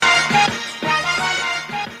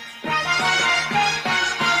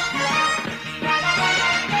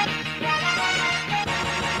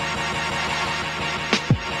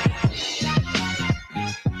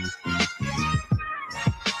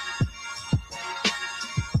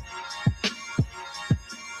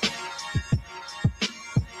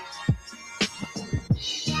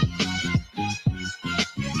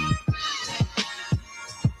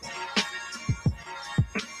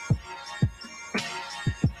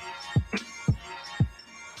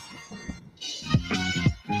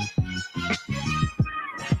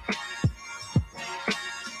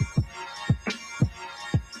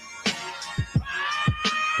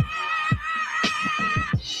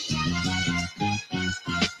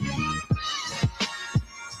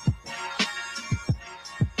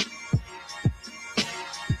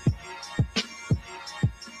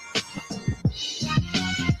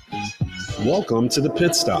Welcome to The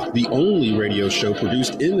Pit Stop, the only radio show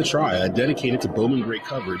produced in the Triad dedicated to Bowman Gray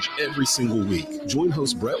coverage every single week. Join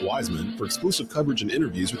host Brett Wiseman for exclusive coverage and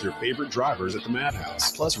interviews with your favorite drivers at the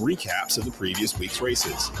Madhouse, plus recaps of the previous week's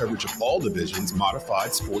races, coverage of all divisions,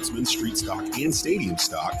 modified, sportsman, street stock, and stadium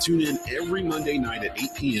stock. Tune in every Monday night at 8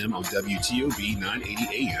 p.m. on WTOB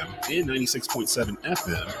 980 AM and 96.7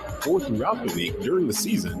 FM, or throughout the week during the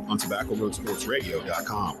season on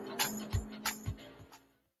TobaccoRoadSportsRadio.com.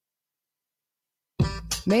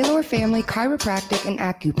 Maylor Family Chiropractic and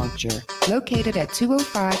Acupuncture, located at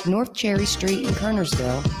 205 North Cherry Street in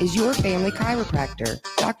Kernersville, is your family chiropractor.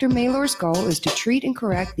 Dr. Maylor's goal is to treat and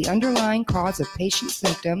correct the underlying cause of patient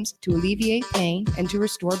symptoms, to alleviate pain, and to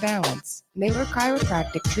restore balance. Maylor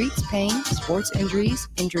Chiropractic treats pain, sports injuries,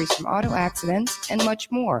 injuries from auto accidents, and much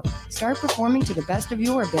more. Start performing to the best of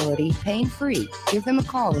your ability, pain-free. Give them a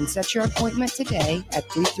call and set your appointment today at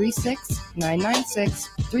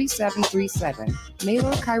 336-996-3737.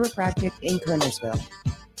 Maylor Chiropractic in Kernersville.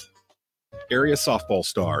 Area softball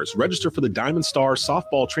stars. Register for the Diamond Star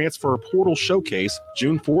Softball Transfer Portal Showcase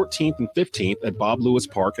June 14th and 15th at Bob Lewis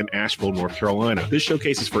Park in Asheville, North Carolina. This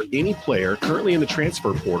showcase is for any player currently in the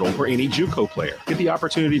transfer portal or any JUCO player. Get the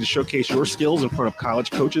opportunity to showcase your skills in front of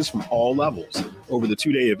college coaches from all levels. Over the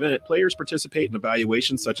two-day event, players participate in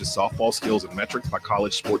evaluations such as softball skills and metrics by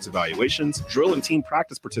College Sports Evaluations, drill and team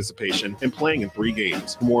practice participation, and playing in 3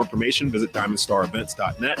 games. For more information, visit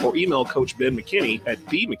DiamondStarEvents.net or email Coach Ben McKinney at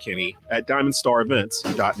bmckinney@DiamondStarEvents.net.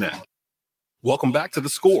 Welcome back to The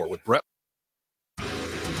Score with Brett.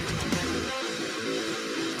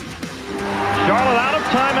 Charlotte out of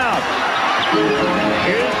timeout.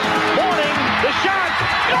 Here's Morning, the shot.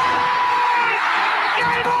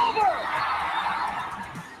 Game over!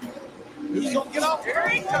 Who's going to get off? Here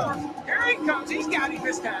he comes. Here he comes. He's got him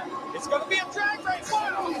this time. It's going to be a drag race.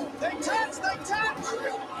 Wow. They touch. Craven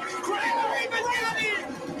got him.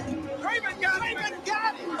 Craven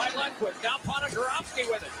got him. By Lundquist. Now Ponagorowski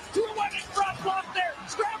with it. 2-1 in front. Block there.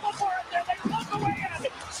 Scramble for it there. They plug away at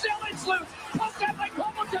it. Still it's loose. Poked up by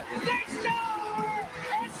Cobleton. They score!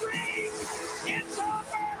 Henry! It's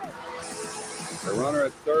over! The runner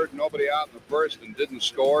at third, nobody out in the first and didn't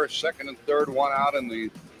score. Second and third, one out in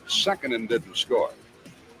the second and didn't score.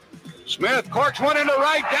 Smith corks one into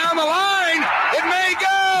right down the line. It may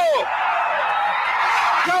go!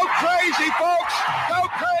 Go crazy, folks! Go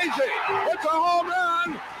crazy! It's a home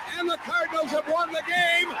run, and the Cardinals have won the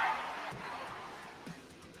game.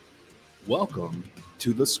 Welcome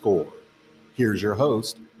to The Score. Here's your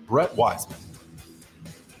host, Brett Wiseman.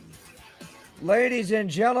 Ladies and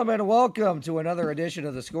gentlemen, welcome to another edition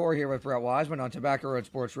of The Score here with Brett Wiseman on Tobacco Road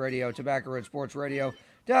Sports Radio,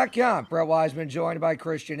 TobaccoRoadSportsRadio.com. Brett Wiseman joined by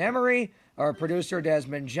Christian Emery, our producer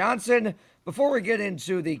Desmond Johnson. Before we get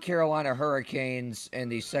into the Carolina Hurricanes in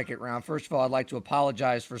the second round, first of all, I'd like to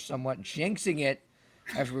apologize for somewhat jinxing it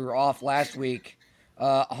after we were off last week.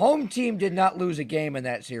 Home team did not lose a game in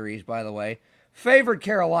that series, by the way. Favored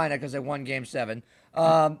Carolina because they won Game 7.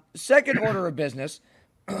 Second order of business.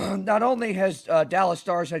 Not only has Dallas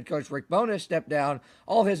Stars head coach Rick Bowness stepped down,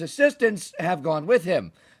 all his assistants have gone with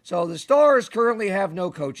him. So the Stars currently have no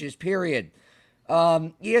coaches, period.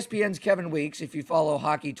 ESPN's Kevin Weeks, if you follow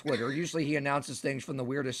hockey Twitter, usually he announces things from the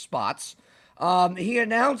weirdest spots. He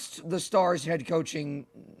announced the Stars head coaching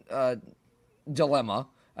dilemma,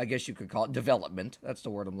 I guess you could call it, development, that's the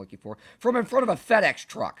word I'm looking for, from in front of a FedEx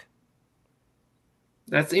truck.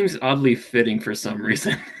 That seems oddly fitting for some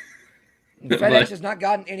reason. FedEx has not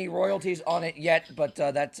gotten any royalties on it yet, but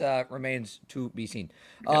that remains to be seen.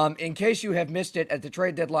 In case you have missed it, at the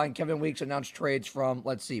trade deadline, Kevin Weeks announced trades from,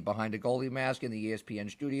 let's see, behind a goalie mask in the ESPN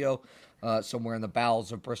studio, somewhere in the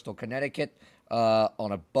bowels of Bristol, Connecticut,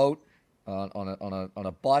 on a boat, on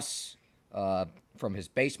a bus, from his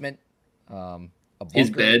basement, a bunker, his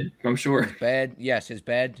bed, I'm sure. His bed, yes, his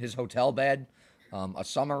bed, his hotel bed, a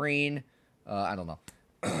submarine. I don't know.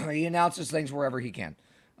 He announces things wherever he can.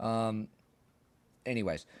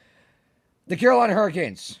 Anyways, the Carolina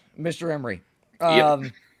Hurricanes, Mr. Emery.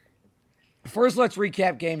 First, let's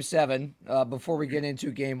recap Game 7 before we get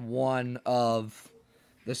into Game 1 of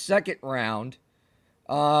the second round.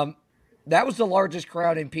 That was the largest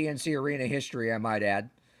crowd in PNC Arena history, I might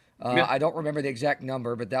add. I don't remember the exact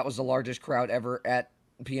number, but that was the largest crowd ever at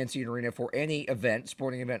PNC Arena for any event,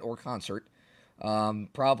 sporting event or concert.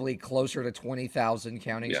 Probably closer to 20,000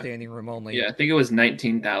 counting standing room only. Yeah, I think it was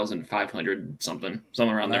 19,500 something,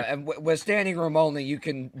 somewhere around there. And with standing room only, you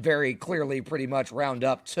can very clearly pretty much round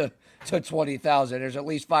up to 20,000. There's at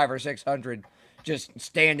least 500 or 600 just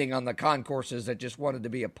standing on the concourses that just wanted to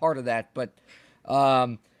be a part of that. But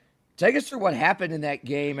take us through what happened in that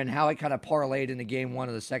game and how it kind of parlayed into Game 1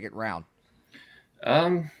 of the second round.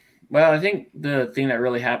 Well, I think the thing that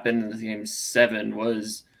really happened in game 7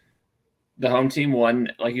 was the home team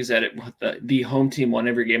won. Like you said, the home team won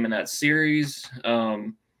every game in that series.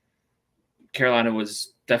 Carolina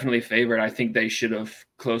was definitely favored. I think they should have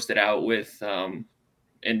closed it out with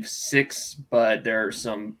in 6, but there are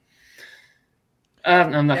some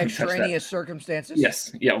I'm not extraneous circumstances.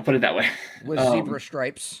 Yes, yeah, we'll put it that way. With zebra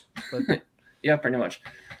stripes. But... yeah, pretty much.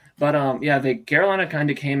 But the Carolina kind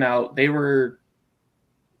of came out. They were,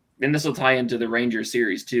 and this will tie into the Rangers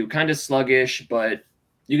series too, kind of sluggish, but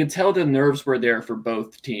you could tell the nerves were there for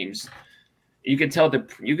both teams. You could tell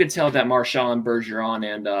that Marchand, Bergeron,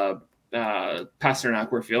 and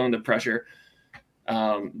Pasternak were feeling the pressure.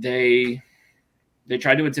 They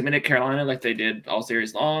tried to intimidate Carolina like they did all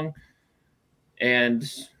series long, and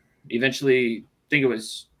eventually, I think it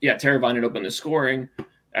was Teravainen opened the scoring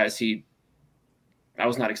as I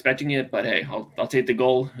was not expecting it, but hey, I'll take the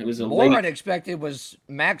goal. It was more unexpected was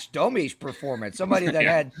Max Domi's performance. Somebody that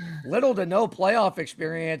had little to no playoff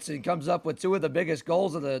experience and comes up with 2 of the biggest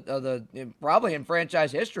goals of the probably in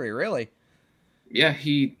franchise history, really. Yeah,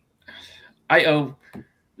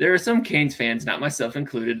 there are some Canes fans, not myself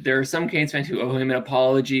included. There are some Canes fans who owe him an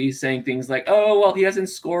apology, saying things like, "Oh, well, he hasn't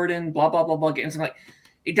scored in blah blah blah blah games." I'm like,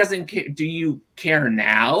 it doesn't care. Do you care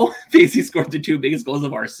now because he scored the 2 biggest goals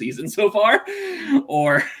of our season so far?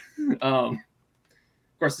 Or, of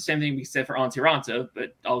course, the same thing we said for Antti Raanta,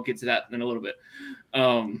 but I'll get to that in a little bit.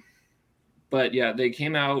 But yeah, they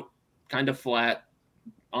came out kind of flat.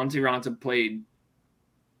 Antti Raanta played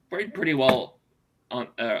pretty well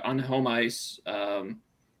on home ice.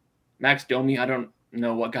 Max Domi, I don't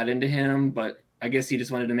know what got into him, but I guess he just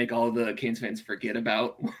wanted to make all of the Canes fans forget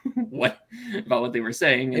about what they were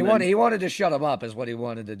saying. He wanted to shut them up is what he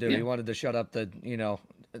wanted to do. Yeah. He wanted to shut up you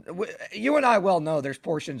and I well know there's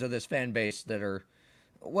portions of this fan base that are,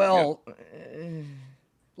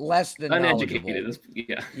 less than uneducated.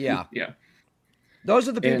 Yeah. Those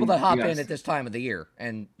are the people that hop in at this time of the year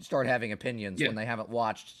and start having opinions when they haven't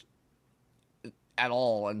watched at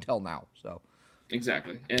all until now. So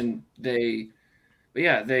exactly. And they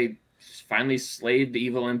finally slayed the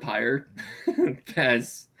evil empire,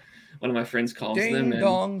 as one of my friends calls them. Ding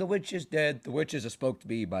dong, the witch is dead. The witch is a spoked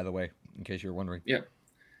bee, by the way, in case you're wondering. Yeah.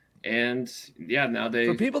 And now they,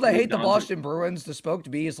 for people that hate the Boston Bruins, the spoked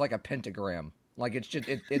bee is like a pentagram. Like it's just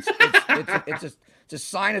it's a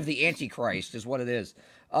sign of the Antichrist is what it is.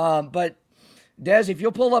 But Des, if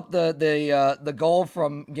you'll pull up the goal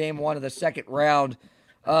from game 1 of the second round,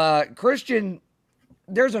 Christian,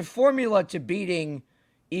 there's a formula to beating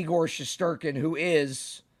Igor Shesterkin, who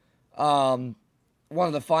is one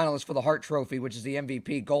of the finalists for the Hart Trophy, which is the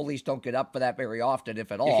MVP. Goalies don't get up for that very often,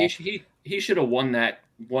 if at all. He should have won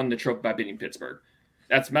the trophy by beating Pittsburgh.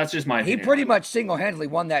 That's just my opinion. He pretty much single-handedly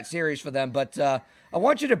won that series for them. But I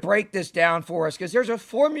want you to break this down for us, because there's a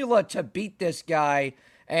formula to beat this guy.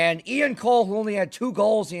 And Ian Cole, who only had 2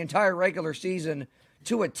 goals the entire regular season,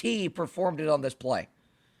 to a T, performed it on this play.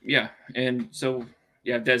 Yeah, and so,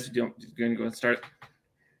 Des, you're going to go and start.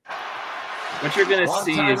 What you're going to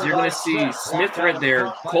see is you're going to see Smith right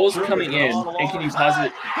there. Cole's coming in. And can you pause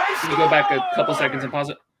it? Can you go back a couple seconds and pause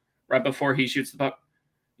it right before he shoots the puck?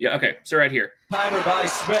 Yeah, okay. So right here. Pause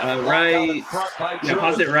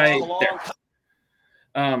it right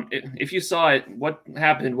there. If you saw it, what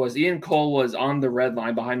happened was Ian Cole was on the red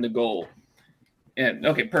line behind the goal. And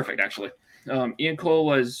okay, perfect, actually. Ian Cole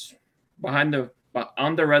was on the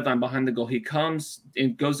red line behind the goal. He comes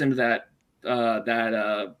and goes into that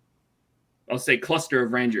I'll say cluster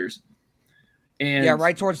of Rangers. And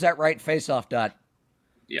right towards that right face-off dot.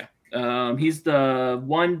 Yeah. He's the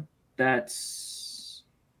one that's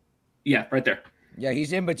right there. Yeah,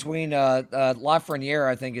 he's in between Lafreniere,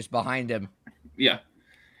 I think, is behind him. Yeah.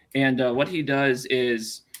 And what he does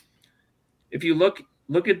is, if you look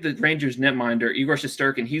at the Rangers netminder, Igor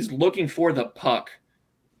Shesterkin, he's looking for the puck.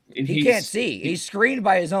 And he can't see. He's screened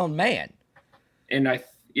by his own man. And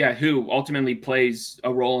who ultimately plays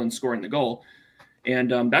a role in scoring the goal.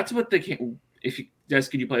 And that's what could you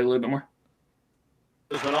play a little bit more?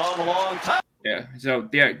 It's been on a long time. Yeah. So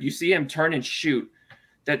you see him turn and shoot.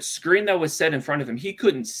 That screen that was set in front of him, he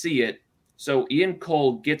couldn't see it. So Ian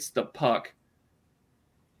Cole gets the puck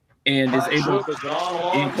and is able.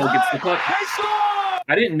 Ian Cole gets the puck.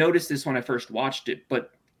 I didn't notice this when I first watched it,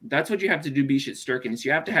 but that's what you have to do, beat Shesterkin, is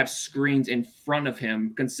you have to have screens in front of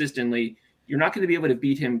him consistently. You're not going to be able to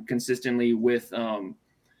beat him consistently with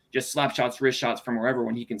just slap shots, wrist shots from wherever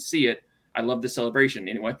when he can see it. I love the celebration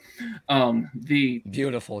anyway.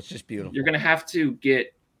 Beautiful. It's just beautiful. You're going to have to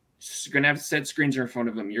set screens in front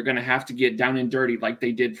of him. You're going to have to get down and dirty like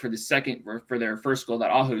they did for their first goal that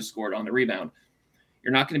Aho scored on the rebound.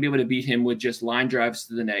 You're not going to be able to beat him with just line drives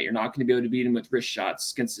to the net. You're not going to be able to beat him with wrist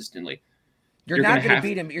shots consistently. You're not going to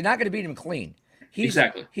beat him. You're not going to beat him clean.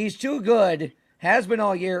 Exactly. He's too good, has been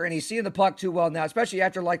all year, and he's seeing the puck too well now, especially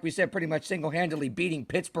after, like we said, pretty much single-handedly beating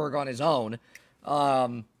Pittsburgh on his own.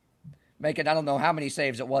 Making, I don't know how many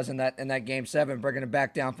saves it was in that Game 7, bringing him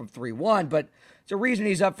back down from 3-1, but it's a reason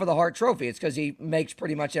he's up for the Hart Trophy. It's because he makes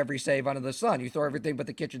pretty much every save under the sun. You throw everything but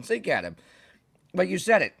the kitchen sink at him. But you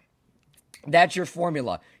said it. That's your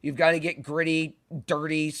formula. You've got to get gritty,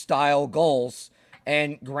 dirty style goals.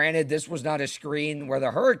 And granted, this was not a screen where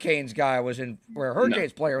the Hurricanes player was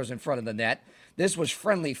in front of the net. This was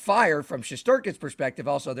friendly fire from Shesterkin's perspective.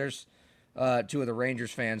 Also, there's two of the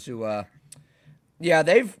Rangers fans who,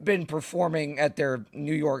 they've been performing at their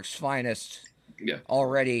New York's finest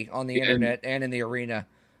already on the internet and in the arena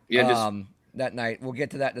that night. We'll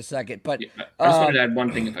get to that in a second. But I just wanted to add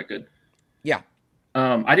one thing if I could. Yeah.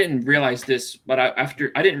 I didn't realize this, but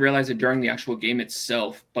I didn't realize it during the actual game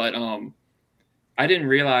itself, but I didn't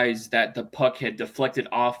realize that the puck had deflected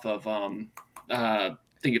off of I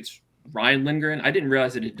think it's Ryan Lindgren. I didn't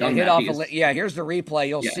realize it had done that. Here's the replay.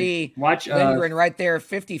 You'll see watch Lindgren right there,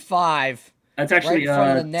 55. That's actually right in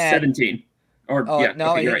front of the net. 17. Or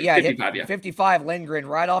right. 55. 55 Lindgren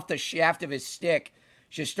right off the shaft of his stick.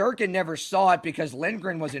 Shesterkin never saw it because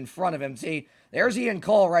Lindgren was in front of him. See, there's Ian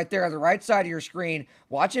Cole right there on the right side of your screen.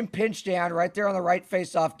 Watch him pinch down right there on the right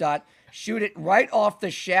face-off dot. Shoot it right off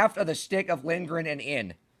the shaft of the stick of Lindgren and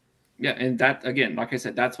in. Yeah, and that, again, like I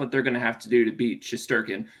said, that's what they're going to have to do to beat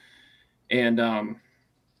Shesterkin. And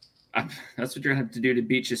that's what you're going to have to do to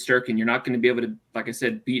beat Shesterkin. You're not going to be able to, like I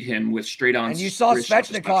said, beat him with straight-on. And you saw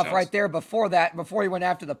Svechnikov right there before he went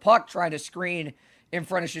after the puck, trying to screen in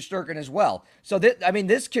front of Shesterkin as well. So,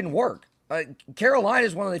 this can work. Carolina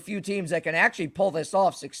is one of the few teams that can actually pull this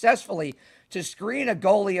off successfully to screen a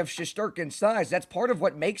goalie of Shesterkin's size. That's part of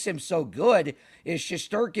what makes him so good is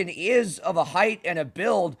Shesterkin is of a height and a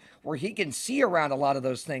build where he can see around a lot of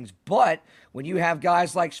those things. But when you have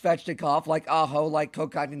guys like Svechnikov, like Aho, like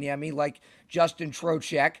Kotkaniemi, like Justin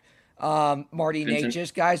Trocheck, Marty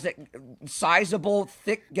Necas, guys that sizable,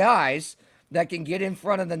 thick guys that can get in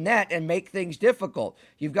front of the net and make things difficult.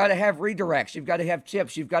 You've got to have redirects. You've got to have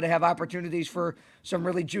tips. You've got to have opportunities for some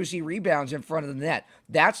really juicy rebounds in front of the net.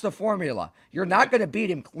 That's the formula. You're not going to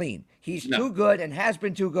beat him clean. He's too good and has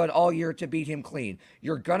been too good all year to beat him clean.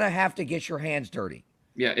 You're going to have to get your hands dirty.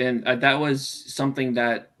 Yeah, and that was something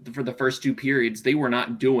that for the first two periods they were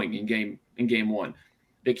not doing in game one.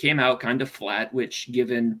 They came out kind of flat, which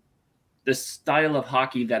given the style of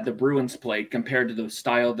hockey that the Bruins played compared to the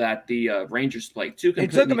style that the Rangers played.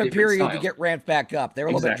 It took them a period to get ramped back up. They were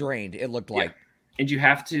a little bit drained, it looked like. Yeah. And you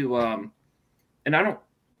have to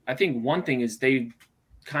I think one thing is the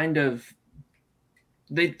Canes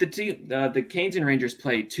and Rangers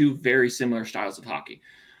play two very similar styles of hockey.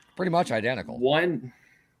 Pretty much identical.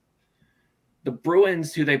 The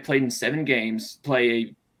Bruins, who they played in 7 games, play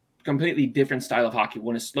a completely different style of hockey.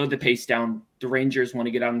 Want to slow the pace down. The Rangers want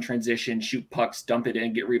to get out in transition, shoot pucks, dump it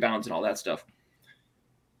in, get rebounds, and all that stuff.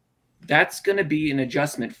 That's going to be an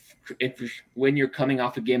adjustment when you're coming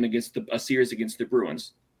off a game against a series against the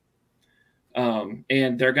Bruins.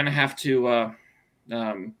 And they're going to have to.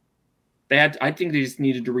 I think they just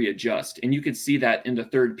needed to readjust, and you could see that in the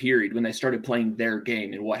third period when they started playing their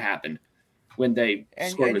game and what happened. When they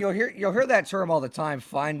scored. And you'll hear that term all the time,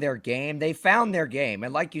 find their game. They found their game.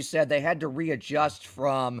 And like you said, they had to readjust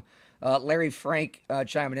from Larry Frank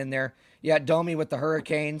chiming in there. Yeah, Domi with the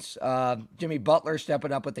Hurricanes. Jimmy Butler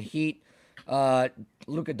stepping up with the Heat.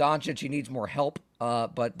 Luka Doncic, he needs more help.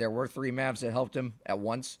 But there were 3 Mavs that helped him at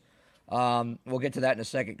once. We'll get to that in a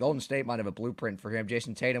second. Golden State might have a blueprint for him.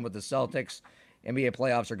 Jason Tatum with the Celtics. NBA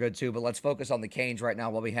playoffs are good too. But let's focus on the Canes right now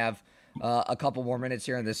while we have a couple more minutes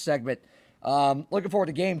here in this segment. Looking forward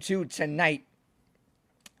to game 2 tonight.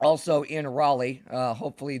 Also in Raleigh.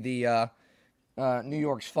 Hopefully the New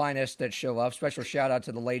York's finest that show up. Special shout out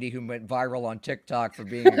to the lady who went viral on TikTok for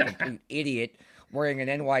being a complete idiot wearing an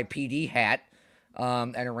NYPD hat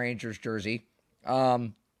and a Rangers jersey.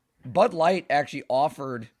 Bud Light actually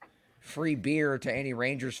offered free beer to any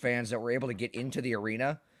Rangers fans that were able to get into the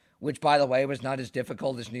arena, which, by the way, was not as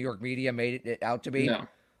difficult as New York media made it out to be. No.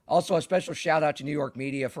 Also, a special shout out to New York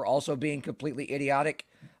media for also being completely idiotic.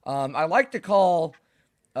 I like to call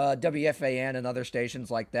WFAN and other stations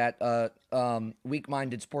like that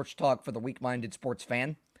weak-minded sports talk for the weak-minded sports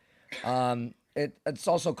fan. It's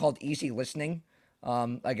also called easy listening,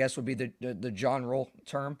 I guess would be the genre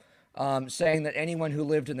term, saying that anyone who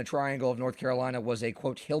lived in the Triangle of North Carolina was a,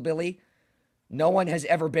 quote, hillbilly. No one has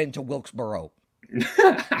ever been to Wilkesboro.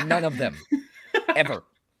 None of them. Ever.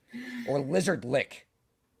 Or Lizard Lick.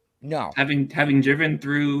 No. Having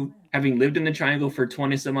lived in the Triangle for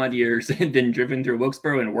 20 some odd years and then driven through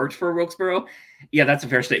Wilkesboro and worked for Wilkesboro, yeah, that's a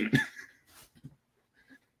fair statement.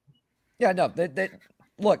 Yeah, no.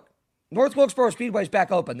 Look, North Wilkesboro Speedway is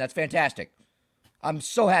back open. That's fantastic. I'm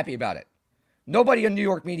so happy about it. Nobody in New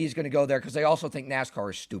York media is going to go there because they also think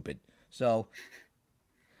NASCAR is stupid. So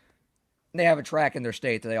they have a track in their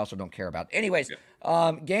state that they also don't care about. Anyways,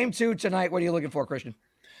 game 2 tonight. What are you looking for, Christian?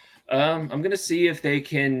 I'm going to see if they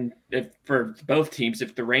can, for both teams,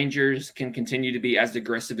 if the Rangers can continue to be as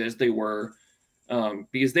aggressive as they were,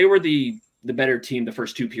 because they were the better team the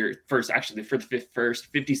first 2 periods. For the first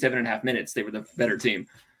 57 and a half minutes, they were the better team.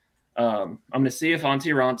 I'm going to see if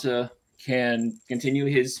Antti Raanta can continue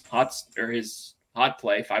his hot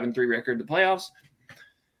play, 5-3 record in the playoffs.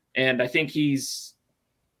 And I think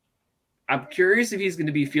I'm curious if he's going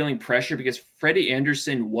to be feeling pressure because Freddie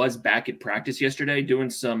Anderson was back at practice yesterday doing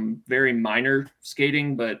some very minor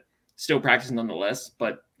skating, but still practicing nonetheless.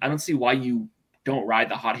 But I don't see why you don't ride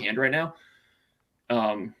the hot hand right now.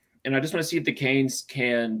 And I just want to see if the Canes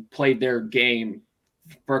can play their game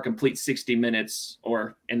for a complete 60 minutes,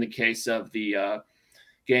 or in the case of the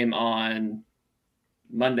game on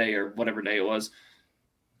Monday or whatever day it was,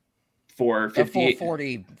 for 58.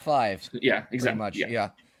 45. Yeah, exactly. Much, yeah.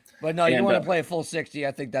 But no, you want to play a full 60.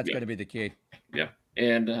 I think that's going to be the key. Yeah.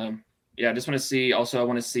 And I just want to see. Also, I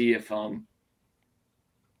want to see if I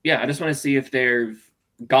just want to see if they've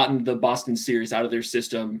gotten the Boston series out of their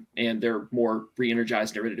system and they're more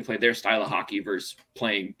re-energized and ready to play their style of hockey versus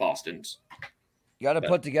playing Boston's. You got to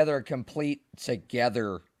put together a complete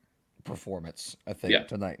together performance, I think,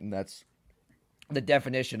 tonight. And that's the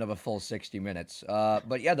definition of a full 60 minutes.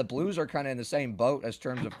 But yeah, the Blues are kind of in the same boat as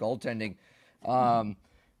terms of goaltending.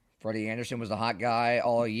 Freddie Anderson was the hot guy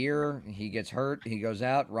all year. He gets hurt. He goes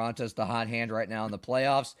out. Ranta's the hot hand right now in the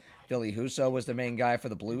playoffs. Billy Husso was the main guy for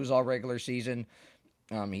the Blues all regular season.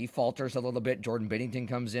 He falters a little bit. Jordan Binnington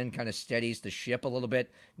comes in, kind of steadies the ship a little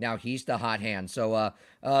bit. Now he's the hot hand. So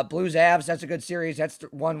Blues Avs, that's a good series. That's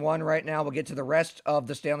 1-1 right now. We'll get to the rest of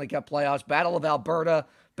the Stanley Cup playoffs. Battle of Alberta,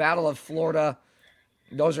 Battle of Florida.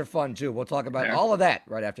 Those are fun, too. We'll talk about all of that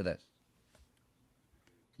right after this.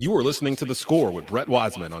 You are listening to The Score with Brett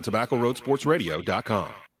Wiseman on TobaccoRoadSportsRadio.com.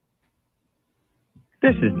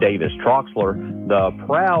 This is Davis Troxler, the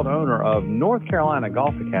proud owner of North Carolina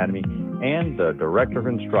Golf Academy and the director of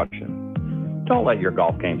instruction. Don't let your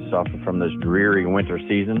golf game suffer from this dreary winter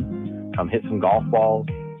season. Come hit some golf balls,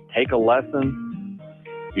 take a lesson.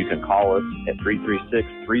 You can call us at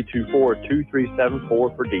 336-324-2374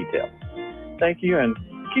 for details. Thank you, and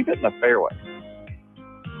keep it in the fairway.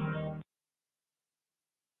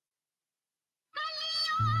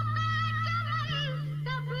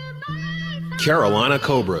 Carolina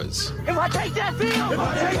Cobras. If I take that field,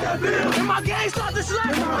 if my game starts to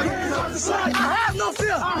slack, I have no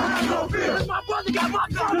fear. If my brother got my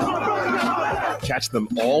gun. Catch them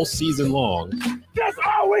all season long. That's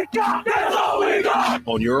all we got.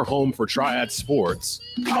 On your home for Triad Sports.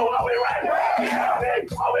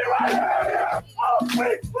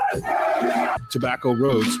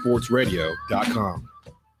 TobaccoRoadSportsRadio.com.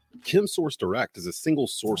 Kim Source Direct is a single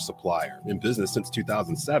source supplier. In business since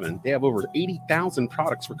 2007, they have over 80,000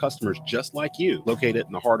 products for customers just like you. Located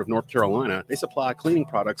in the heart of North Carolina, they supply cleaning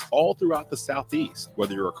products all throughout the Southeast.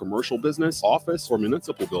 Whether you're a commercial business, office, or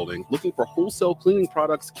municipal building, looking for wholesale cleaning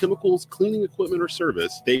products, chemicals, cleaning equipment, or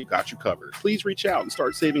service, they've got you covered. Please reach out and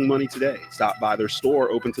start saving money today. Stop by their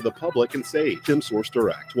store open to the public and save. Kim Source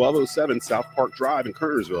Direct, 1207 South Park Drive in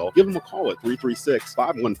Kernersville. Give them a call at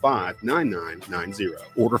 336-515-9990.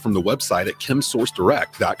 Order from the website at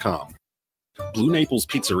kimsourcedirect.com. Blue Naples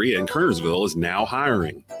Pizzeria in Kernersville is now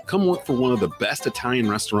hiring. Come work for one of the best Italian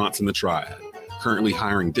restaurants in the Triad. Currently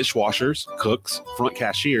hiring dishwashers, cooks, front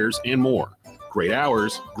cashiers, and more. Great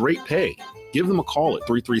hours, great pay. Give them a call at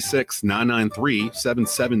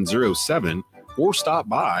 336-993-7707 or stop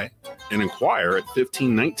by and inquire at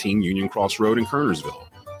 1519 Union Cross Road in Kernersville.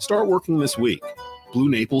 Start working this week. Blue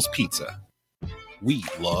Naples Pizza. We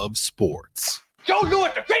love sports. Joe Louis,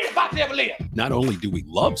 the greatest boxer ever lived. Not only do we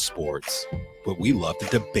love sports, but we love to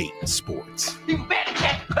debate sports. He was bad in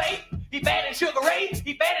Captain Clay. He bad in Sugar Ray.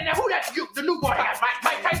 He bad in that. Who that? The new boy got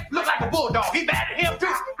Mike Tyson. Look like a bulldog. He bad in him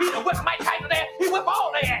too. He done whipped Mike Tyson there. He whipped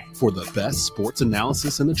all their ass. For the best sports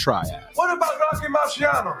analysis in the Triad. What about Rocky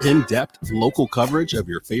Marciano? In-depth local coverage of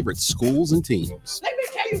your favorite schools and teams. Let me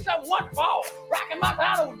tell you something. One fall, Rocky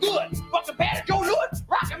Marciano was good, but compared to Joe Louis,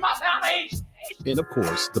 Rocky Marciano ain't. And of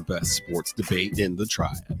course, the best sports debate in the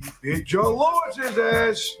Triad. Beat Joe Louis's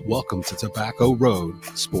ass. Welcome to Tobacco Road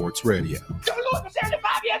Sports Radio. Joe Louis was 75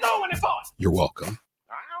 years old when he fought. You're welcome.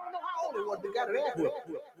 I don't know how old he was, but got it.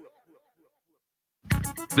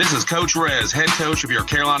 This is Coach Rez, head coach of your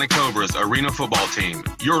Carolina Cobras arena football team.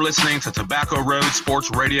 You're listening to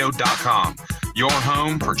TobaccoRoadSportsRadio.com, your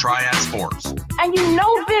home for Triad Sports. And you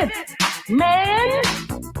know this, man.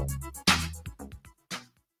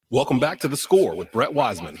 Welcome back to The Score with Brett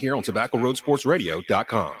Wiseman here on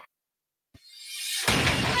TobaccoRoadSportsRadio.com.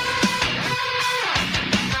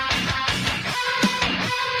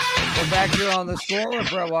 We're back here on The Score with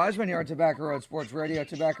Brett Wiseman here on Tobacco Road Sports Radio,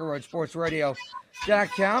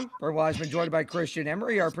 TobaccoRoadSportsRadio.com. Brett Wiseman joined by Christian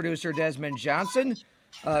Emery, our producer Desmond Johnson.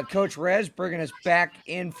 Coach Rez bringing us back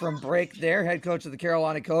in from break there, head coach of the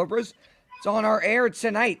Carolina Cobras. It's on our air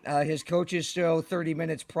tonight. His coaches show 30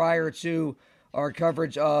 minutes prior to our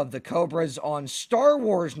coverage of the Cobras on Star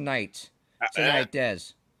Wars night tonight, Des.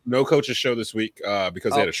 No coaches show this week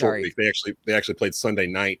because they had a short week. They actually played Sunday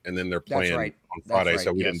night, and then they're playing on Friday,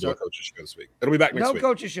 so we didn't do a coaches show this week. It'll be back next week. No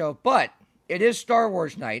coaches show, but it is Star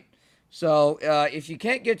Wars night. So if you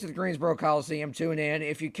can't get to the Greensboro Coliseum, tune in.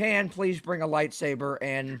 If you can, please bring a lightsaber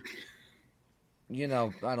and, I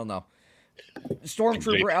don't know,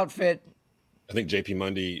 Stormtrooper outfit. I think JP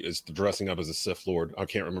Mundy is dressing up as a Sith Lord. I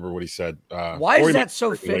can't remember what he said. Why is that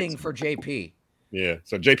so fitting for JP? Yeah,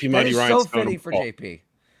 so JP Mundy, Ryan so Stone. Fitting for JP.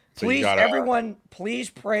 Please, everyone, please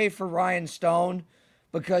pray for Ryan Stone,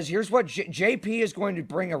 because here's what JP is going to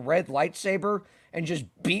bring a red lightsaber and just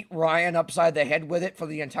beat Ryan upside the head with it for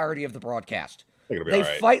the entirety of the broadcast. They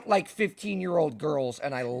fight like 15-year-old girls,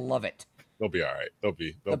 and I love it. They'll be all right. They'll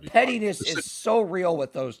be pettiness is so real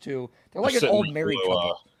with those two. They're like an old married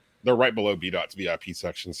couple. They're right below B-Dot's VIP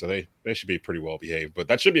section, so they should be pretty well behaved. But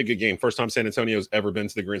that should be a good game. First time San Antonio's ever been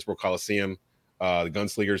to the Greensboro Coliseum. The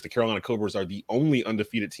Gunslingers, the Carolina Cobras, are the only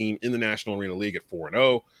undefeated team in the National Arena League at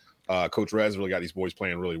 4-0. Coach Rez really got these boys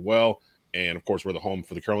playing really well. And, of course, we're the home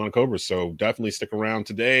for the Carolina Cobras. So definitely stick around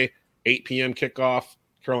today. 8 p.m. kickoff,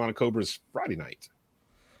 Carolina Cobras Friday night.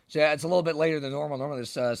 So yeah, it's a little bit later than normal. Normally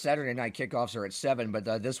this Saturday night kickoffs are at 7, but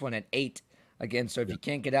this one at 8 again. So if you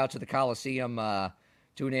can't get out to the Coliseum,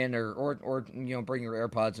 tune in or bring your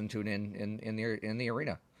AirPods and tune in the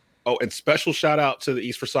arena. Oh, and special shout out to the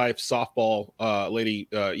East Forsyth softball Lady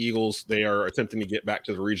Eagles. They are attempting to get back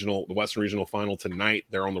to the Western Regional Final tonight.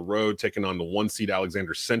 They're on the road taking on the 1 seed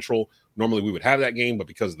Alexander Central. Normally we would have that game, but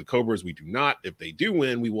because of the Cobras, we do not. If they do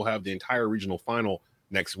win, we will have the entire regional final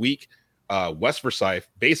next week. West Forsyth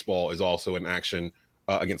baseball is also in action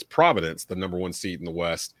against Providence, the number 1 seed in the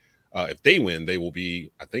West. If they win, they will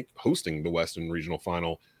be, I think, hosting the Western Regional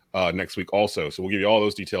Final next week also. So we'll give you all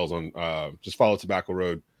those details on just follow Tobacco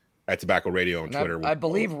Road at Tobacco Radio on Twitter. I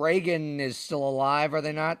believe Reagan is still alive, are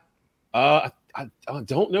they not? I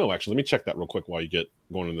don't know, actually. Let me check that real quick while you get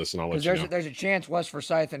going into this, and I'll let you know. There's a chance West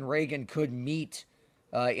Forsyth and Reagan could meet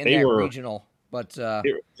in that regional. But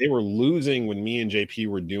they were losing when me and JP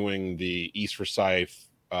were doing the East Forsyth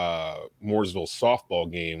Mooresville softball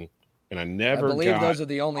game, and I believe those are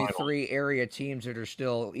the only 3 area teams that are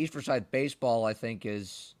still. East Forsyth baseball, I think,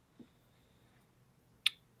 is.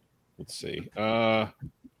 Let's see.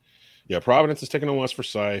 Yeah, Providence is taking on West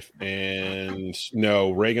Forsyth, and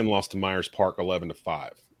no, Reagan lost to Myers Park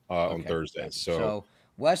 11-5 on Thursday. So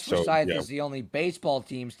West Forsyth is the only baseball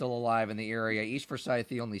team still alive in the area. East Forsyth,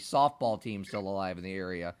 the only softball team still alive in the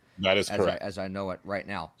area. That is correct. As I know it right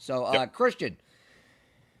now. So, Christian,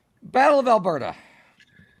 Battle of Alberta.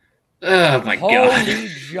 Oh, my God. Holy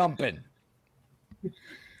jumping.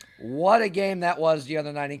 What a game that was the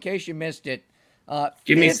other night. In case you missed it,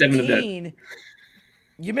 give me 7 of that.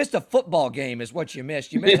 You missed a football game is what you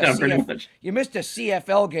missed. You missed you missed a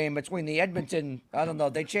CFL game between the Edmonton, I don't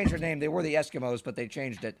know, they changed their name. They were the Eskimos, but they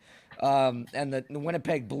changed it. And the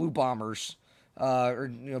Winnipeg Blue Bombers,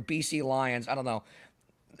 or BC Lions, I don't know.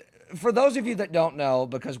 For those of you that don't know,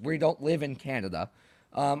 because we don't live in Canada,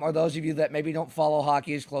 or those of you that maybe don't follow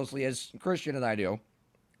hockey as closely as Christian and I do,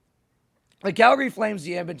 the Calgary Flames,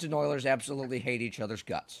 the Edmonton Oilers absolutely hate each other's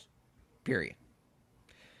guts. Period.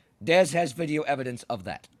 Dez has video evidence of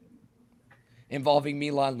that, involving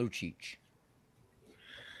Milan Lucic.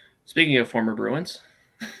 Speaking of former Bruins.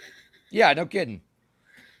 Yeah, no kidding.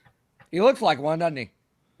 He looks like one, doesn't he?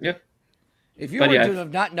 Yeah. If you were to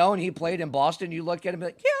have not known he played in Boston, you look at him and be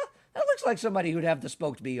like, yeah, that looks like somebody who'd have the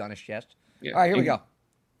spoked bee on his chest. Yeah. All right, here we go.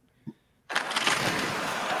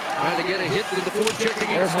 Trying to get a hit to the forecheck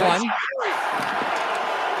against There's one.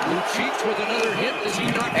 Lucic with another hit as he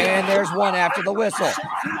knocked and there's one after the whistle.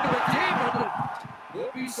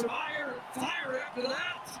 There'll be some fire after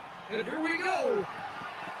that. And here we go.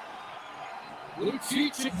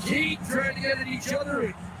 Lucic and King trying to get at each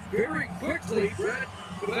other very quickly, Brett.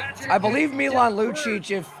 I believe Milan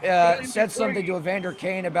Lucic said something to Evander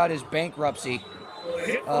Kane about his bankruptcy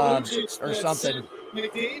or something.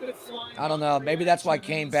 I don't know. Maybe that's why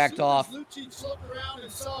Kane backed off.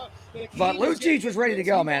 But Lucic was ready to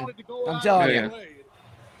go, man. I'm telling you.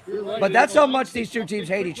 But that's how much these two teams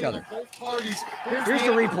hate each other. Here's the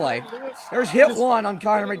replay. There's hit 1 on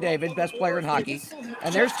Connor McDavid, best player in hockey.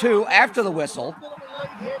 And there's 2 after the whistle.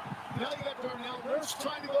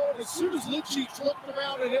 As soon as Lucic looked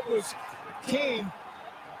around and it was Kane.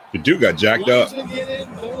 The dude got jacked up.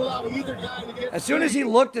 As soon as he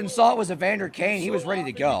looked and saw it was Evander Kane, he was ready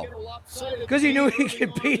to go. Because he knew he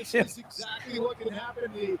could beat him.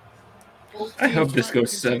 I hope this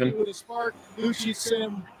goes 7. Lucic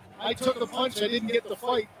said, I took the punch, I didn't get the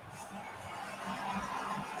fight.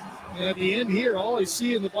 And at the end here, all I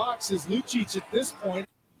see in the box is Lucic at this point.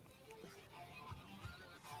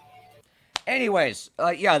 Anyways,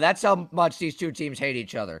 yeah, that's how much these two teams hate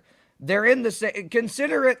each other. They're in the same.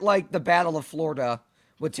 Consider it like the Battle of Florida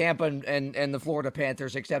with Tampa and the Florida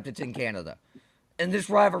Panthers, except it's in Canada. And this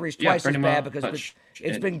rivalry is twice as bad because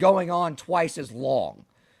it's been going on twice as long.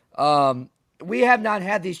 We have not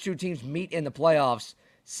had these two teams meet in the playoffs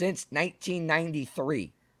since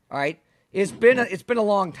 1993. All right, it's been a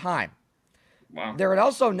long time. Wow. There had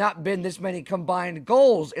also not been this many combined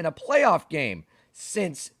goals in a playoff game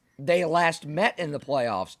since they last met in the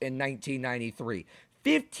playoffs in 1993.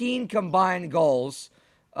 15 combined goals.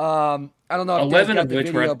 I don't know if 11 of the which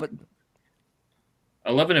video, were but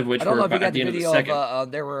 11 of which I don't know were if you got at the the end of the video second.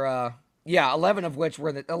 of there were 11 of which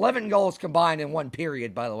were 11 goals combined in one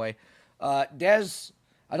period, by the way. Des,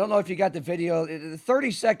 I don't know if you got the video,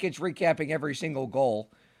 30 seconds recapping every single goal.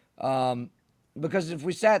 Because if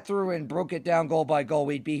we sat through and broke it down goal by goal,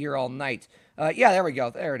 we'd be here all night. Yeah, there we go.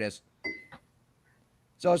 There it is.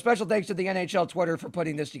 So a special thanks to the NHL Twitter for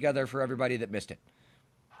putting this together for everybody that missed it.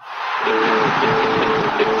 1, 2,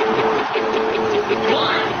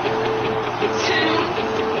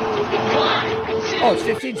 1. Oh, it's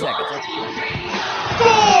 15 seconds.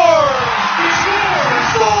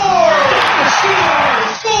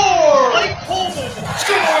 Score! Blake Coleman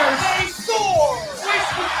scores! They score! They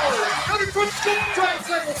score! Another quick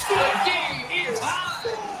tricycle score! Game is high!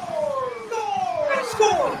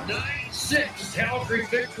 Score! 9-6 Calgary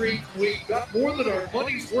victory. We got more than our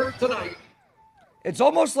money's worth tonight. It's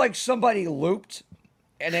almost like somebody looped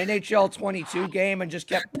an NHL 22 game and just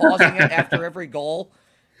kept pausing it after every goal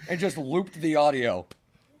and just looped the audio.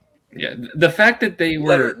 Yeah, the fact that they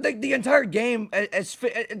were... The entire game,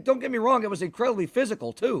 don't get me wrong, it was incredibly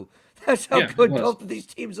physical, too. That's how good both of these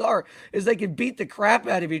teams are, is they can beat the crap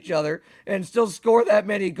out of each other and still score that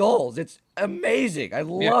many goals. It's amazing. I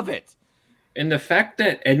love it. And the fact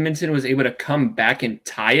that Edmonton was able to come back and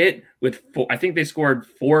tie it with 4, I think they scored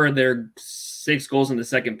 4 of their 6 goals in the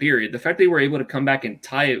second period. The fact they were able to come back and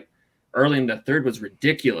tie it early in the third was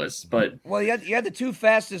ridiculous. But well, you had the two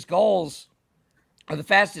fastest goals, or the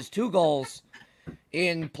fastest 2 goals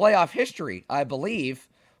in playoff history, I believe.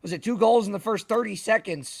 Was it 2 goals in the first 30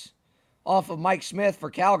 seconds off of Mike Smith for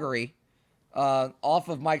Calgary, off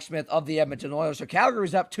of Mike Smith of the Edmonton Oilers. So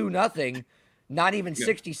Calgary's up 2-0. Not even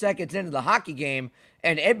 60 seconds into the hockey game,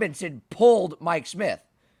 and Edmonton pulled Mike Smith.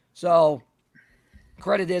 So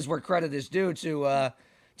credit is where credit is due to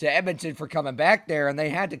Edmonton for coming back there, and they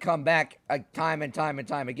had to come back time and time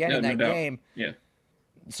again in that game. Yeah.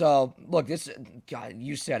 So look, God,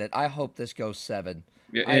 you said it. I hope this goes 7.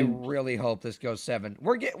 Yeah, I really hope this goes 7.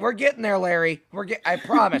 We're getting there, Larry. I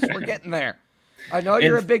promise we're getting there. I know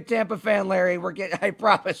you're a big Tampa fan, Larry. I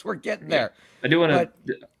promise we're getting there. I do want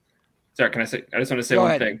to. Sorry, can I say? I just want to say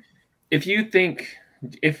one thing. If you think,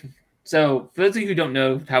 for those of you who don't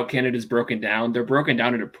know how Canada's broken down, they're broken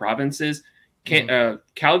down into provinces.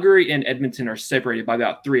 Calgary and Edmonton are separated by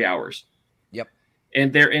about 3 hours. Yep.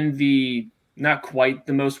 And they're in the not quite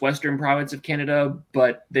the most western province of Canada,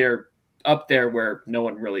 but they're up there where no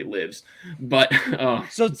one really lives. But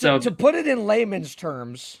so to put it in layman's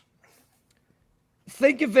terms,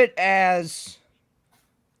 think of it as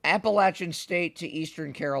Appalachian State to East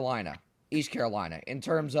Carolina, in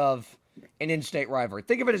terms of an in-state rivalry.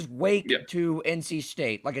 Think of it as Wake to NC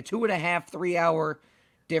State, like a 2.5, 3 hour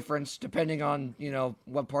difference, depending on,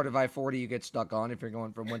 what part of I-40 you get stuck on if you're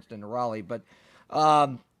going from Winston to Raleigh. But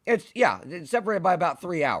it's separated by about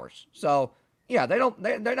 3 hours. So yeah,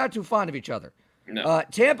 they're not too fond of each other. No.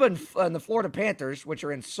 Tampa and the Florida Panthers, which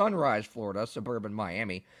are in Sunrise, Florida, suburban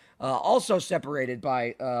Miami, also separated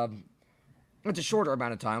by it's a shorter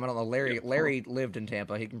amount of time. I don't know. Larry lived in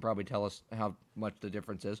Tampa. He can probably tell us how much the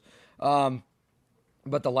difference is. But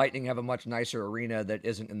the Lightning have a much nicer arena that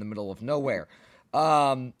isn't in the middle of nowhere.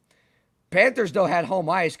 Panthers, though, had home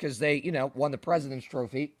ice because they, won the President's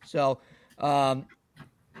Trophy. So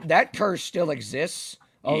that curse still exists.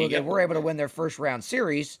 although they were able to win their first round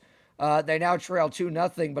series. They now trail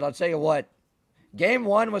 2-0, but I'll tell you what, Game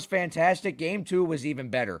 1 was fantastic. Game 2 was even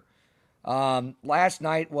better. Last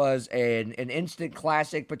night was an instant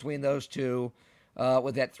classic between those two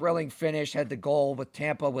with that thrilling finish, had the goal with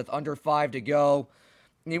Tampa with under 5 to go.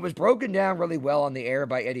 And it was broken down really well on the air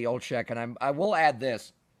by Eddie Olczyk, and I will add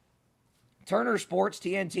this. Turner Sports,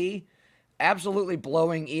 TNT, absolutely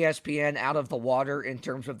blowing ESPN out of the water in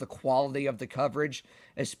terms of the quality of the coverage,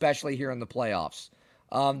 especially here in the playoffs.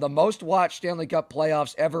 The most watched Stanley Cup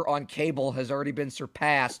playoffs ever on cable has already been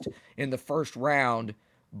surpassed in the first round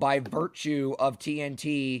by virtue of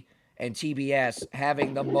TNT and TBS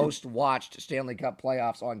having the most watched Stanley Cup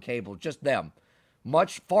playoffs on cable. Just them.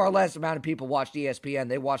 Far less amount of people watched ESPN.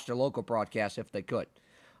 They watched their local broadcasts if they could.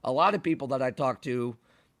 A lot of people that I talked to,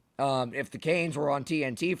 if the Canes were on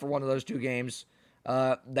TNT for one of those two games,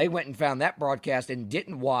 they went and found that broadcast and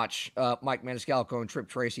didn't watch Mike Maniscalco and Tripp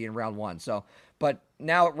Tracy in round 1. So, but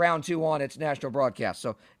now at round 2 on, it's national broadcast.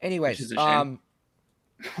 So, anyways,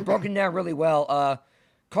 broken down really well.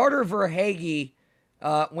 Carter Verhaeghe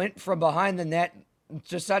went from behind the net,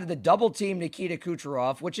 decided to double team Nikita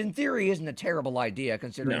Kucherov, which in theory isn't a terrible idea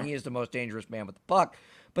considering he is the most dangerous man with the puck.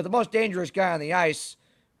 But the most dangerous guy on the ice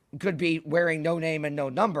could be wearing no name and no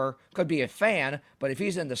number, could be a fan, but if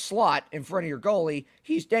he's in the slot in front of your goalie,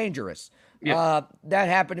 he's dangerous. That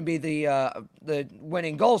happened to be the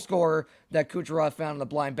winning goal scorer that Kucherov found in the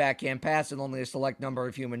blind backhand pass that only a select number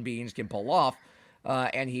of human beings can pull off,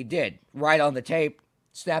 and he did. Right on the tape,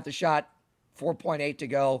 snapped the shot, 4.8 to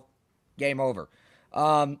go, game over.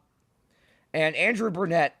 And Andrew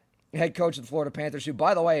Brunette, head coach of the Florida Panthers, who,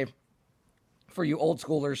 by the way, for you old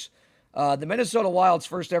schoolers, the Minnesota Wild's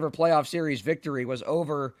first ever playoff series victory was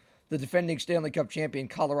over the defending Stanley Cup champion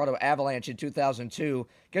Colorado Avalanche in 2002.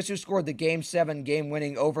 Guess who scored the Game 7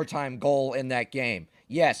 game-winning overtime goal in that game?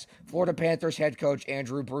 Yes, Florida Panthers head coach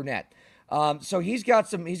Andrew Brunette. So he's got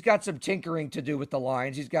some tinkering to do with the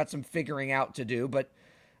lines. He's got some figuring out to do, but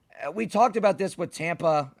we talked about this with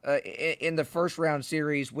Tampa in the first round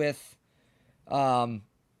series with, now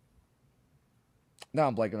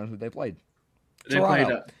I'm blanking on who they played. Toronto. They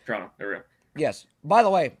played Toronto. There we go. Yes. By the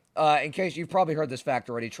way, in case you've probably heard this fact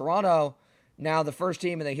already, Toronto, now the first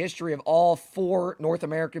team in the history of all 4 North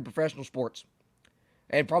American professional sports,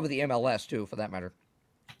 and probably the MLS too, for that matter,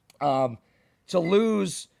 to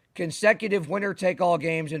lose consecutive winner-take-all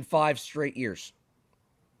games in 5 straight years.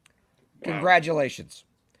 Wow. Congratulations.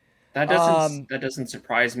 That doesn't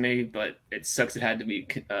surprise me, but it sucks. It had to be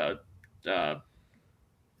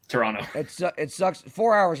Toronto. It sucks.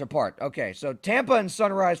 4 hours apart. Okay, so Tampa and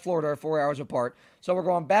Sunrise, Florida are 4 hours apart. So we're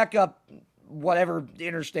going back up whatever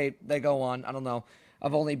interstate they go on. I don't know.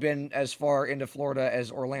 I've only been as far into Florida as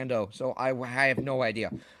Orlando, so I have no idea.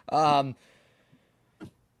 We're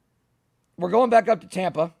going back up to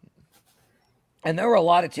Tampa, and there were a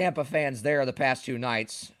lot of Tampa fans there the past 2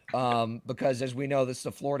 nights. Because as we know, this is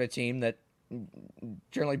a Florida team that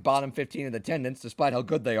generally bottom 15 in attendance, despite how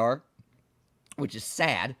good they are, which is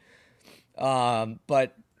sad.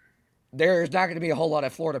 But there's not going to be a whole lot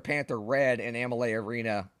of Florida Panther red in Amalie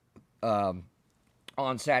Arena on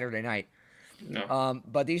Saturday night. No.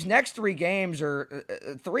 But these next 3 games are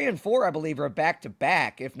 3 and 4, I believe, are back to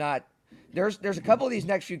back. If not, there's a couple of these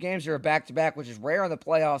next few games that are back to back, which is rare in the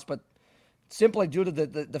playoffs, but simply due to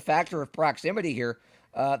the factor of proximity here.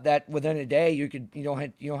 That within a day you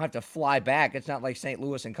don't have to fly back. It's not like St.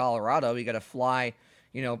 Louis and Colorado. You got to fly,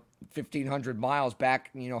 1,500 miles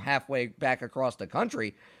back, halfway back across the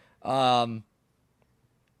country. It's a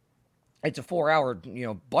 4-hour,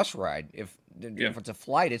 bus ride. If it's a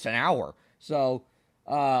flight, it's an hour. So,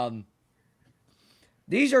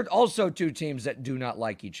 these are also 2 teams that do not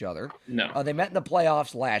like each other. No. They met in the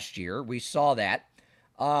playoffs last year. We saw that.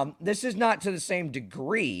 This is not to the same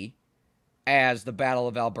degree as the Battle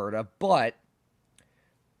of Alberta,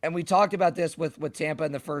 and we talked about this with Tampa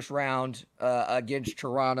in the first round against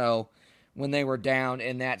Toronto when they were down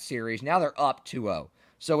in that series. Now they're up 2-0.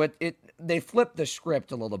 So they flipped the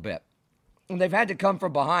script a little bit. And they've had to come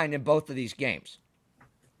from behind in both of these games.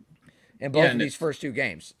 In both of these first 2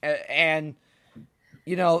 games. And,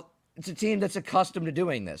 it's a team that's accustomed to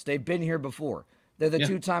doing this. They've been here before. They're the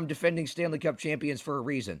 2-time defending Stanley Cup champions for a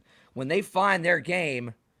reason. When they find their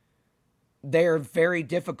game, they're very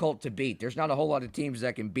difficult to beat. There's not a whole lot of teams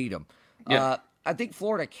that can beat them. I think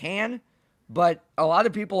Florida can, but a lot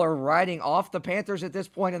of people are riding off the Panthers at this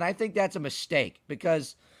point, and I think that's a mistake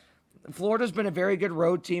because Florida's been a very good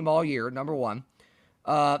road team all year, number one.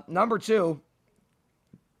 Number two,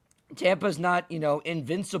 Tampa's not,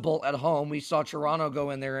 invincible at home. We saw Toronto go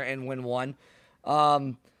in there and win one.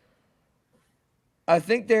 I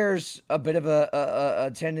think there's a bit of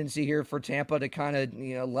a tendency here for Tampa to kind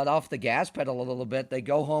of, let off the gas pedal a little bit. They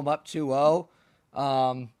go home up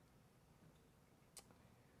 2-0.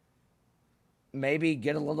 Maybe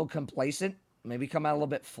get a little complacent. Maybe come out a little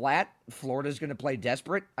bit flat. Florida's going to play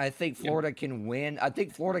desperate. I think Florida can win. I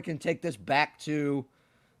think Florida can take this back to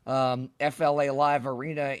FLA Live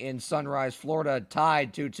Arena in Sunrise, Florida,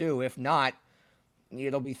 tied 2-2. If not,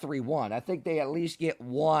 it'll be 3-1. I think they at least get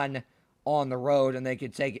one on the road and they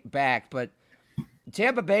could take it back. But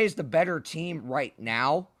Tampa Bay is the better team right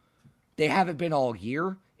now. They haven't been all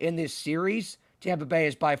year in this series. Tampa Bay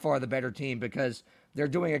is by far the better team because they're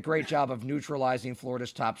doing a great job of neutralizing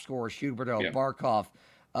Florida's top scorers, Huberdeau, Barkov.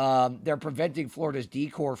 They're preventing Florida's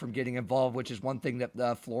D-core from getting involved, which is one thing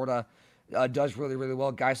that Florida does really, really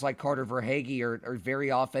well. Guys like Carter Verhaeghe are very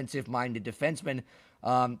offensive-minded defensemen.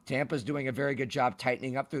 Tampa's doing a very good job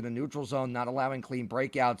tightening up through the neutral zone, not allowing clean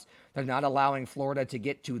breakouts. They're not allowing Florida to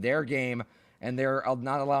get to their game, and they're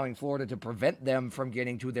not allowing Florida to prevent them from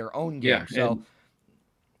getting to their own game. So,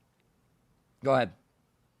 go ahead.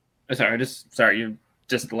 Sorry, you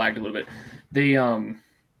just lagged a little bit. The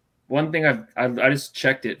one thing I just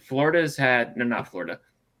checked it.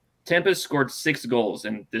 Tampa's scored 6 goals,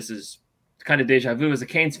 and this is kind of deja vu as a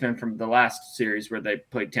Canes fan from the last series where they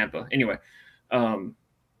played Tampa. Anyway,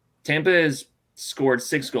 Tampa has scored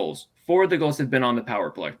 6 goals. 4 of the goals have been on the power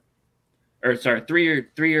play. Or sorry, 3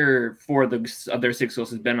 or 4 of their 6 goals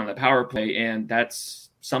has been on the power play, and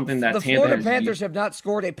that's something that the Tampa Florida Panthers have not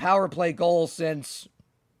scored a power play goal since,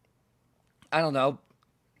 I don't know,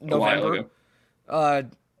 November.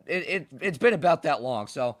 It's been about that long.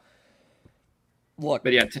 So, look.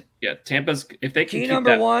 But Tampa's, if they can key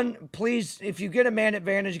number one, please, if you get a man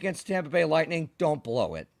advantage against Tampa Bay Lightning, don't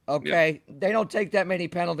blow it. Okay? Yeah. They don't take that many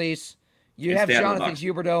penalties. You have Jonathan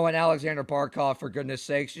Huberdeau and Alexander Barkov, for goodness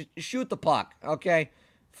sakes. Just shoot the puck, okay?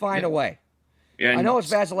 Find a way. Yeah, I know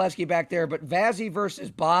it's Vasilevsky back there, but Vazzy versus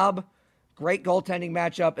Bob, great goaltending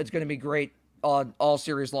matchup. It's going to be great all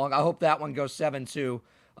series long. I hope that one goes 7-2.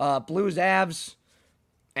 Blues, Avs.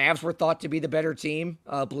 Avs were thought to be the better team.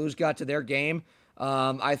 Blues got to their game.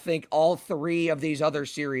 I think all 3 of these other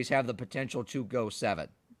series have the potential to go 7.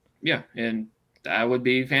 Yeah, and that would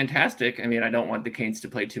be fantastic. I mean, I don't want the Canes to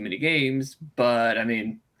play too many games, but, I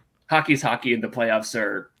mean, hockey's hockey, and the playoffs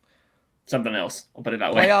are something else. I'll put it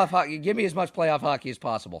that way. Playoff hockey. Give me as much playoff hockey as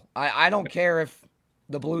possible. I don't care if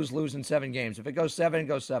the Blues lose in 7 games. If it goes 7, it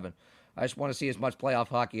goes 7. I just want to see as much playoff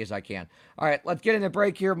hockey as I can. All right, let's get in the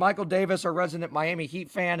break here. Michael Davis, our resident Miami Heat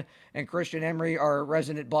fan, and Christian Emery, our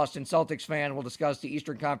resident Boston Celtics fan, will discuss the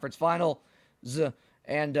Eastern Conference Finals.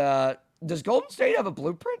 And does Golden State have a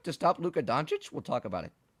blueprint to stop Luka Doncic? We'll talk about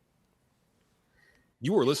it.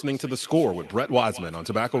 You are listening to The Score with Brett Wiseman on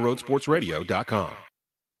TobaccoRoadSportsRadio.com.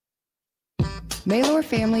 Maylor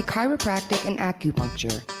Family Chiropractic and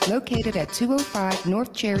Acupuncture, located at 205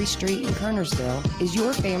 North Cherry Street in Kernersville, is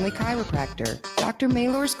your family chiropractor. Dr.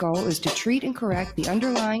 Maylor's goal is to treat and correct the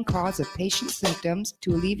underlying cause of patient symptoms,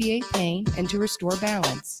 to alleviate pain, and to restore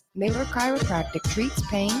balance. Maylor Chiropractic treats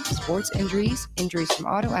pain, sports injuries, injuries from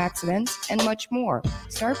auto accidents, and much more.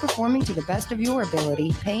 Start performing to the best of your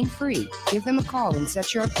ability, pain-free. Give them a call and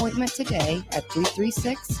set your appointment today at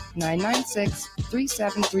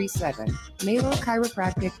 336-996-3737. Maylor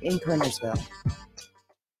Chiropractic in Kernersville.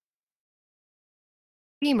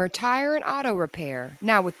 Beamer Tire and Auto Repair,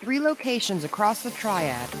 now with 3 locations across the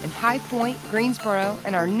Triad in High Point, Greensboro,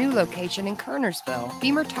 and our new location in Kernersville.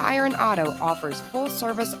 Beamer Tire and Auto offers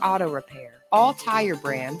full-service auto repair, all tire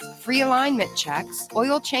brands, free alignment checks,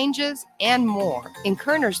 oil changes, and more. In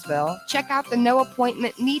Kernersville, check out the no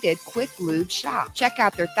appointment needed Quick Lube shop. Check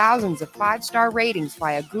out their thousands of 5-star ratings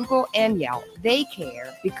via Google and Yelp. They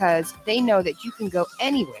care because they know that you can go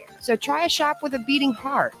anywhere. So try a shop with a beating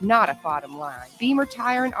heart, not a bottom line. Beamer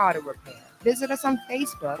Tire and Auto Repair. Visit us on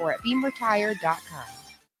Facebook or at beamertire.com.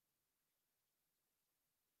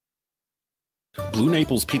 Blue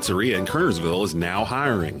Naples Pizzeria in Kernersville is now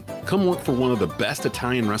hiring. Come work for one of the best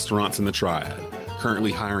Italian restaurants in the Triad.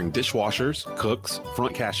 Currently hiring dishwashers, cooks,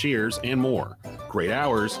 front cashiers, and more. Great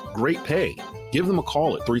hours, great pay. Give them a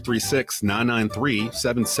call at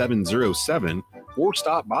 336-993-7707 or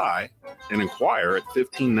stop by and inquire at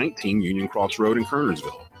 1519 Union Cross Road in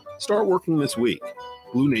Kernersville. Start working this week.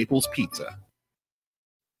 Blue Naples Pizza.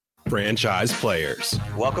 Franchise players.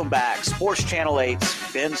 Welcome back. Sports Channel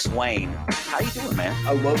 8's Ben Swain. How you doing, man?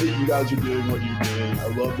 I love that you guys are doing what you're doing. I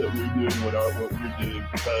love that we're doing what we're doing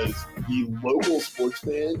because the local sports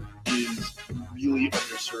fan is really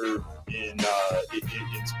underserved in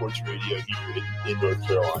sports radio here in North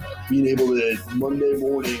Carolina. Being able to, Monday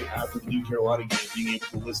morning after the New Carolina game, being able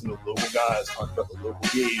to listen to local guys talk about the local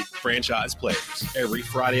game. Franchise Players, every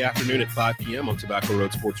Friday afternoon at 5 p.m. on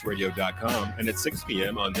TobaccoRoadSportsRadio.com and at 6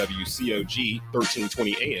 p.m. on WCOG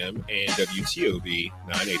 1320 AM and WTOB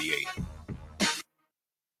 988.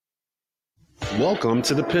 Welcome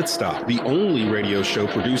to The Pit Stop, the only radio show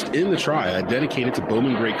produced in the Triad dedicated to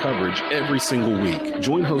Bowman Gray coverage every single week.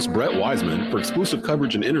 Join host Brett Wiseman for exclusive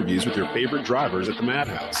coverage and interviews with your favorite drivers at the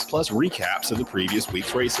Madhouse, plus recaps of the previous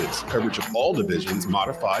week's races, coverage of all divisions,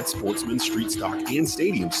 modified, sportsman, street stock, and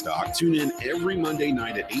stadium stock. Tune in every Monday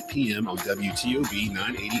night at 8 p.m. on WTOB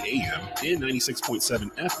 980 AM and 96.7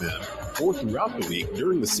 FM, or throughout the week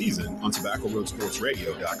during the season on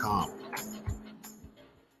TobaccoRoadSportsRadio.com.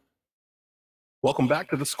 Welcome back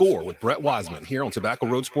to The Score with Brett Wiseman here on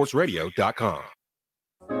TobaccoRoadSportsRadio.com.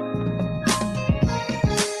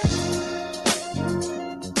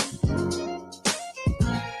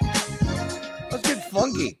 Let's get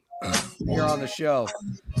funky here on the show.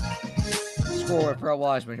 Score with Brett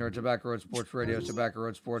Wiseman here at Tobacco Road Sports Radio,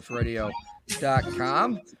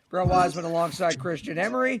 TobaccoRoadSportsRadio.com. Brett Wiseman alongside Christian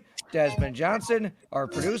Emery, Desmond Johnson, our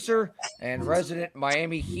producer, and resident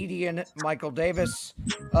Miami Heatian Michael Davis.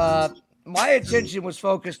 My attention was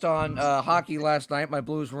focused on hockey last night. My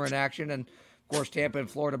Blues were in action, and, of course, Tampa and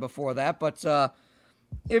Florida before that. But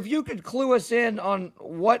if you could clue us in on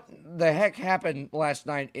what the heck happened last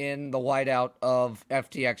night in the whiteout of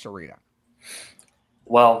FTX Arena.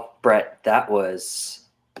 Well, Brett, that was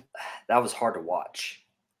hard to watch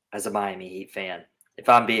as a Miami Heat fan, if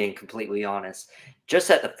I'm being completely honest.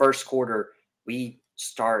 Just at the first quarter, we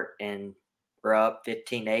start and we're up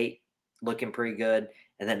 15-8, looking pretty good.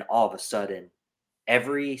 And then all of a sudden,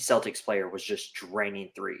 every Celtics player was just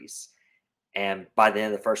draining threes. And by the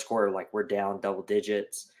end of the first quarter, like, we're down double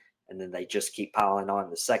digits. And then they just keep piling on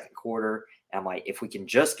in the second quarter. And I'm like, if we can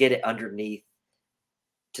just get it underneath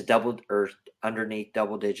double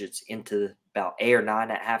digits into about 8 or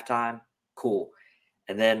 9 at halftime, cool.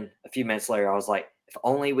 And then a few minutes later, I was like, if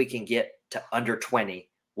only we can get to under 20,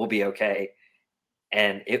 we'll be okay.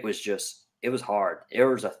 And it was hard. It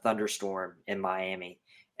was a thunderstorm in Miami.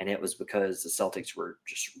 And it was because the Celtics were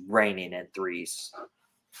just raining in threes.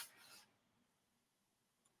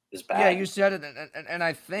 It was bad. Yeah, you said it, and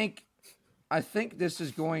I think this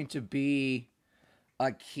is going to be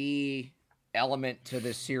a key element to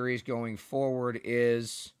this series going forward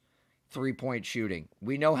is three-point shooting.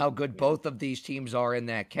 We know how good both of these teams are in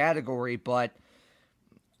that category, but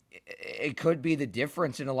it could be the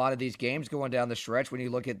difference in a lot of these games going down the stretch when you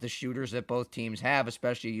look at the shooters that both teams have,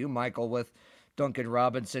 especially you, Michael, with Duncan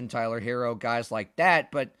Robinson, Tyler Hero, guys like that.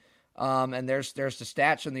 But and there's the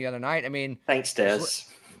stats from the other night. I mean, thanks, Des.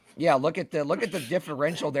 Yeah, look at the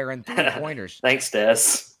differential there in 3-pointers. Thanks, Des.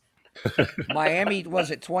 Miami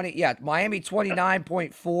was at 20. Yeah, Miami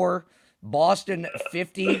 29.4, Boston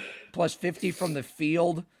 50 plus 50 from the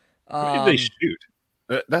field. How did they shoot?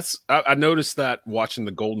 I noticed that watching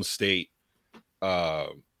the Golden State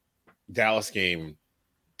Dallas game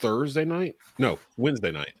Wednesday night,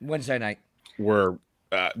 where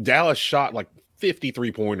Dallas shot like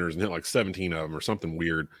 53 pointers and hit like 17 of them or something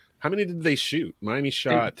weird. How many did they shoot? Miami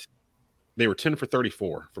shot, they were 10 for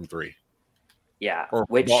 34 from three. Yeah, or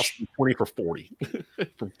Boston 20 for 40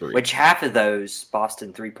 from three. Which half of those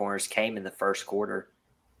Boston 3-pointers came in the first quarter.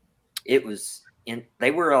 It was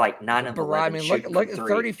they were like 9 of 11. I mean, look at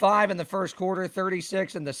 35 in the first quarter,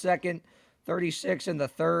 36 in the second, 36 in the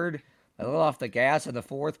third. A little off the gas in the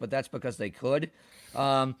fourth, but that's because they could.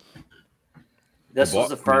 This was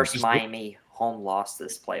the first Miami home loss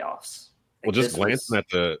this playoffs. Well, just glancing at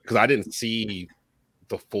because I didn't see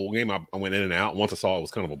the full game. I went in and out. Once I saw it was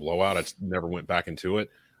kind of a blowout, I just never went back into it.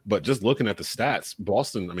 But just looking at the stats,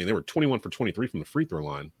 Boston, I mean, they were 21 for 23 from the free throw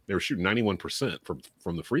line. They were shooting 91%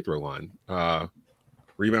 from the free throw line.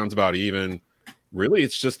 Rebounds about even. Really,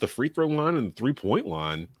 it's just the free throw line and the 3-point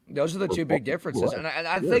line. Those are the two big differences. And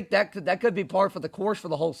I think that could be par for the course for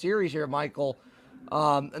the whole series here, Michael.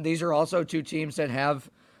 These are also two teams that have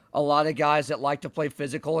a lot of guys that like to play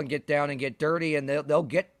physical and get down and get dirty, and they'll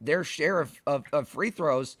get their share of free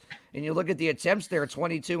throws. And you look at the attempts there,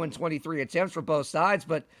 22 and 23 attempts for both sides.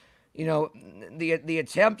 But, you know, the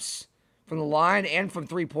attempts from the line and from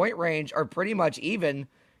 3-point range are pretty much even.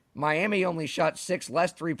 Miami only shot 6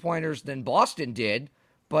 less 3-pointers than Boston did,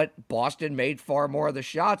 but Boston made far more of the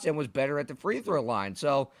shots and was better at the free throw line.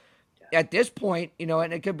 So at this point, you know,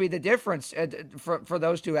 and it could be the difference for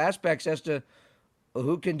those two aspects as to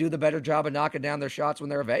who can do the better job of knocking down their shots when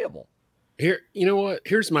they're available. Here, you know what?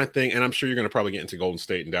 Here's my thing, and I'm sure you're going to probably get into Golden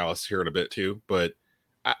State and Dallas here in a bit too. But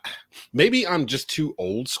maybe I'm just too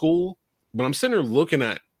old school. But I'm sitting there looking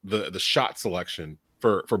at the shot selection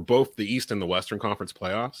for both the East and the Western Conference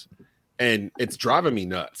playoffs, and it's driving me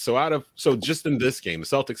nuts. So just in this game, the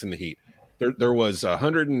Celtics and the Heat, there was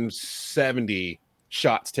 170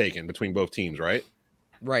 shots taken between both teams, right?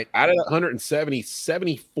 Right. Out of that 170,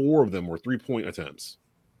 74 of them were 3-point attempts.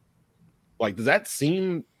 Like, does that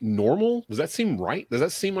seem normal? Does that seem right? Does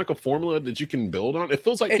that seem like a formula that you can build on? It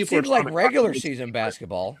feels like it seems like regular season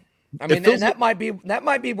basketball. I mean, and that might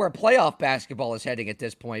be where playoff basketball is heading at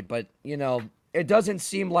this point. But it doesn't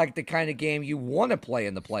seem like the kind of game you want to play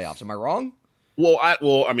in the playoffs. Am I wrong? Well,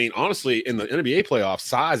 I mean, honestly, in the NBA playoffs,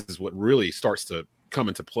 size is what really starts to come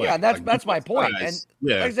into play. Yeah, that's my point. Size, and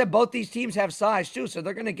like I said, both these teams have size too, so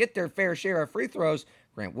they're going to get their fair share of free throws.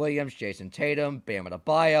 Grant Williams, Jason Tatum, Bam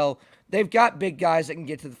Adebayo. They've got big guys that can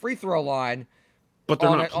get to the free throw line, but they're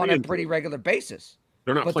on a pretty regular basis.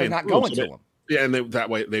 They're not playing. They're not going to them. Yeah, and that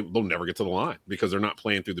way they'll never get to the line because they're not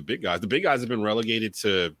playing through the big guys. The big guys have been relegated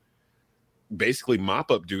to basically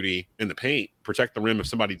mop-up duty in the paint, protect the rim if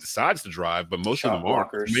somebody decides to drive, but most of them are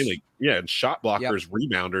mainly, and shot blockers,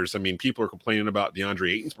 rebounders. I mean, people are complaining about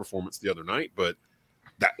DeAndre Ayton's performance the other night, but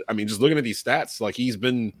just looking at these stats, like he's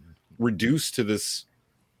been reduced to this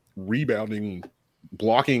rebounding,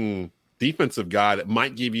 blocking defensive guy that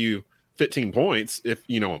might give you 15 points if,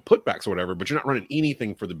 on putbacks or whatever, but you're not running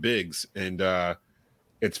anything for the bigs. And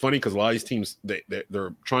it's funny because a lot of these teams,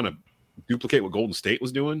 they're trying to duplicate what Golden State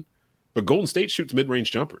was doing. But Golden State shoots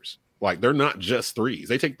mid-range jumpers. Like, they're not just threes.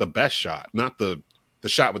 They take the best shot, not the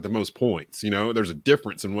shot with the most points. There's a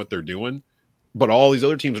difference in what they're doing. But all these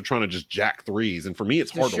other teams are trying to just jack threes. And for me,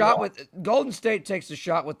 it's hard to watch. Golden State takes the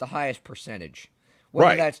shot with the highest percentage.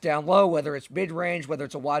 Whether that's down low, whether it's mid-range, whether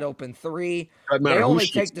it's a wide-open three. They only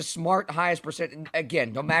take the smart highest percent.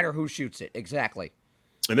 Again, no matter who shoots it. Exactly.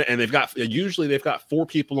 And they've got 4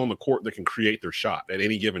 people on the court that can create their shot at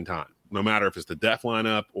any given time. No matter if it's the def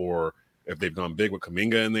lineup or if they've gone big with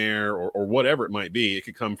Kuminga in there or whatever it might be. It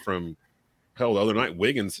could come from, hell, the other night,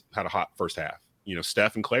 Wiggins had a hot first half.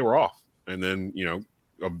 Steph and Clay were off. And then,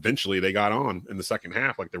 eventually they got on in the second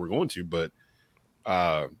half like they were going to. But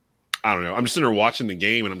I don't know. I'm just sitting there watching the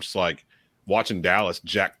game, and I'm just like watching Dallas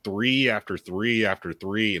jack 3 after 3 after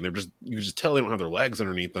 3. And you can just tell they don't have their legs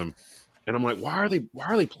underneath them. And I'm like, why are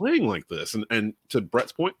they playing like this? And to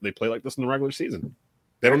Brett's point, they play like this in the regular season.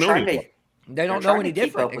 They don't know any. They don't know any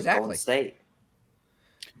different. Exactly. State.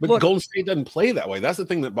 But Golden State doesn't play that way. That's the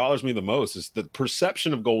thing that bothers me the most is the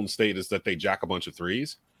perception of Golden State is that they jack a bunch of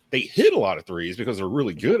threes. They hit a lot of threes because they're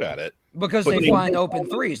really good at it. Because they find open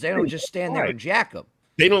threes. They don't just stand there and jack them.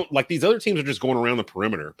 They don't, like these other teams are just going around the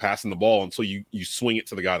perimeter, passing the ball until you swing it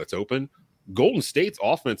to the guy that's open. Golden State's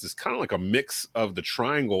offense is kind of like a mix of the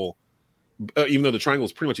triangle, even though the triangle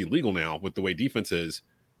is pretty much illegal now with the way defense is.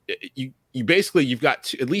 You basically you've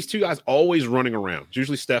got at least 2 guys always running around. It's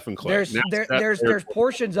usually Steph and Clay. There's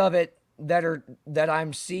portions of it that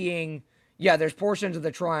I'm seeing. Yeah, there's portions of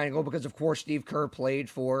the triangle because of course Steve Kerr played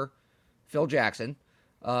for Phil Jackson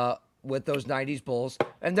with those 90s Bulls.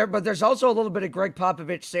 But there's also a little bit of Greg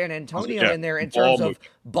Popovich San Antonio in there in terms of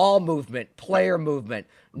ball movement, player movement.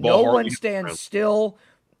 No one stands still.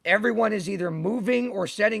 Everyone is either moving or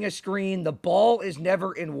setting a screen. The ball is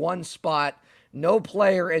never in one spot. No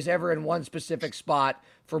player is ever in one specific spot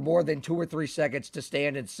for more than 2 or 3 seconds to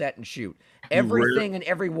stand and set and shoot. Everything and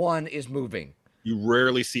everyone is moving. You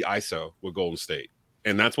rarely see ISO with Golden State.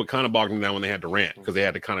 And that's what kind of bogged them down when they had Durant, because they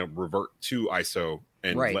had to kind of revert to ISO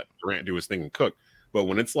and let Durant do his thing and cook. But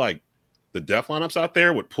when it's like the def lineups out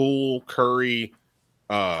there with Poole, Curry,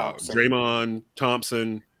 Draymond,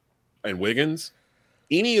 Thompson, and Wiggins,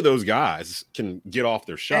 any of those guys can get off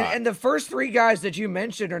their shot. And the first 3 guys that you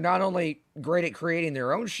mentioned are not only great at creating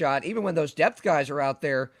their own shot, even when those depth guys are out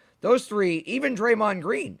there, those 3, even Draymond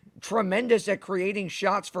Green, tremendous at creating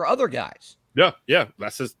shots for other guys. Yeah.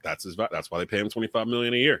 That's why they pay him $25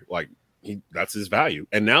 million a year. Like that's his value.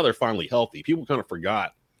 And now they're finally healthy. People kind of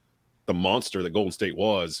forgot the monster that Golden State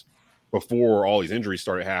was before all these injuries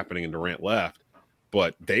started happening and Durant left.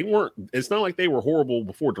 But they weren't. It's not like they were horrible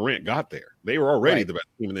before Durant got there. They were already the best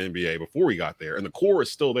team in the NBA before he got there, and the core is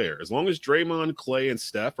still there. As long as Draymond, Clay, and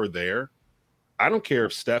Steph are there, I don't care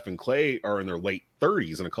if Steph and Clay are in their late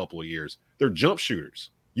 30s in a couple of years. They're jump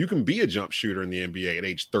shooters. You can be a jump shooter in the NBA at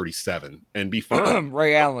age 37 and be fine.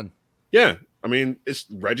 Ray Allen. Yeah, I mean, it's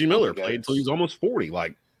Reggie Miller played until he was almost 40.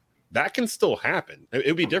 Like that can still happen. It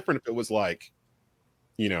would be different if it was like,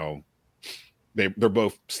 They're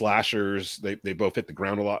both slashers. They both hit the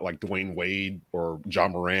ground a lot, like Dwayne Wade or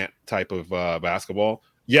John Morant type of basketball.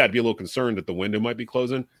 yeah, I'd be a little concerned that the window might be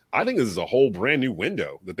closing. I think this is a whole brand new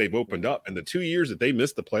window that they've opened up. And the 2 years that they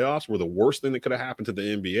missed the playoffs were the worst thing that could have happened to the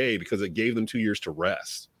NBA because it gave them 2 years to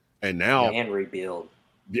rest. And now and rebuild.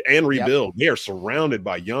 Yep. They are surrounded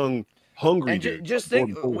by young, hungry dudes. Just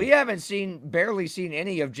think, we haven't barely seen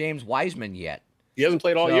any of James Wiseman yet. He hasn't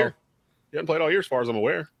played all year. He hasn't played all year as far as I'm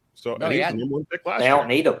aware. So no, he's the number one pick last year. They don't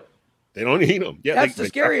need him. They don't need him. Yeah, that's the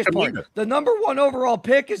scariest part. The number one overall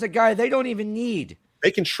pick is a guy they don't even need.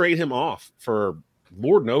 They can trade him off for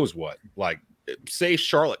Lord knows what. Like, say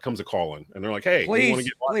Charlotte comes a calling and they're like, "Hey, we want to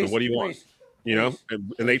get Wiseman. What do you want?" You know,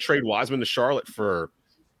 and they trade Wiseman to Charlotte for.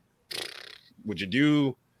 Would you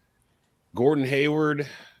do Gordon Hayward,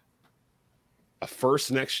 a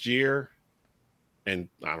first next year, and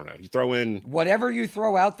I don't know. You throw in whatever you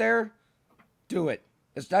throw out there, do it.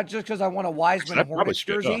 It's not just because I want a Wiseman Hornets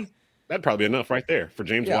jersey. That'd probably be enough right there for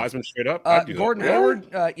James Wiseman straight up. Gordon Hayward,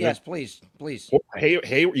 yes, please.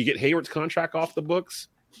 Hayward, you get Hayward's contract off the books.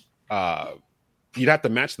 You'd have to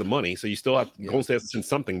match the money, so you still have Golden State has to send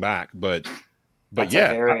something back. But I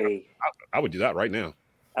would do that right now.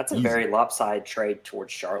 That's a very lopsided trade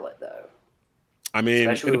towards Charlotte, though. I mean,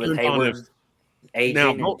 especially with Hayward aging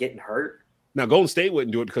and getting hurt. Now, Golden State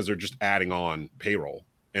wouldn't do it because they're just adding on payroll,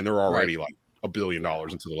 and they're already like $1 billion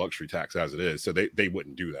into the luxury tax as it is, so they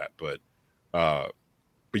wouldn't do that. But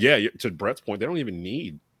yeah, to Brett's point, they don't even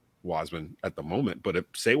need Wiseman at the moment. But if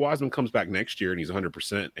say Wiseman comes back next year and he's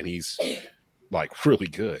 100% and he's like really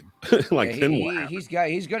good, like then he's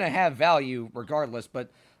going to have value regardless.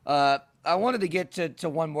 But I wanted to get to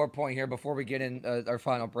one more point here before we get in our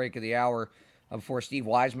final break of the hour. Before Steve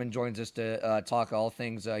Wiseman joins us to talk all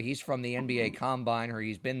things. He's from the NBA Combine, or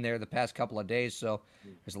he's been there the past couple of days, so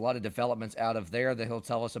there's a lot of developments out of there that he'll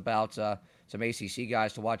tell us about, some ACC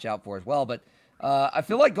guys to watch out for as well. But I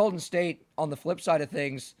feel like Golden State, on the flip side of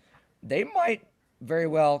things, they might very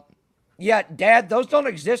well – yeah, Dad, those don't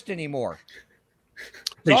exist anymore.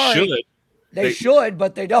 They should. They should,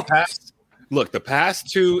 but they don't. Look, the past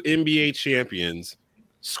two NBA champions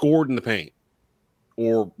scored in the paint.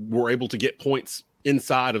 Or were able to get points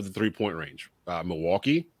inside of the 3-point range.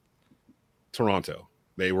 Milwaukee, Toronto.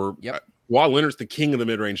 They were Kawhi Leonard's the king of the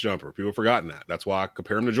mid-range jumper. People have forgotten that. That's why I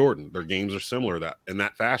compare him to Jordan. Their games are similar in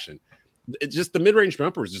that fashion. It's just the mid-range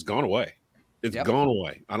jumper has just gone away. It's gone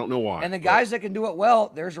away. I don't know why. And the guys that can do it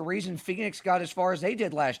well, there's a reason Phoenix got as far as they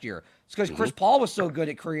did last year. It's because Chris Paul was so good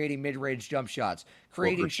at creating mid-range jump shots,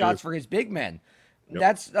 creating shots for his big men.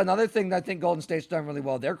 That's another thing that I think Golden State's done really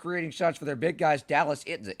well. They're creating shots for their big guys. Dallas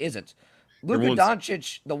isn't. Luka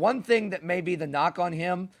Doncic, the one thing that may be the knock on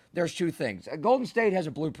him, there's two things. Golden State has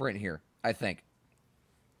a blueprint here, I think.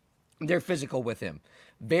 They're physical with him.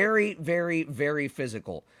 Very, very, very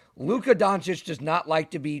physical. Luka Doncic does not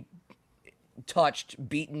like to be touched,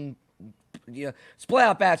 beaten. It's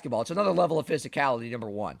playoff basketball. It's another level of physicality, number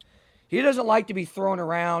one. He doesn't like to be thrown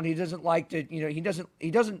around. He doesn't like to,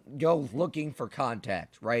 he doesn't go looking for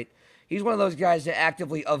contact, right? He's one of those guys that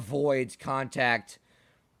actively avoids contact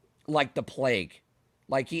like the plague.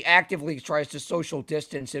 Like he actively tries to social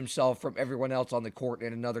distance himself from everyone else on the court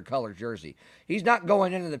in another color jersey. He's not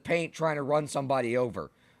going into the paint trying to run somebody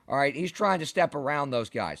over, all right? He's trying to step around those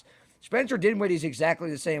guys. Spencer Dinwiddie's exactly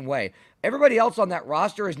the same way. Everybody else on that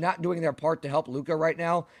roster is not doing their part to help Luka right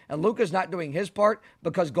now, and Luka's not doing his part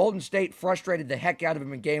because Golden State frustrated the heck out of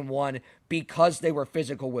him in Game 1 because they were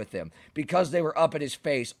physical with him, because they were up at his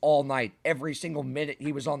face all night. Every single minute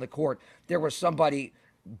he was on the court, there was somebody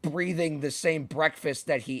breathing the same breakfast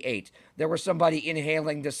that he ate. There was somebody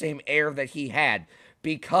inhaling the same air that he had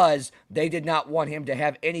because they did not want him to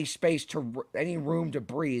have any space, any room to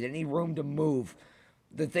breathe, any room to move.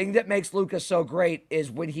 The thing that makes Luka so great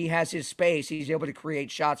is when he has his space, he's able to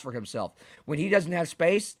create shots for himself. When he doesn't have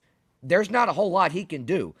space, there's not a whole lot he can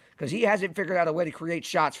do because he hasn't figured out a way to create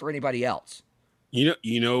shots for anybody else. You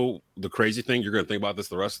know the crazy thing, you're going to think about this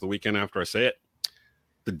the rest of the weekend after I say it.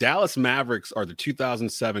 The Dallas Mavericks are the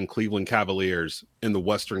 2007 Cleveland Cavaliers in the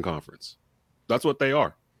Western Conference. That's what they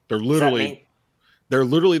are. They're literally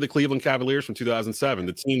the Cleveland Cavaliers from 2007,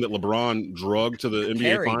 the team that LeBron drugged to the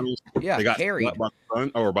NBA Finals. Yeah, they got carried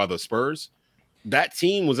by the Spurs. That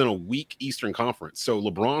team was in a weak Eastern Conference, so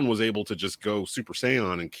LeBron was able to just go Super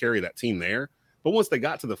Saiyan and carry that team there. But once they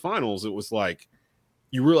got to the finals, it was like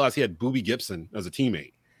you realize he had Boobie Gibson as a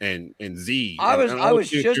teammate and Z. I was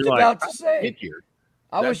just about to say.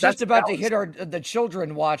 I was just about to hit the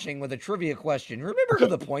children watching with a trivia question. Remember who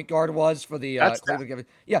the point guard was for the Cleveland?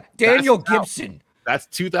 Yeah, Daniel Gibson. That's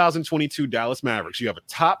 2022 Dallas Mavericks. You have a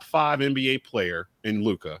top 5 NBA player in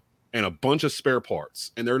Luka and a bunch of spare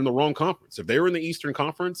parts, and they're in the wrong conference. If they were in the Eastern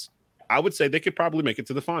Conference, I would say they could probably make it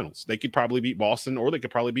to the finals. They could probably beat Boston, or they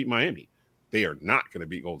could probably beat Miami. They are not going to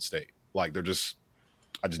beat Golden State. Like that's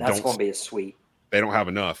going to be a sweep. They don't have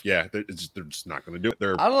enough. Yeah, they're just not going to do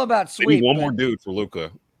it. I don't know about sweep. One more dude for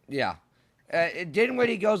Luka. Yeah.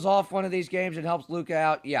 Dinwiddie goes off one of these games and helps Luka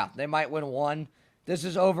out. Yeah, they might win 1. This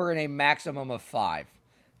is over in a maximum of 5.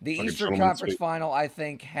 The Eastern Conference Final, I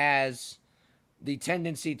think, has the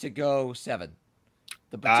tendency to go 7.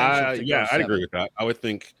 The potential to go 7. I'd agree with that. I would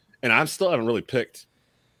think, and I still haven't really picked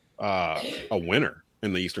a winner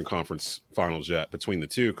in the Eastern Conference Finals yet between the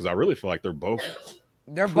two, because I really feel like they're both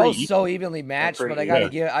so evenly matched. But I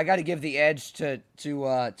got to give the edge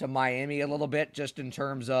to Miami a little bit, just in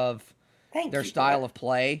terms of their style of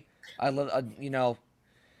play. I love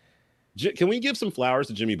Can we give some flowers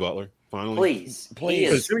to Jimmy Butler finally? Please.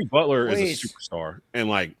 Because Jimmy Butler is a superstar, and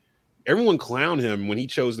like everyone clowned him when he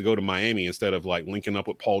chose to go to Miami instead of like linking up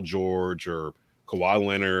with Paul George or Kawhi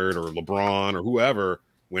Leonard or LeBron or whoever,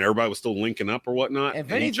 when everybody was still linking up or whatnot.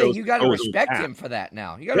 If anything, you got to respect him for that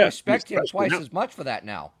now. You got to respect him twice as much for that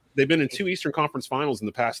now. They've been in 2 Eastern Conference Finals in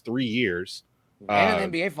the past 3 years. And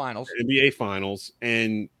an NBA Finals.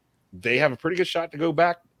 And they have a pretty good shot to go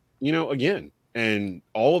back, again. And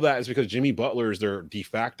all of that is because Jimmy Butler is their de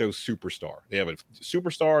facto superstar. They have a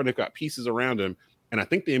superstar, and they've got pieces around him. And I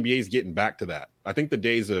think the NBA is getting back to that. I think the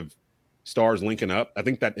days of stars linking up, I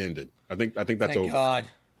think that ended. I think that's Thank over. God.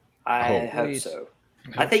 I hope so.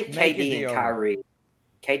 I think KD and Kyrie.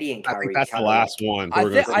 I think that's the last one. I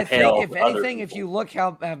think if anything, if you look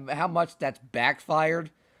how much that's backfired,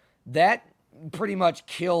 that pretty much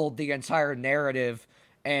killed the entire narrative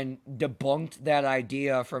and debunked that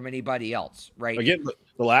idea from anybody else, right? Again,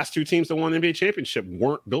 the last 2 teams that won the NBA championship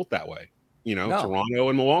weren't built that way. Toronto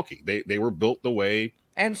and Milwaukee. They were built the way.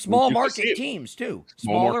 And small market teams too.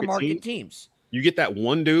 Smaller market teams. You get that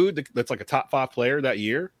one dude that's like a top 5 player that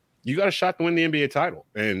year, you got a shot to win the NBA title.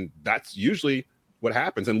 And that's usually what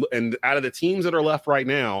happens. And out of the teams that are left right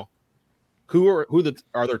now, who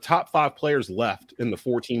are their top 5 players left in the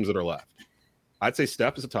 4 teams that are left? I'd say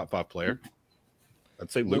Steph is a top 5 player. I'd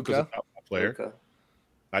say Luka's a top 5 player.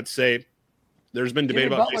 I'd say there's been debate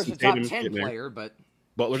about Butler's Jason a top Tatum 10 player, but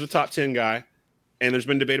Butler's a top 10 guy, and there's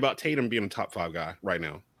been debate about Tatum being a top 5 guy right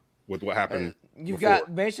now with what happened. You've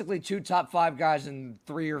got basically 2 top 5 guys and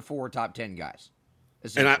 3 or 4 top 10 guys.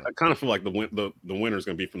 And I kind of feel like the winner is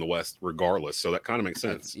going to be from the West regardless, so that kind of makes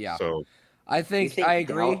sense. Yeah. So I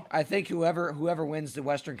agree. I think whoever wins the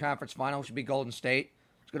Western Conference Final should be Golden State.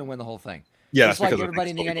 It's going to win the whole thing. Yeah, it's like everybody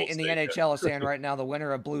in the NHL is saying right now, the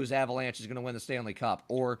winner of Blues Avalanche is going to win the Stanley Cup,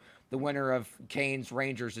 or the winner of Canes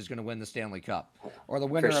Rangers is going to win the Stanley Cup, or the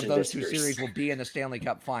winner of those 2 series will be in the Stanley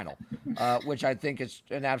Cup final, which I think is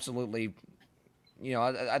an absolutely,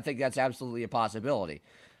 I think that's absolutely a possibility.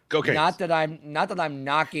 Go Canes. Not that I'm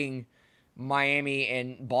knocking Miami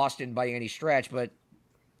and Boston by any stretch, but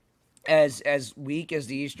as weak as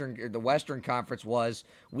the Western Conference was,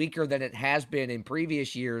 weaker than it has been in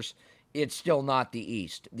previous years, it's still not the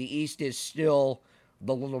East. The East is still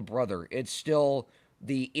the little brother. It's still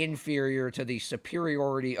the inferior to the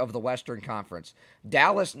superiority of the Western Conference.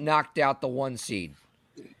 Dallas knocked out the 1 seed.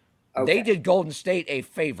 Okay. They did Golden State a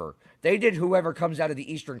favor. They did whoever comes out of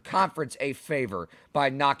the Eastern Conference a favor by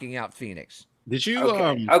knocking out Phoenix. Did you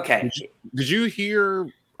Did you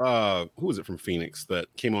hear who was it from Phoenix that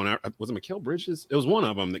came on? Was it Mikal Bridges? It was one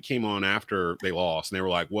of them that came on after they lost, and they were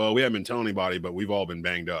like, "Well, we haven't been telling anybody, but we've all been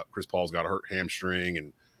banged up. Chris Paul's got a hurt hamstring,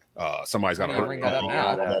 and somebody's got a hurt."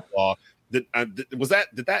 Did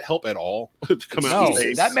that help at all to come out?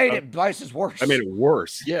 No, that made it twice worse. That made it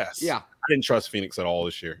worse. Yes. Yeah. I didn't trust Phoenix at all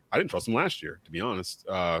this year. I didn't trust them last year, to be honest.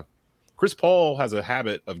 Chris Paul has a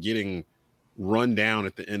habit of getting run down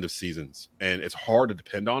at the end of seasons, and it's hard to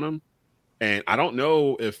depend on him. And I don't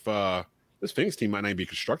know if this Phoenix team might not be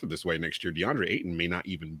constructed this way next year. DeAndre Ayton may not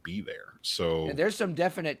even be there. So and there's some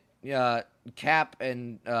definite cap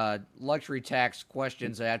and luxury tax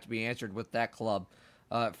questions that have to be answered with that club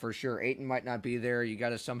for sure. Ayton might not be there. You got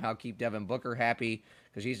to somehow keep Devin Booker happy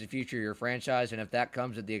because he's the future of your franchise. And if that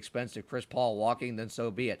comes at the expense of Chris Paul walking, then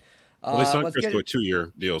so be it. Well, they signed Chris to a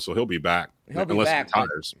 2-year deal, so he'll be back. Unless he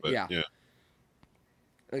retires. But yeah.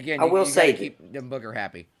 Again, I will say, keep Devin Booker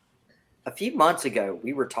happy. A few months ago,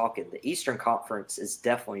 we were talking the Eastern Conference is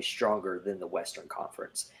definitely stronger than the Western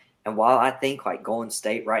Conference. And while I think like Golden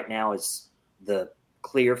State right now is the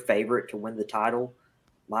clear favorite to win the title,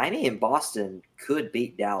 Miami and Boston could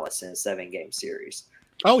beat Dallas in a 7-game series.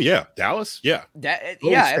 Oh yeah, Dallas. Yeah,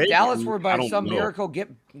 if Dallas were by some miracle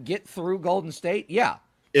get through Golden State, yeah.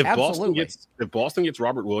 If absolutely. Boston gets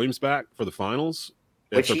Robert Williams back for the finals,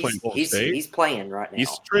 Which they're playing Golden State. He's playing right now.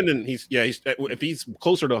 He's trending. If he's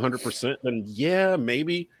closer to 100%, then yeah,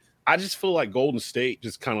 maybe. I just feel like Golden State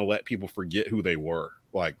just kind of let people forget who they were.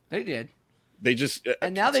 Like they did. They just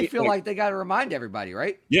and now they feel like they got to remind everybody,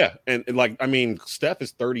 right? Yeah, and like I mean, Steph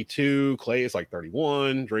is 32, Clay is like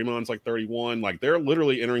 31, Draymond's like 31. Like they're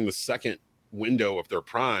literally entering the second window of their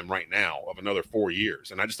prime right now of another 4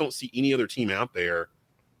 years, and I just don't see any other team out there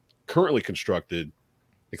currently constructed,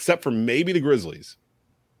 except for maybe the Grizzlies,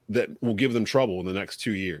 that will give them trouble in the next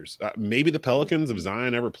 2 years. Maybe the Pelicans if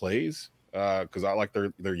Zion ever plays, because I like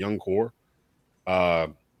their young core.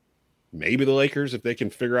 Maybe the Lakers if they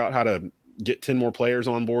can figure out how to get 10 more players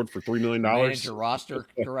on board for $3 million. Manage your roster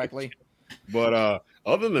correctly. But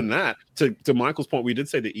other than that, to Michael's point, we did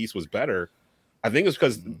say the East was better. I think it's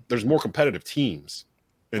because there's more competitive teams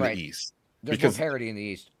in the East. There's more parity in the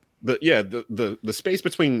East. The space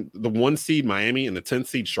between the 1 seed Miami and the 10th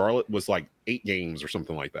seed Charlotte was like 8 games or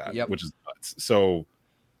something like that, which is nuts. So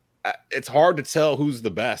it's hard to tell who's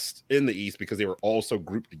the best in the East because they were all so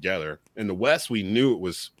grouped together. In the West, we knew it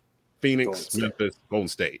was Phoenix, Memphis, Golden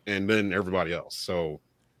State, and then everybody else. So,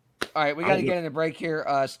 all right, we got to get in the break here.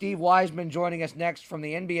 Steve Wiseman joining us next from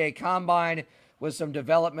the NBA Combine with some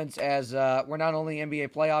developments as we're not only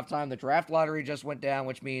NBA playoff time, the draft lottery just went down,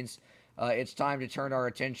 which means it's time to turn our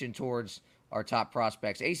attention towards our top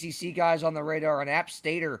prospects. ACC guys on the radar, and App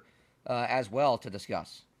Stater as well to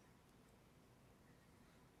discuss.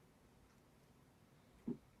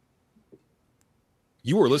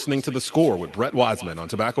 You are listening to The Score with Brett Wiseman on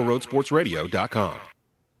TobaccoRoadSportsRadio.com.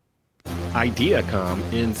 Ideacom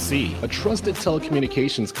NC, a trusted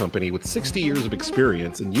telecommunications company with 60 years of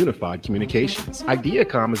experience in unified communications.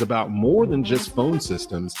 Ideacom is about more than just phone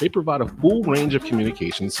systems. They provide a full range of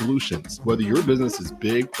communication solutions. Whether your business is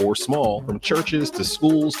big or small, from churches to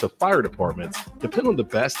schools to fire departments, depend on the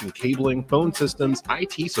best in cabling, phone systems,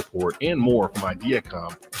 IT support, and more from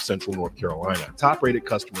Ideacom of Central North Carolina. Top-rated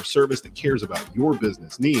customer service that cares about your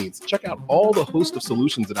business needs. Check out all the host of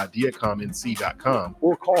solutions at IdeacomNC.com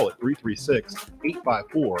or call it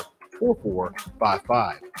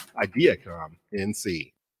 336-854-4455. Ideacom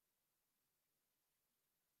NC.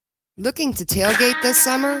 Looking to tailgate this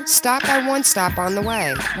summer? Stop by One Stop on the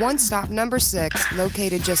Way. One Stop number 6,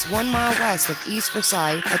 located just 1 mile west of East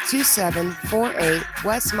Forsyth at 2748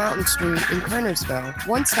 West Mountain Street in Kernersville.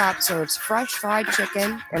 One Stop serves fresh fried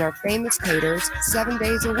chicken and our famous caters 7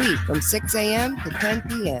 days a week from 6 a.m. to 10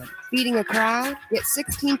 p.m. Feeding a crowd? Get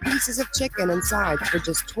 16 pieces of chicken and sides for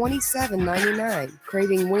just $27.99.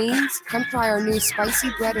 Craving wings? Come try our new spicy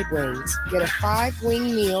breaded wings. Get a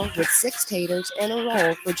 5-wing meal with 6 taters and a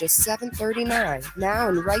roll for just $7.39. Now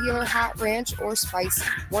in regular hot ranch or spicy.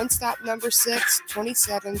 One Stop number 6,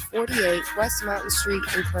 2748 West Mountain Street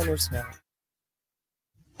in Kernersville.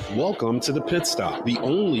 Welcome to The Pit Stop, the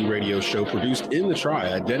only radio show produced in the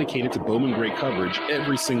Triad dedicated to Bowman Gray coverage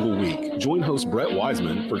every single week. Join host Brett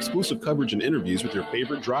Wiseman for exclusive coverage and interviews with your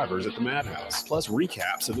favorite drivers at the Madhouse, plus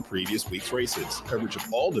recaps of the previous week's races, coverage of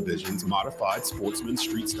all divisions, modified, sportsman,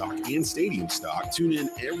 street stock, and stadium stock. Tune in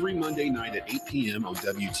every Monday night at 8 p.m. on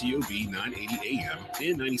WTOB 980 AM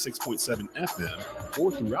and 96.7 FM,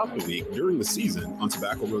 or throughout the week during the season on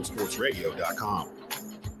TobaccoRoadSportsRadio.com.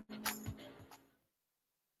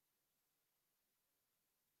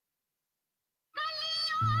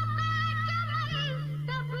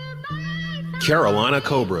 Carolina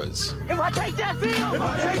Cobras. If I take that field,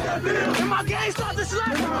 if my game starts to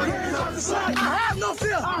slack, I have no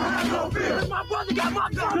fear. If my brother got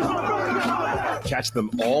my gun. Catch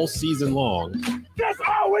them all season long. That's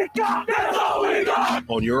all we got. That's all we got.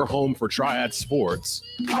 On your home for Triad Sports.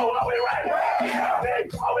 Oh, are we right?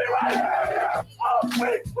 Are we right? Oh,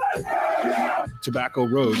 we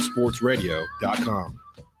TobaccoRoadSportsRadio.com.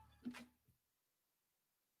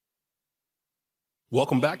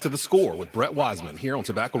 Welcome back to The Score with Brett Wiseman here on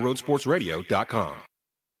TobaccoRoadSportsRadio.com.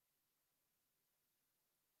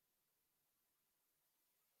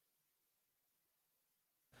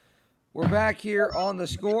 We're back here on The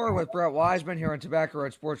Score with Brett Wiseman here on Tobacco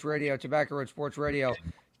Road Sports Radio,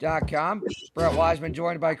 TobaccoRoadSportsRadio.com. Brett Wiseman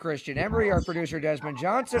joined by Christian Emery, our producer Desmond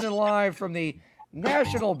Johnson, and live from the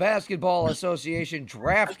National Basketball Association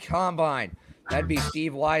Draft Combine. That'd be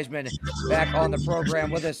Steve Wiseman back on the program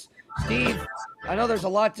with us. Steve, I know there's a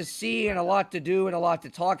lot to see and a lot to do and a lot to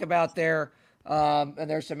talk about there, and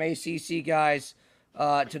there's some ACC guys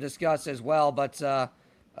to discuss as well, but the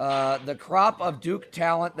crop of Duke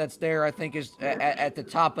talent that's there, I think, is at the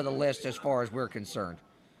top of the list as far as we're concerned.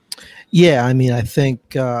 Yeah, I mean, I think,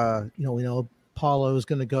 we know Paulo is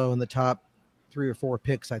going to go in the top 3 or 4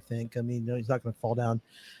 picks, I think. I mean, he's not going to fall down.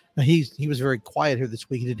 Now, he was very quiet here this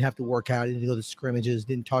week. He didn't have to work out. He didn't go to scrimmages.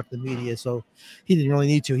 Didn't talk to the media, so he didn't really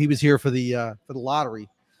need to. He was here for the lottery,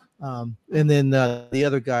 and then the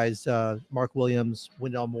other guys, Mark Williams,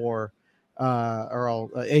 Wendell Moore, are all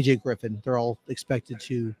AJ Griffin. They're all expected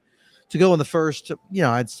to go in the first.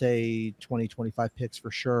 I'd say 20, 25 picks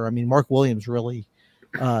for sure. I mean, Mark Williams really.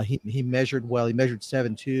 He measured well. He measured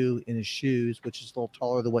 7'2" in his shoes, which is a little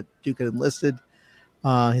taller than what Duke had enlisted.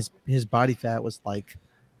 His body fat was like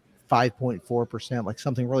 5.4%, like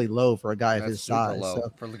something really low for a guy of his size. Low.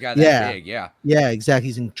 So, For the guy that big, yeah, exactly.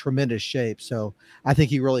 He's in tremendous shape. So I think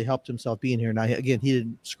he really helped himself being here. Now, again, he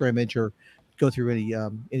didn't scrimmage or go through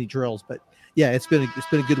any drills, but yeah, it's been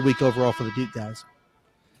a good week overall for the Duke guys.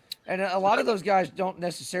 And a lot of those guys don't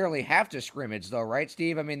necessarily have to scrimmage, though, right,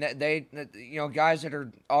 Steve? I mean, they guys that are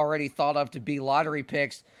already thought of to be lottery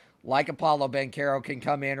picks, like Apollo Banchero can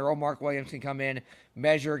come in, or Mark Williams can come in,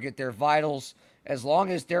 measure, get their vitals. As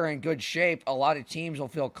long as they're in good shape, a lot of teams will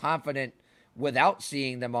feel confident without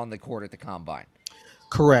seeing them on the court at the combine.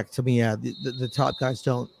 Correct. I mean, yeah, the top guys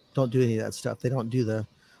don't do any of that stuff. They don't do the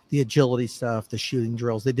agility stuff, the shooting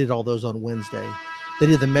drills. They did all those on Wednesday. They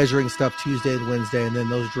did the measuring stuff Tuesday and Wednesday, and then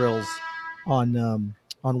those drills on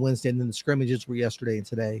Wednesday, and then the scrimmages were yesterday and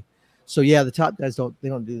today. So yeah, the top guys don't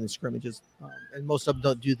do the scrimmages, and most of them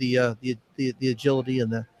don't do the agility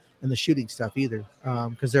and the shooting stuff either,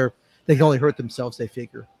 because they can only hurt themselves, they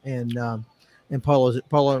figure. And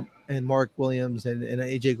Paulo and Mark Williams and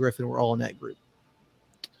AJ Griffin were all in that group.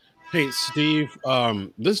 Hey, Steve,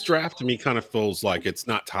 this draft to me kind of feels like it's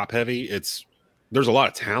not top heavy. There's a lot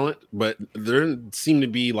of talent, but there doesn't seem to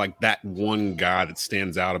be like that one guy that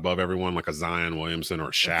stands out above everyone, like a Zion Williamson or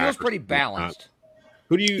a Shaq. It feels pretty balanced.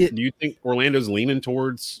 Who do you think Orlando's leaning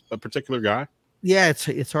towards a particular guy? Yeah,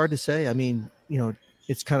 it's hard to say. I mean,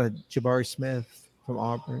 it's kind of Jabari Smith from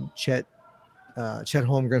Auburn, Chet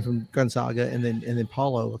Holmgren from Gonzaga, and then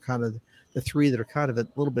Paulo are kind of the three that are kind of a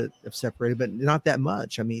little bit separated, but not that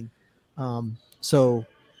much. I mean,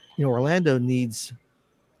 Orlando needs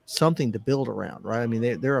something to build around, right? I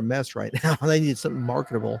mean, they're a mess right now. They need something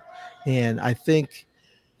marketable, and I think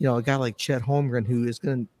a guy like Chet Holmgren, who it's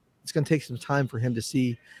going to take some time for him to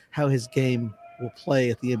see how his game will play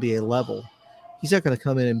at the NBA level. He's not going to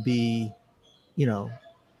come in and be,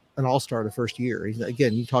 an all-star the first year.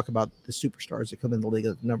 Again, you talk about the superstars that come in the league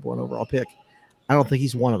as the number 1 overall pick. I don't think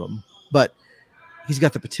he's one of them, but he's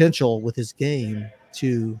got the potential with his game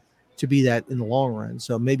to be that in the long run.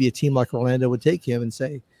 So maybe a team like Orlando would take him and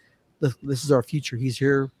say, this is our future. He's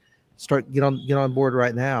here. Get on board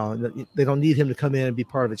right now. And they don't need him to come in and be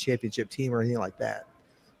part of a championship team or anything like that.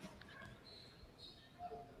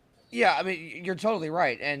 Yeah, I mean, you're totally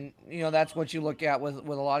right. And, that's what you look at with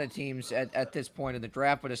a lot of teams at this point in the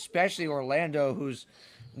draft, but especially Orlando, who's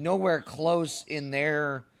nowhere close in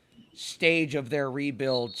their stage of their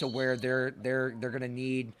rebuild to where they're going to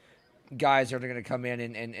need guys that are going to come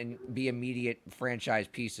in and be immediate franchise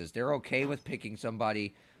pieces. They're okay with picking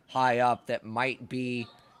somebody high up that might be,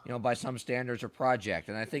 by some standards, a project.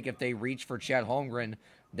 And I think if they reach for Chet Holmgren,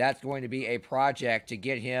 that's going to be a project to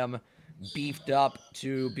get him beefed up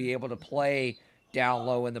to be able to play down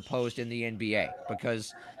low in the post in the NBA,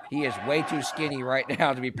 because he is way too skinny right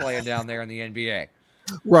now to be playing down there in the NBA.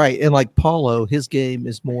 Right. And like Paulo, his game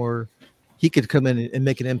is more, he could come in and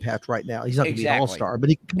make an impact right now. He's not going to be an all-star, but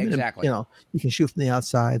he can come in and, he can shoot from the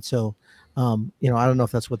outside. So, I don't know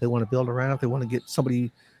if that's what they want to build around. If they want to get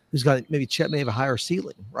somebody who's got, maybe Chet may have a higher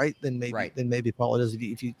ceiling, right? Than maybe Paulo does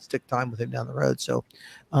if you stick time with him down the road. So,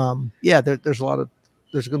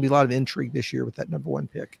 there's going to be a lot of intrigue this year with that number 1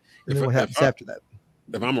 pick. And then what happens after that?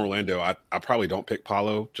 If I'm Orlando, I probably don't pick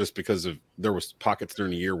Paulo just because there was pockets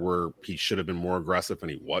during the year where he should have been more aggressive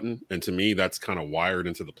and he wasn't. And to me, that's kind of wired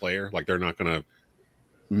into the player. Like, they're not going to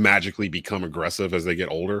magically become aggressive as they get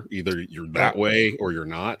older. Either you're that way or you're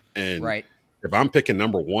not. And if I'm picking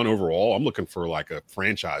number 1 overall, I'm looking for like a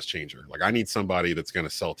franchise changer. Like, I need somebody that's going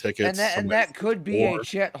to sell tickets. And that could be a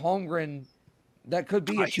Chet Holmgren. That could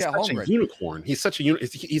be a Chet Holmgren. A unicorn. He's going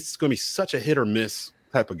to be such a hit or miss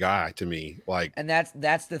type of guy to me. Like, and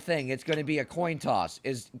that's the thing. It's going to be a coin toss.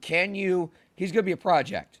 He's going to be a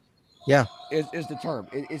project. Yeah, is the term.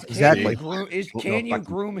 Exactly. Can you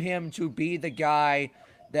groom him to be the guy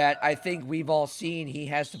that I think we've all seen he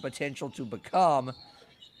has the potential to become?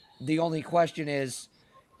 The only question is,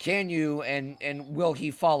 can you and will he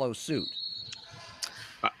follow suit?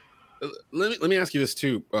 Let me ask you this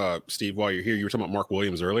too, Steve. While you're here, you were talking about Mark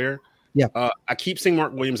Williams earlier. Yeah. I keep seeing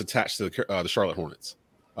Mark Williams attached to the Charlotte Hornets.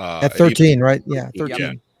 At 13, right? Yeah, 13.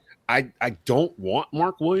 Yeah. I don't want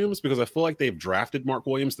Mark Williams because I feel like they've drafted Mark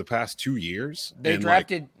Williams the past 2 years. They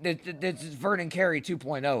drafted it's Vernon Carey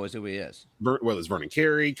 2.0 is who he is. Well, it's Vernon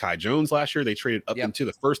Carey, Kai Jones last year. They traded up into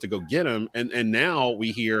the first to go get him. And now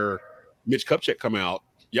we hear Mitch Kupchak come out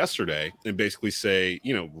yesterday and basically say,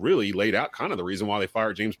 really laid out kind of the reason why they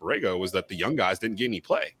fired James Borrego was that the young guys didn't get any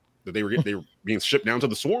play, that they were being shipped down to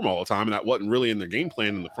the Swarm all the time. And that wasn't really in their game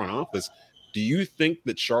plan in the front office. Do you think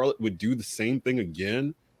that Charlotte would do the same thing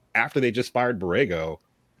again after they just fired Borrego,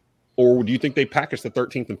 or do you think they package the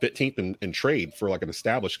 13th and 15th and trade for like an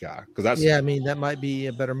established guy? Because that might be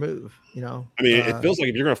a better move. It feels like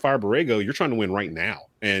if you're going to fire Borrego, you're trying to win right now,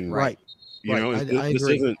 and I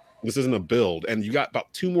agree. This isn't a build, and you got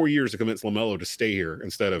about 2 more years to convince LaMelo to stay here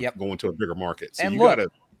instead of going to a bigger market. So you got to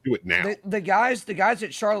do it now. The guys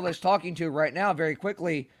that Charlotte is talking to right now, very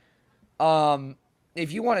quickly,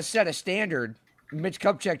 if you want to set a standard. Mitch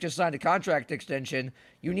Kupchak just signed a contract extension.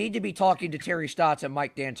 You need to be talking to Terry Stotts and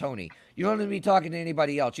Mike D'Antoni. You don't need to be talking to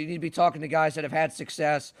anybody else. You need to be talking to guys that have had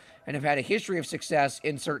success and have had a history of success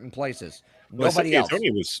in certain places. Nobody else.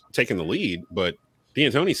 D'Antoni was taking the lead, but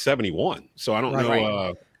D'Antoni's 71, so I don't know.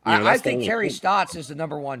 Right. I think Terry Stotts is the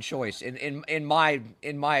number one choice in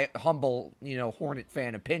my humble Hornet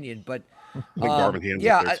fan opinion. But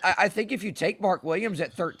I think if you take Mark Williams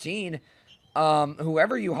at 13.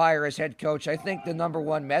 Whoever you hire as head coach, I think the number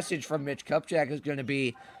one message from Mitch Kupchak is going to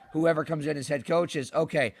be whoever comes in as head coach is,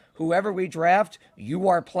 okay, whoever we draft, you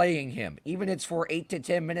are playing him. Even if it's for 8 to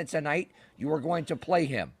 10 minutes a night, you are going to play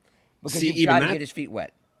him because you've got to get his feet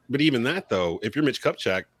wet. But even that, though, if you're Mitch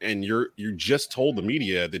Kupchak and you just told the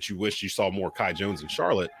media that you wish you saw more Kai Jones in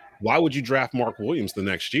Charlotte, why would you draft Mark Williams the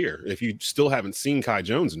next year if you still haven't seen Kai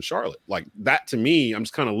Jones in Charlotte? Like that, to me, I'm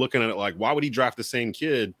just kind of looking at it like, why would he draft the same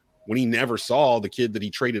kid when he never saw the kid that he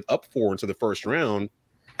traded up for into the first round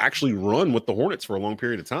actually run with the Hornets for a long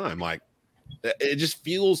period of time? Like, it just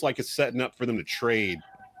feels like it's setting up for them to trade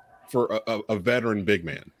for a veteran big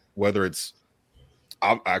man. Whether it's,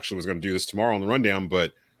 I actually was going to do this tomorrow on the rundown,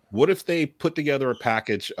 but what if they put together a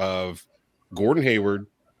package of Gordon Hayward,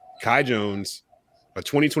 Kai Jones, a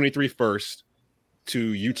 2023 first to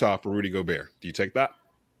Utah for Rudy Gobert? Do you take that?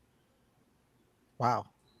 Wow.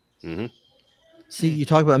 Mm-hmm. See, you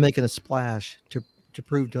talk about making a splash to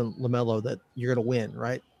prove to LaMelo that you're going to win,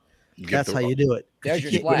 right? That's how you do it. There's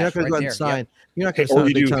your splash. You're not going to go out and sign. You're not going to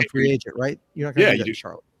sign a big-time free agent, right? You're not going to do that in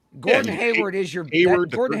Charlotte. Gordon Hayward is your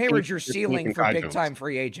Hayward's your ceiling for big-time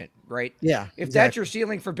free agent, right? Yeah. If that's your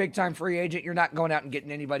ceiling for big-time free agent, you're not going out and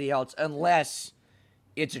getting anybody else unless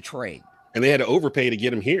it's a trade. And they had to overpay to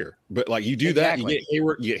get him here. But like you do that, you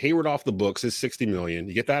get Hayward off the books, his $60 million.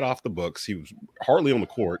 You get that off the books. He was hardly on the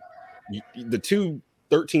court. The 2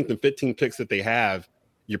 13th and 15th picks that they have,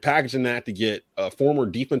 you're packaging that to get a former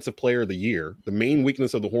defensive player of the year. The main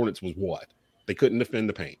weakness of the Hornets was what? They couldn't defend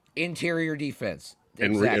the paint. Interior defense.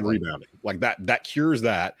 And rebounding. Like that cures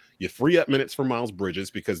that. You free up minutes for Miles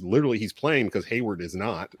Bridges because literally he's playing because Hayward is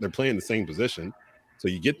not. They're playing the same position. So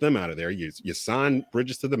you get them out of there. You sign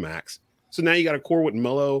Bridges to the max. So now you got a core with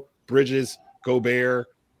Melo, Bridges, Gobert,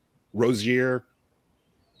 Rozier,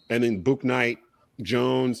 and then Book Knight,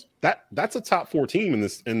 Jones. That's a top 4 team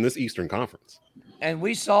in this Eastern Conference. And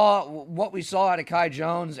we saw what we saw out of Kai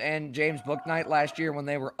Jones and James Bouknight last year when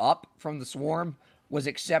they were up from the Swarm was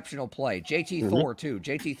exceptional play. JT Thor too.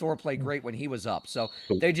 JT Thor played great when he was up. So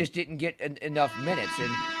they just didn't get enough minutes.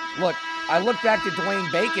 And look, I look back to Dwayne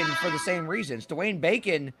Bacon for the same reasons. Dwayne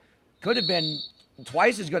Bacon could have been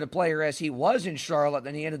twice as good a player as he was in Charlotte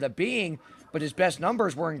than he ended up being, but his best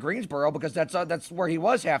numbers were in Greensboro because that's where he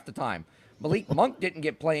was half the time. Malik Monk didn't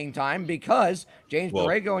get playing time because James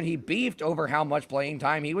Borrego and he beefed over how much playing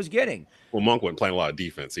time he was getting. Well, Monk wasn't playing a lot of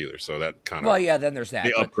defense either, so that kind of... Well, yeah, then there's that.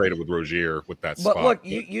 They upgraded with Rozier with that spot. But look,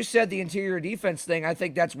 you said the interior defense thing. I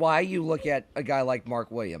think that's why you look at a guy like Mark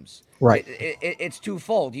Williams. Right. It's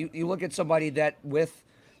twofold. You look at somebody that with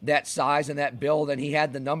that size and that build, and he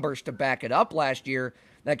had the numbers to back it up last year,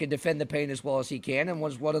 that can defend the paint as well as he can and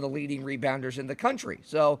was one of the leading rebounders in the country.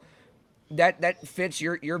 So... That fits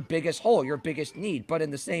your biggest hole, your biggest need. But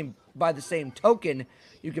by the same token,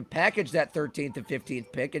 you could package that 13th and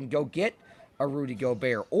 15th pick and go get a Rudy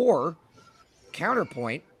Gobert. Or,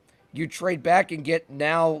 counterpoint, you trade back and get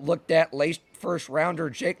now looked at late first rounder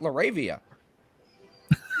Jake LaRavia.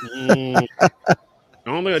 I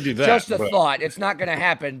don't think I'd do that. Just a thought. It's not going to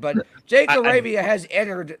happen. But Jake LaRavia has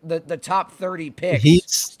entered the top 30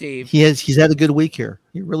 picks, Steve. He's had a good week here.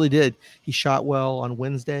 He really did. He shot well on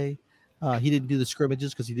Wednesday. He didn't do the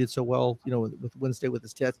scrimmages because he did so well, with Wednesday with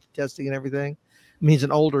his testing and everything. I mean, he's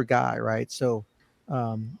an older guy, right? So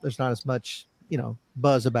there's not as much,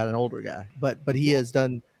 buzz about an older guy. But he has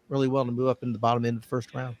done really well to move up into the bottom end of the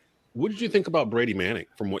first round. What did you think about Brady Manick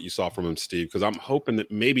from what you saw from him, Steve? Because I'm hoping that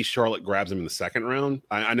maybe Charlotte grabs him in the second round.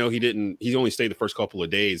 I know he only stayed the first couple of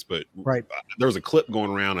days, but right. There was a clip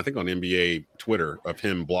going around, I think on NBA Twitter, of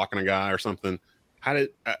him blocking a guy or something. How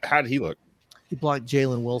did he look? He blocked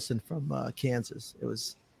Jalen Wilson from Kansas. It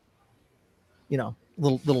was,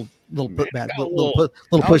 little putback, little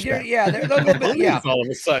pushback. Yeah. All of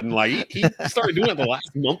a sudden, like he started doing it the last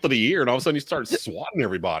month of the year, and all of a sudden he started swatting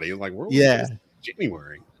everybody. Like, where was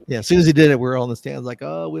January? Yeah, as soon as he did it, we were all in the stands like,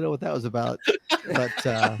 oh, we know what that was about. But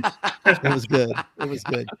it was good. It was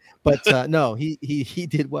good. But no, he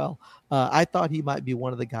did well. I thought he might be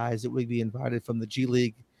one of the guys that would be invited from the G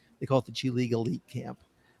League. They call it the G League Elite Camp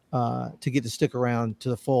to get to stick around to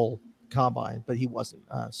the full combine, but he wasn't.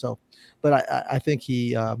 But I think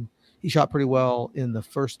he shot pretty well in the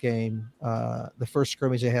first game, the first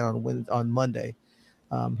scrimmage they had on Monday.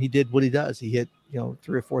 He did what he does. He hit 3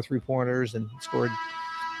 or 4 3-pointers and scored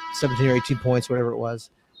 17 or 18 points, whatever it was.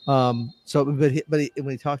 But when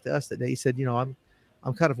he talked to us that day, he said, I'm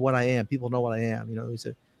kind of what I am. People know what I am.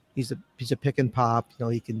 He's a pick and pop.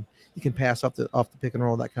 He can pass off the pick and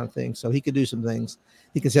roll, that kind of thing. So he could do some things.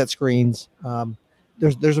 He can set screens.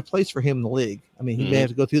 There's a place for him in the league. I mean, he may have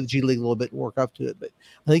to go through the G League a little bit and work up to it, but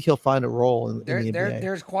I think he'll find a role in the NBA.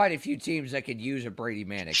 There's quite a few teams that could use a Brady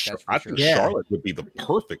Manick. That's for I think Charlotte would be the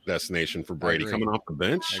perfect destination for Brady coming off the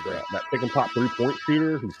bench. That pick and pop 3-point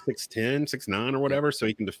shooter who's 6'10", 6'9", or whatever, so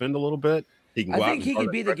he can defend a little bit. He can. I think he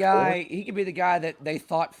could be the guy. He could be the guy that they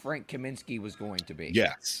thought Frank Kaminsky was going to be.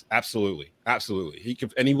 Yes, absolutely. He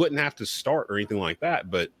could, and he wouldn't have to start or anything like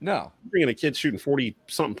that. But no, bringing a kid shooting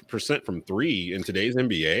 40-something% from 3 in today's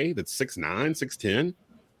NBA that's 6'9", 6'10".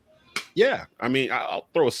 Yeah, I mean, I'll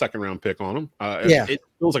throw a second round pick on him. It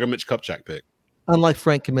feels like a Mitch Kupchak pick. Unlike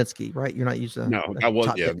Frank Kaminsky, right? You're not using Cup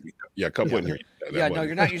wouldn't hear you.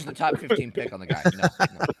 You're not using the top 15 pick on the guy.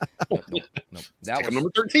 No. Let's take number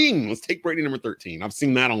 13. Let's take Brady number 13. I've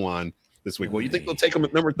seen that online this week. Well, you think they'll take him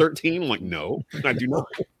at number 13? I'm like, no, I do not.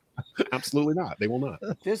 Absolutely not. They will not.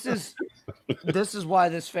 This is why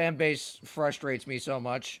this fan base frustrates me so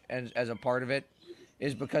much, and as a part of it,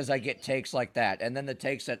 is because I get takes like that. And then the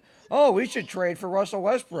takes that, oh, we should trade for Russell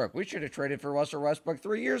Westbrook. We should have traded for Russell Westbrook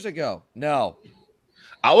 3 years ago. No.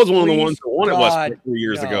 I was one of the ones who wanted Westbrook 3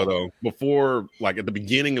 years ago, though, before, like at the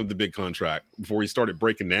beginning of the big contract, before he started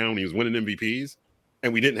breaking down, he was winning MVPs,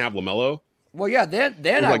 and we didn't have LaMelo. Well, yeah,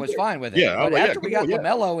 then I was fine with it. Yeah, but after we got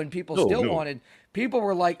LaMelo and people wanted, people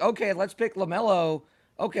were like, okay, let's pick LaMelo.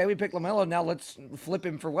 Okay, we picked LaMelo. Now let's flip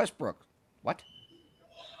him for Westbrook. What?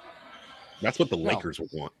 That's what the Lakers would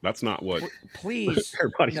want. That's not what please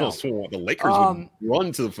everybody else would want. The Lakers would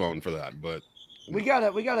run to the phone for that. But we got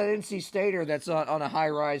an NC Stater that's on a high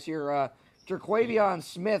rise here. Terquavion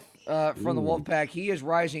Smith from the Wolfpack. He is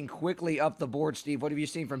rising quickly up the board. Steve, what have you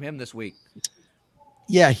seen from him this week?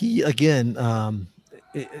 Yeah, he again one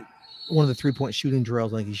of the 3-point shooting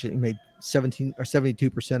drills. Like he made 17 or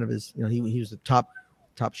 72% of his. He was the top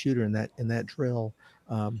shooter in that drill.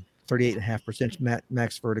 38.5%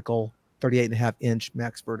 max vertical. 38.5-inch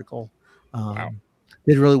max vertical. Wow.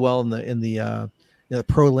 Did really well in the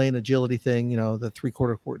pro lane agility thing, the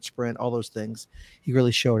 3/4 court sprint, all those things. He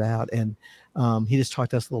really showed out. And he just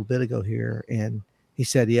talked to us a little bit ago here, and he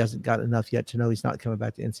said he hasn't got enough yet to know he's not coming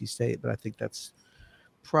back to NC State. But I think that's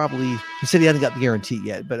probably, he said he hasn't got the guarantee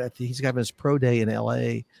yet, but I think he's got his pro day in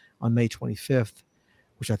LA on May 25th,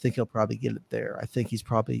 which I think he'll probably get it there. I think he's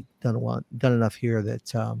probably done enough here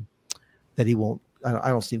that he won't. I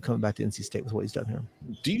don't see him coming back to NC State with what he's done here.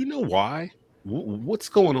 Do you know why? What's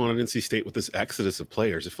going on at NC State with this exodus of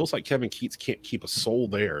players? It feels like Kevin Keatts can't keep a soul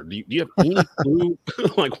there. Do you have any clue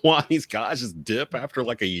like why these guys just dip after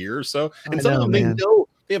like a year or so? And some of them,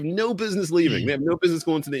 they have no business leaving. They have no business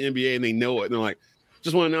going to the NBA, and they know it. And they're like,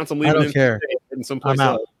 just want to announce I'm leaving. I don't care. And someplace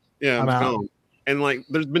else. Yeah, I'm out. And like,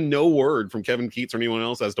 there's been no word from Kevin Keatts or anyone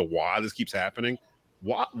else as to why this keeps happening.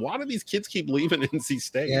 Why do these kids keep leaving NC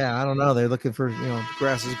State? Yeah, I don't know. They're looking for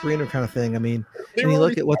grass is greener kind of thing. I mean, when you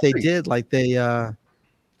look at what they did, like they were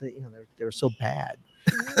so bad.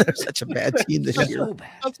 They're such a bad team this year. So bad.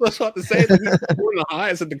 That's what I was about to say. He was one of the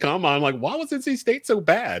highest at the combine. I'm like, why was NC State so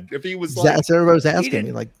bad? If he was, that's what everybody was asking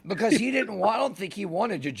me. Like, because he didn't. I don't think he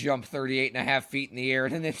wanted to jump 38.5 feet in the air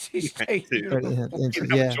and then NC State.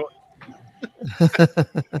 Yeah.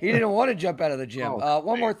 He didn't want to jump out of the gym.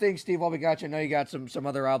 One more thing, Steve, while we got you. I know you got some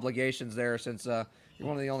other obligations there since you're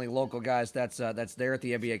one of the only local guys that's there at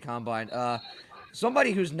the NBA Combine.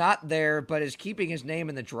 Somebody who's not there but is keeping his name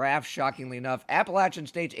in the draft, shockingly enough, Appalachian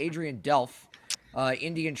State's Adrian Delph,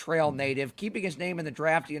 Indian Trail native, keeping his name in the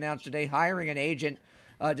draft. He announced today hiring an agent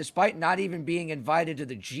despite not even being invited to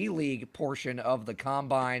the G League portion of the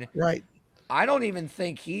combine. Right. I don't even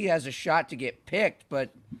think he has a shot to get picked, but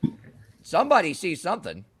somebody sees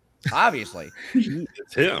something, obviously.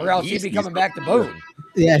 It's him. Or else he'd be coming back to Boone.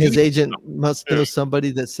 Yeah, his agent must know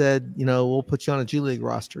somebody that said, we'll put you on a G League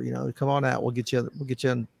roster. Come on out. We'll get you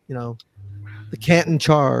on, the Canton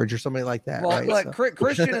Charge or somebody like that. Well, right? look,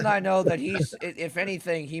 Christian and I know that he's, if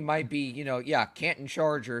anything, he might be, Canton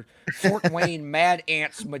Charge or Fort Wayne Mad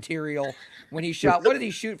Ants material. When he shot, what did he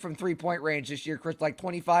shoot from 3-point range this year, Chris? Like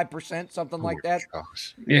 25%, something like that.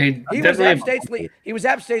 Gosh. Yeah, he was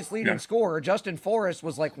App State's leading scorer. Justin Forrest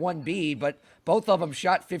was like 1B, but both of them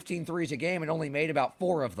shot 15 threes a game and only made about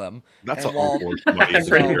 4 of them. That's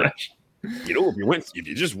and if you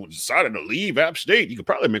just decided to leave App State, you could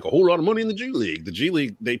probably make a whole lot of money in the G League. The G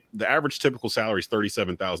League, the average typical salary is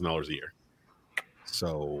 $37,000 a year.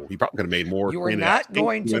 So he probably could have made more. You are not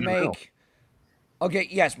going to make. Okay,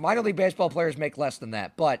 yes, minor league baseball players make less than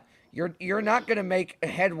that, but you're not going to make a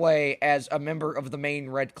headway as a member of the Maine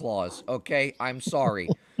Red Claws. Okay, I'm sorry.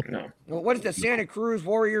 No. Well, what is the Santa Cruz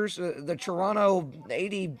Warriors? The Toronto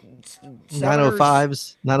 87ers?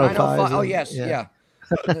 905s. 905s. Oh yes, yeah.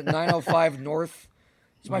 The 905 North.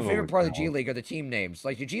 It's my favorite part of the G League are the team names.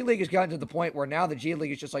 Like the G League has gotten to the point where now the G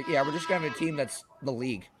League is just like, we're just going to have a team that's the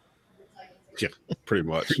league. Yeah, pretty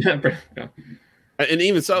much. And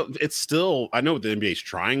even so, it's still, I know what the NBA is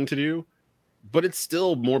trying to do, but it's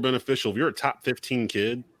still more beneficial if you're a top 15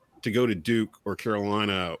 kid to go to Duke or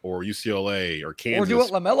Carolina or UCLA or Kansas. Or do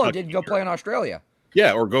what LaMelo did and go play in Australia.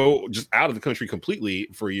 Yeah, or go just out of the country completely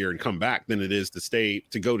for a year and come back than it is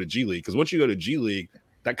to go to G League. Because once you go to G League,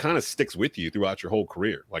 that kind of sticks with you throughout your whole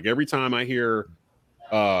career. Like every time I hear,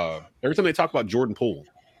 every time they talk about Jordan Poole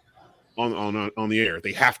on the air,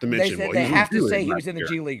 they have to mention. They have to say he was in the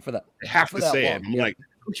G League for that. They have to say it. I'm like,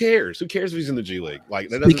 who cares? Who cares if he's in the G League? Like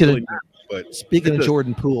that doesn't really matter. But speaking of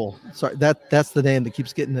Jordan Poole, sorry, that's the name that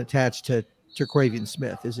keeps getting attached to Terquavian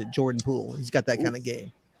Smith. Is it Jordan Poole? He's got that kind of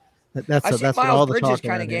game. That's what all the Bridges talk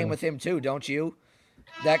kind of game with him too, don't you?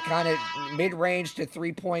 That kind of mid-range to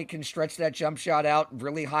 3-point can stretch that jump shot out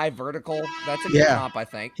really high vertical. That's a good comp, I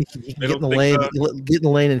think. He can get in the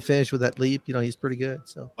lane, and finish with that leap. He's pretty good.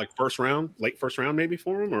 So like late first round, maybe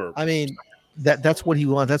for him, or I mean, that's what he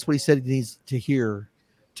wants. That's what he said he needs to hear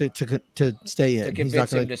to stay in. To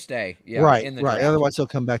convince him to stay. Yeah, right. In the draft. Otherwise, he'll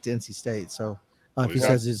come back to NC State. So. If he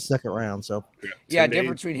says his second round, so the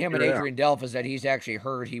difference between him and Adrian Delph is that he's actually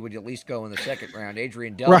heard he would at least go in the second round.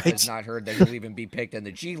 Adrian Delph has not heard that he'll even be picked in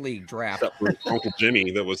the G League draft. Except for Uncle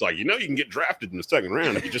Jimmy, that was like, you can get drafted in the second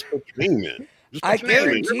round if you just put your name in. I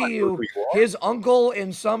guarantee you, his uncle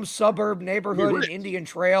in some suburb neighborhood in Indian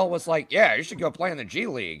Trail was like, "Yeah, you should go play in the G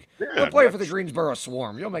League. Go play for the Greensboro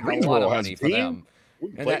Swarm. You'll make a lot of money for them."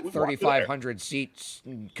 And that 3,500 seats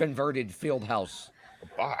converted field house.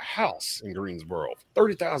 Buy a house in Greensboro,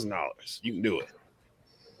 $30,000. You can do it.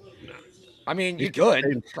 No. I mean, you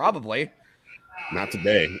could probably. Not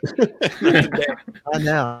today. Not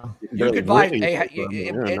now. You could buy.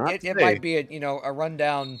 It might be a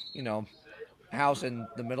rundown, house in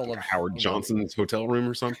the middle of Howard Johnson's hotel room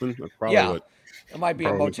or something. That's probably what. It might be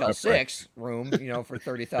a Motel 6 room, for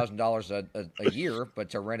 $30,000 a year, but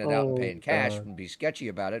to rent it out and pay in cash and be sketchy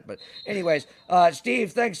about it. But anyways,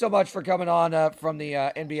 Steve, thanks so much for coming on from the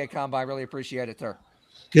NBA Combine. Really appreciate it, sir.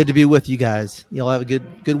 Good to be with you guys. You'll have a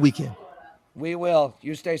good weekend. We will.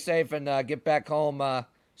 You stay safe and get back home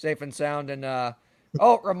safe and sound. And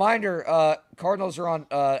reminder, Cardinals are on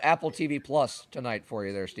Apple TV Plus tonight for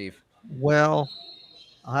you there, Steve. Well,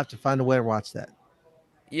 I'll have to find a way to watch that.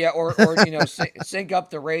 Yeah, or sync up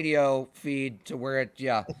the radio feed to where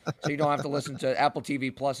so you don't have to listen to Apple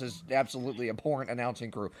TV Plus's absolutely abhorrent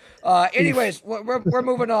announcing crew. Anyways, we're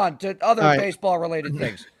moving on to other baseball-related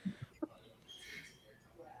things.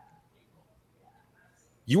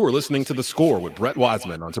 You are listening to The Score with Brett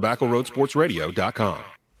Wiseman on TobaccoRoadSportsRadio.com.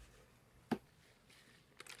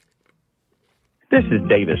 This is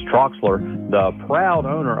Davis Troxler, the proud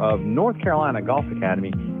owner of North Carolina Golf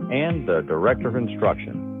Academy and the Director of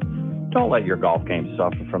Instruction. Don't let your golf game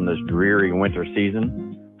suffer from this dreary winter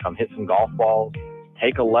season. Come hit some golf balls,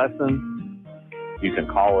 take a lesson. You can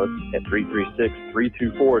call us at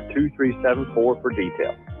 336-324-2374 for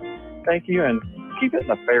details. Thank you, and keep it in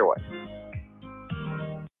the fairway.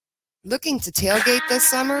 Looking to tailgate this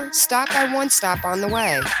summer? Stop by One Stop on the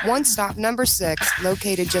Way. One Stop number 6,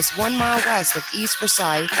 located just 1 mile west of East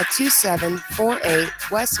Forsyth at 2748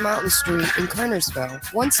 West Mountain Street in Kernersville.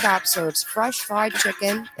 One Stop serves fresh fried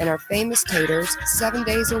chicken and our famous taters 7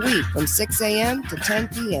 days a week from 6 a.m. to 10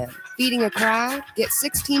 p.m. Feeding a crowd? Get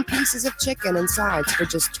 16 pieces of chicken and sides for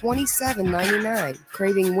just $27.99.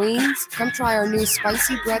 Craving wings? Come try our new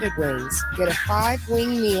spicy breaded wings. Get a 5-wing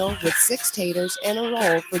meal with 6 taters and a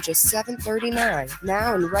roll for just $7.39.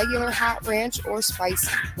 Now in regular hot ranch or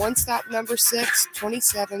spicy. One Stop number 6,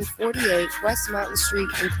 2748 West Mountain Street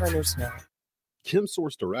in Kernersville. Kim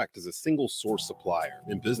Source Direct is a single source supplier.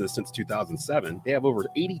 In business since 2007, they have over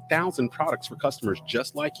 80,000 products for customers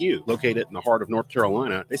just like you. Located in the heart of North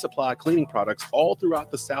Carolina, they supply cleaning products all throughout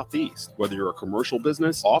the Southeast. Whether you're a commercial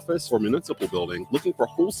business, office, or municipal building, looking for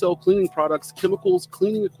wholesale cleaning products, chemicals,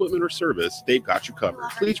 cleaning equipment, or service, they've got you covered.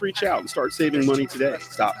 Please reach out and start saving money today.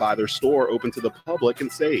 Stop by their store open to the public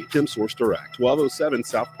and save. Kim Source Direct, 1207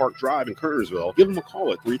 South Park Drive in Kernersville. Give them a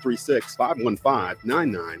call at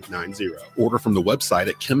 336-515-9990. Order from the website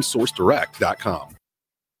at kimsourcedirect.com.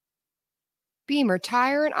 Beamer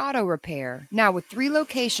Tire and Auto Repair, now with 3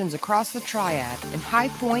 locations across the Triad in High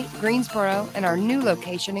Point, Greensboro, and our new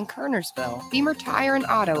location in Kernersville. Beamer Tire and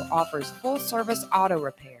Auto offers full-service auto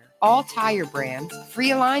repair, all tire brands,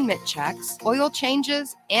 free alignment checks, oil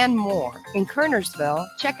changes, and more. In Kernersville,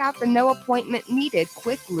 check out the no appointment needed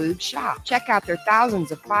Quick Lube shop. Check out their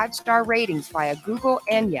thousands of 5-star ratings via Google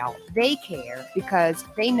and Yelp. They care because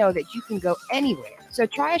they know that you can go anywhere. So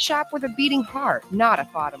try a shop with a beating heart, not a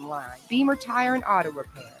bottom line. Beamer Tire and Auto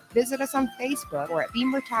Repair. Visit us on Facebook or at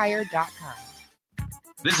beamertire.com.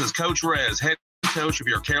 This is Coach Rez, head coach of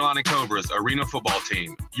your Carolina Cobras arena football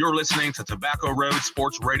team. You're listening to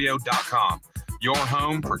TobaccoRoadSportsRadio.com, your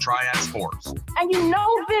home for Triad Sports. And you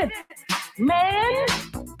know this, man.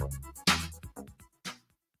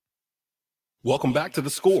 Welcome back to The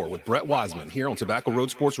Score with Brett Wiseman here on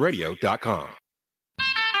TobaccoRoadSportsRadio.com.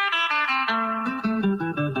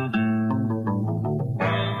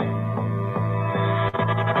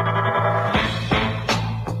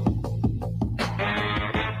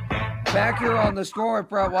 Back here on The Score with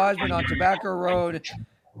Brett Wiseman on Tobacco Road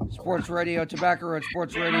Sports Radio,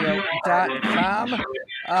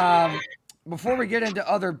 TobaccoRoadSportsRadio.com. Before we get into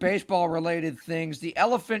other baseball-related things, the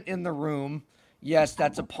elephant in the room, yes,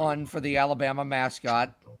 that's a pun for the Alabama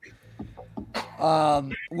mascot,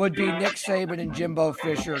 would be Nick Saban and Jimbo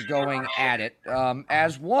Fisher going at it.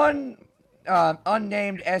 As one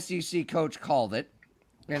unnamed SEC coach called it,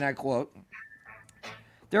 and I quote,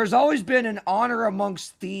 "There's always been an honor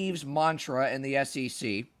amongst thieves mantra in the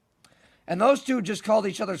SEC, and those two just called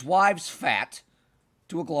each other's wives fat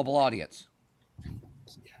to a global audience."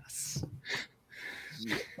 Yes.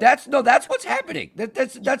 That's what's happening.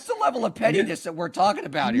 That's the level of pettiness that we're talking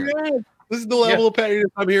about here. Yes. This is the level of pettiness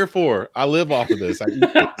I'm here for. I live off of this.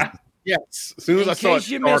 Yes. As soon as I saw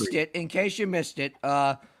it in case you missed it,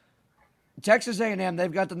 Texas A&M,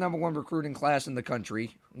 they've got the #1 recruiting class in the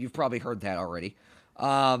country. You've probably heard that already.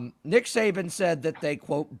 Nick Saban said that they,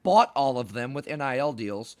 quote, bought all of them with NIL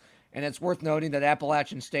deals, and it's worth noting that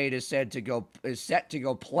Appalachian State is set to go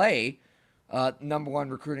play #1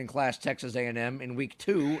 recruiting class Texas A&M in week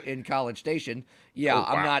 2 in College Station. Yeah,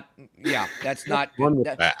 oh, wow. That's not. Run with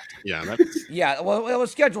that. Yeah, that's... yeah. Well, it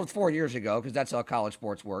was scheduled 4 years ago because that's how college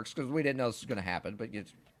sports works. Because we didn't know this was going to happen, but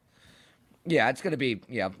it's going to be.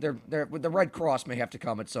 Yeah, the Red Cross may have to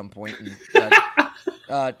come at some point. And,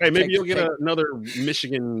 hey, maybe you'll get another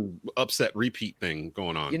Michigan upset repeat thing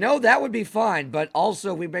going on. You know, that would be fine, but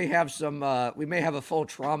also we may have a full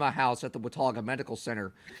trauma house at the Watauga Medical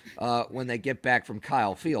Center when they get back from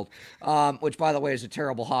Kyle Field, which, by the way, is a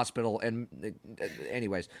terrible hospital. And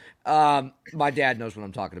anyways, my dad knows what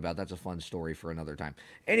I'm talking about. That's a fun story for another time.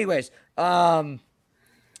 Anyways,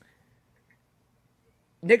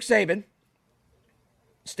 Nick Saban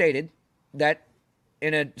stated that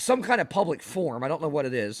in some kind of public forum, I don't know what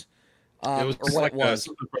it is, it was or what like it was.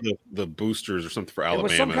 Something for the boosters or something for Alabama. It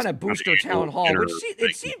was some kind of booster town hall,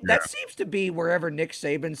 which seems to be wherever Nick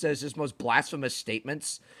Saban says his most blasphemous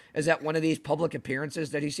statements is at one of these public appearances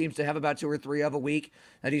that he seems to have about 2 or 3 of a week,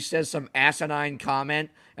 that he says some asinine comment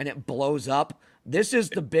and it blows up. This is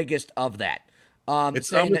the biggest of that. It's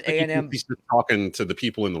saying that A&M... He's just talking to the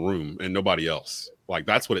people in the room and nobody else. Like,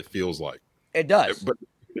 that's what it feels like. It does.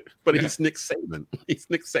 But he's Nick Saban. He's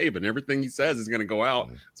Nick Saban. Everything he says is going to go out.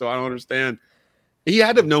 So I don't understand. He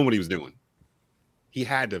had to have known what he was doing. He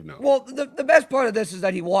had to have known. Well, the best part of this is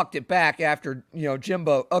that he walked it back after,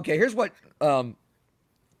 Jimbo. Okay, here's what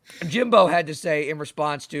Jimbo had to say in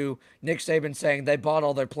response to Nick Saban saying they bought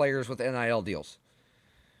all their players with NIL deals.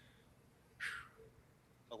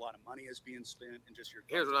 A lot of money is being spent in just your.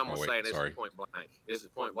 Here's what I'm going to say. This is point blank. This is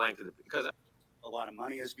point blank because. A lot of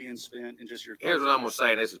money is being spent in just your. Here's what I'm going to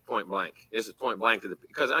say. This is point blank. This is point blank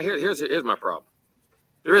because here's my problem.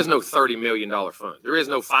 There is no $30 million fund. There is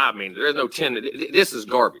no $5 million. There is no 10. This is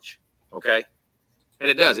garbage. Okay. And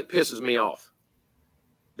it does. It pisses me off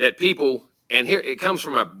that people, and here it comes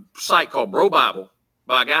from a site called Bro Bible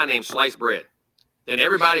by a guy named Sliced Bread. Then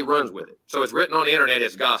everybody runs with it. So it's written on the internet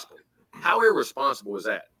as gospel. How irresponsible is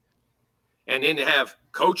that? And then to have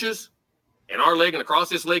coaches in our league and across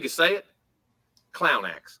this league to say it, clown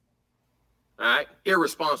acts. All right?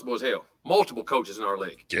 Irresponsible as hell. Multiple coaches in our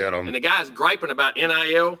league. Get them. And the guy's griping about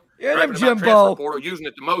NIL, Get griping him, about Jimbo. transfer portal, using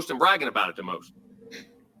it the most and bragging about it the most.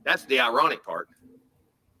 That's the ironic part.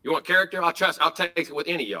 You want character? I'll take it with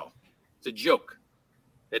any of y'all. It's a joke.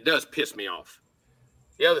 It does piss me off.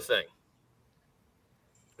 The other thing,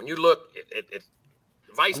 when you look at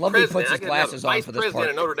vice I love he president, puts his glasses on vice for this president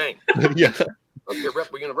at part. Notre Dame. Yeah. Look at Rep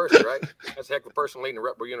University, right? That's a heck of a person leading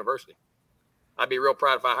Rep University. I'd be real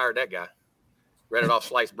proud if I hired that guy. Read it off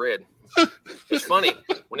Sliced Bread. It's funny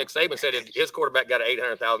when Nick Saban said his quarterback got an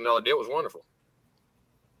 $800,000 deal. It was wonderful.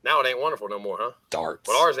 Now it ain't wonderful no more, huh? Darts.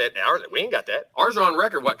 But ours, we ain't got that. Ours are on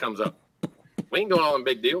record. What comes up? We ain't doing all them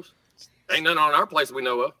big deals. Ain't nothing on our place we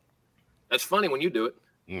know of. That's funny when you do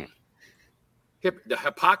it. The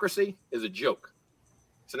hypocrisy is a joke.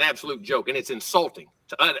 It's an absolute joke, and it's insulting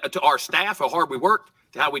to our staff, how hard we work,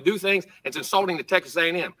 to how we do things. It's insulting to Texas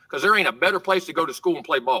A&M because there ain't a better place to go to school and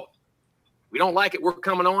play ball. We don't like it. We're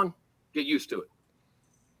coming on. Get used to it.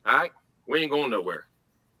 All right? We ain't going nowhere.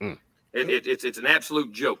 It's an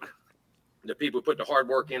absolute joke that people put the hard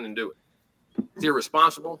work in and do it. It's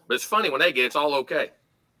irresponsible, but it's funny when they get it, it's all okay.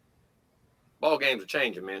 Ball games are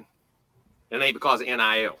changing, man. And it ain't because of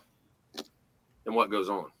NIL and what goes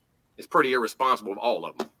on. It's pretty irresponsible of all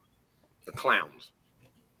of them. The clowns.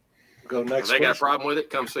 Go next. If they got a problem with it,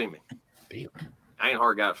 come see me. Damn. I ain't a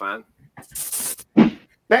hard guy to find.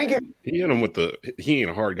 Thank you. He ain't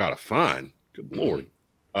a hard guy to find. Good Lord.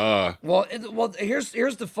 Well, here's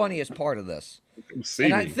the funniest part of this.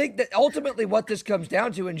 And I think that ultimately what this comes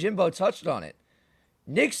down to, and Jimbo touched on it,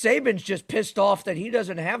 Nick Saban's just pissed off that he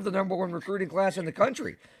doesn't have the number one recruiting class in the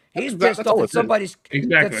country. He's pissed off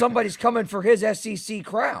that somebody's coming for his SEC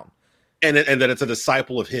crown. And that it's a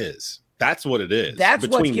disciple of his. That's what it is. That's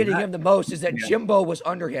what's getting him the most, is that Jimbo was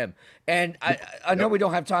under him. And I know we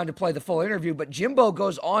don't have time to play the full interview, but Jimbo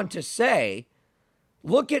goes on to say,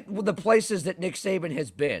 look at the places that Nick Saban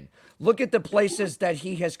has been. Look at the places that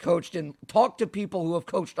he has coached and talk to people who have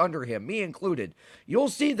coached under him, me included. You'll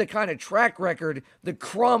see the kind of track record, the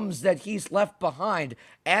crumbs that he's left behind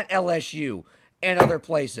at LSU and other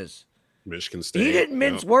places. Michigan State. He didn't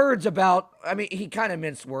mince words about, he kind of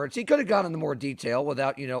minced words. He could have gone into more detail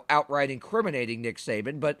without, outright incriminating Nick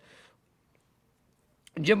Saban, but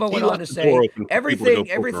Jimbo went on to say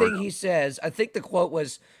everything he says, I think the quote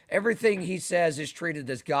was, everything he says is treated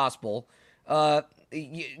as gospel. I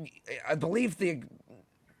believe the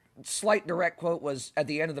slight direct quote was at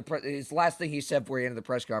the end of his last thing he said before he ended the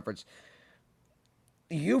press conference.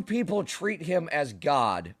 You people treat him as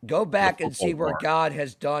God. Go back and see where God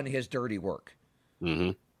has done his dirty work.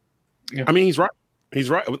 Mm-hmm. Yeah. He's right. He's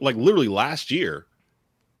right. Like literally last year,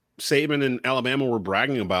 Saban and Alabama were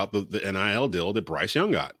bragging about the NIL deal that Bryce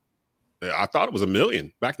Young got. I thought it was $1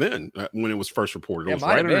 million back then when it was first reported. It was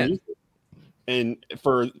right underneath it. And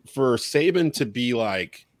for Saban to be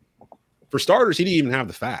like, for starters, he didn't even have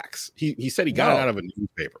the facts. He said he got it out of a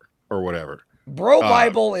newspaper or whatever. Bro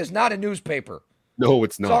Bible is not a newspaper. No,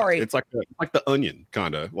 it's not. Sorry. It's like the Onion,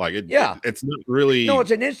 kind of like it. Yeah. It's not really. No,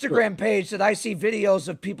 it's an Instagram page that I see videos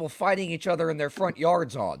of people fighting each other in their front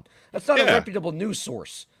yards on. That's not a reputable news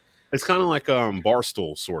source. It's kind of like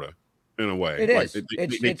Barstool, sort of, in a way. It is.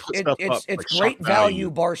 It's great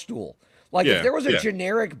value Barstool. Like if there was a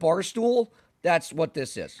generic Barstool, that's what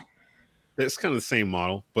this is. It's kind of the same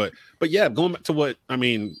model, but yeah, going back to what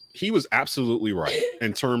he was absolutely right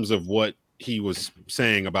in terms of what he was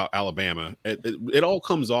saying about Alabama. It all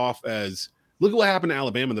comes off as, look at what happened to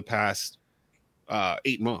Alabama in the past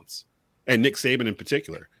 8 months, and Nick Saban in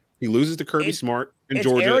particular. He loses to Kirby Smart in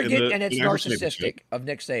Georgia. It's arrogant and it's narcissistic of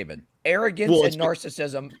Nick Saban. Arrogance and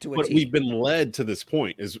narcissism to a but T. We've been led to this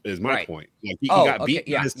point. Is my point? Like he got beat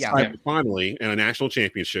finally in a national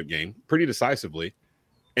championship game, pretty decisively,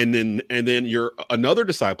 and then you're another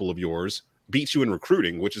disciple of yours beats you in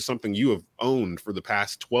recruiting, which is something you have owned for the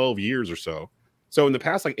past 12 years or so. So in the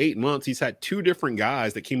past 8 months, he's had 2 different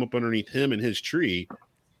guys that came up underneath him and his tree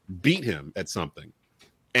beat him at something.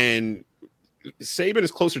 And Saban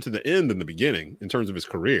is closer to the end than the beginning in terms of his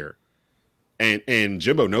career. And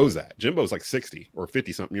Jimbo knows that. Jimbo's 60 or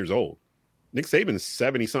 50 something years old. Nick Saban is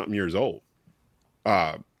 70 something years old.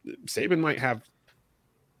 Saban might have,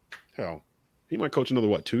 he might coach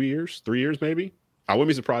another 2 years, 3 years maybe. I wouldn't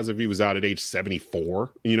be surprised if he was out at age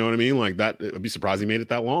 74. You know what I mean? Like that, I'd be surprised he made it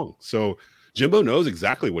that long. So Jimbo knows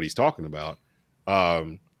exactly what he's talking about.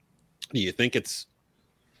 Do you think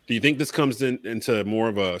this comes into more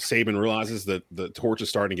of a Saban realizes that the torch is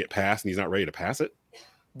starting to get passed and he's not ready to pass it?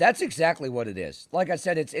 That's exactly what it is. Like I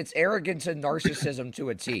said, it's arrogance and narcissism to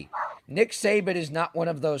a T. Nick Saban is not one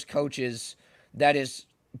of those coaches that is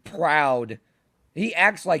proud. He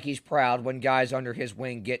acts like he's proud when guys under his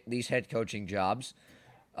wing get these head coaching jobs.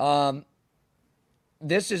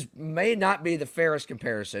 This may not be the fairest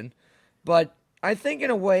comparison, but I think in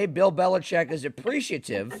a way Bill Belichick is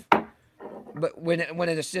appreciative. But when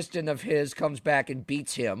an assistant of his comes back and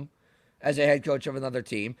beats him as a head coach of another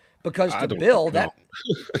team, because to Bill that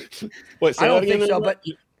Wait, I don't think so. But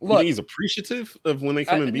look, he's appreciative of when they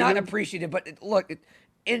come and beat not him? appreciative, but look,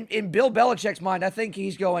 in Bill Belichick's mind, I think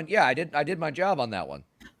he's going, yeah, I did my job on that one.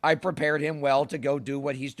 I prepared him well to go do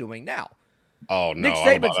what he's doing now. Oh no, Nick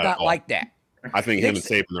Saban's not like that. I think him and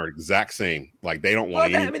Saban are exact same. Like they don't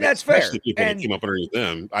want Well, I mean, that's fair. especially people that And- came up underneath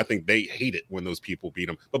them. I think they hate it when those people beat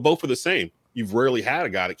them. But both are the same. You've rarely had a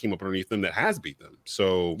guy that came up underneath them that has beat them.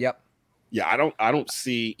 So yep. Yeah, I don't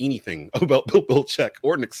see anything about Bill Belichick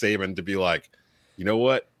or Nick Saban to be like, you know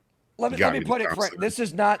what? Let me put it frank. This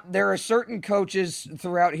is not. There are certain coaches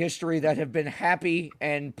throughout history that have been happy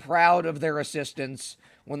and proud of their assistants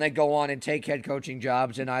when they go on and take head coaching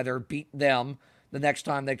jobs and either beat them the next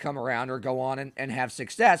time they come around or go on and have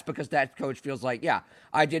success because that coach feels like, yeah,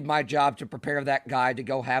 I did my job to prepare that guy to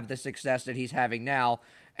go have the success that he's having now,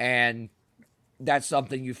 and that's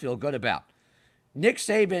something you feel good about. Nick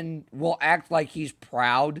Saban will act like he's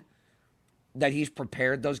proud that he's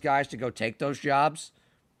prepared those guys to go take those jobs.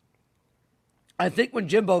 I think when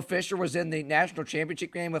Jimbo Fisher was in the national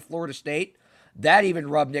championship game with Florida State, that even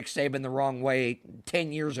rubbed Nick Saban the wrong way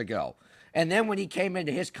 10 years ago. And then when he came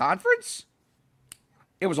into his conference,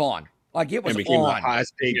 it was on. Like it was and became on. the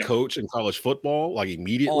highest paid coach in college football, like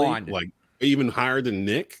immediately, On. like even higher than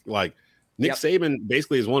Nick. Like Nick Yep. Saban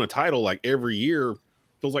basically has won a title like every year,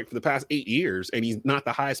 feels like for the past 8 years, and he's not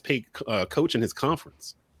the highest paid coach in his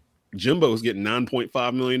conference. Jimbo's getting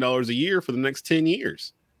 $9.5 million a year for the next 10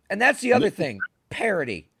 years. And that's the other thing,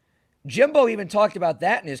 parity. Jimbo even talked about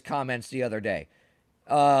that in his comments the other day.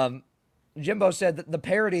 Jimbo said that the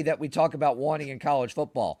parity that we talk about wanting in college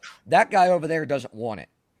football, that guy over there doesn't want it.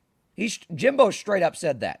 Jimbo straight up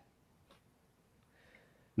said that.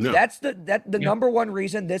 No. That's the number one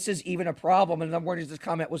reason this is even a problem, and the number one reason this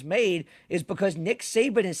comment was made is because Nick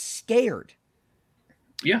Saban is scared.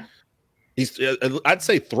 Yeah. He's, I'd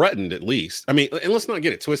say threatened at least. I mean, and let's not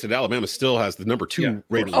get it twisted. Alabama still has the number 2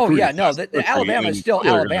 rated. Oh, recruiting yeah, no, class the in country, Alabama and is still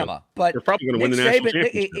they're Alabama, but they're probably going to win the Nick national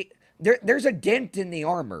Saban, championship. there's a dent in the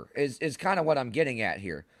armor is kind of what I'm getting at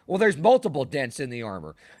here. Well, there's multiple dents in the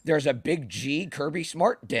armor. There's a big G Kirby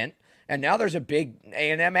Smart dent, and now there's a big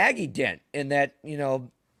A&M Aggie dent in that,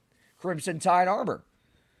 Crimson Tide armor.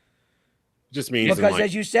 Just means Because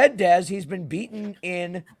as you said, Des, he's been beaten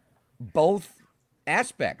in both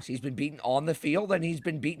aspects. He's been beaten on the field and he's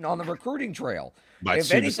been beaten on the recruiting trail. By If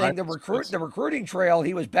two anything, the recruiting trail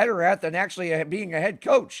he was better at than actually being a head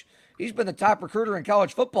coach. He's been the top recruiter in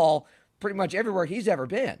college football pretty much everywhere he's ever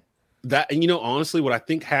been. That, and honestly, what I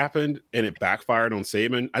think happened and it backfired on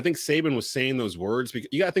Saban, I think Saban was saying those words because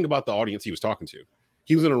you got to think about the audience he was talking to.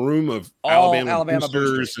 He was in a room of Alabama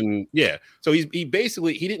boosters, and so he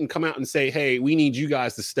basically didn't come out and say, hey, we need you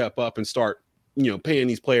guys to step up and start paying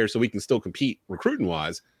these players so we can still compete recruiting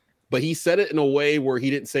wise. But he said it in a way where he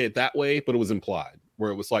didn't say it that way, but it was implied, where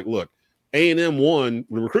it was like, look, A&M won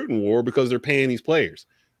the recruiting war because they're paying these players.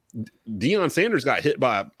 Deion Sanders got hit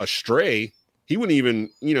by a stray. He wasn't even,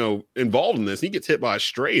 involved in this. He gets hit by a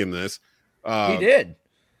stray in this. He did.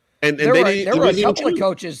 And there were a couple of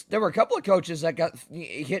coaches. There were a couple of coaches that got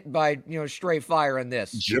hit by stray fire in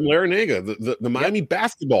this. Jim Larinaga, the Miami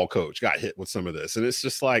basketball coach, got hit with some of this, and it's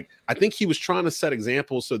just like I think he was trying to set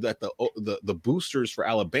examples so that the boosters for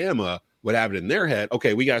Alabama would have it in their head.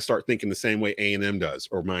 Okay, we got to start thinking the same way A&M does,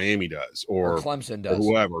 or Miami does, or Clemson does, or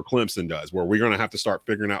whoever Clemson does, where we're going to have to start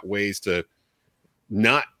figuring out ways to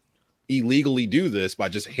not illegally do this by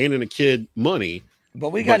just handing a kid money.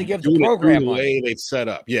 But we got to give the program the way they've set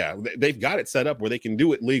up. Yeah, they've got it set up where they can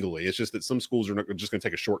do it legally. It's just that some schools are just going to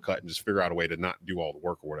take a shortcut and just figure out a way to not do all the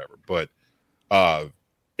work or whatever. But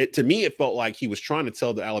to me, it felt like he was trying to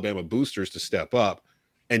tell the Alabama boosters to step up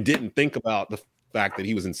and didn't think about the fact that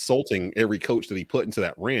he was insulting every coach that he put into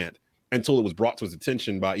that rant until it was brought to his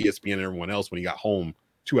attention by ESPN and everyone else when he got home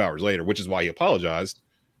 2 hours later, which is why he apologized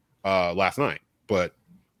last night. But,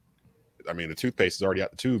 I mean, the toothpaste is already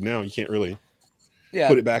out the tube now. You can't really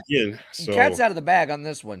put it back in. So cat's out of the bag on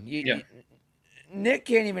this one. Nick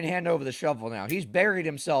can't even hand over the shovel now. He's buried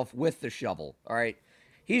himself with the shovel. All right.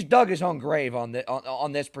 he's dug his own grave on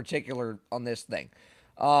this thing.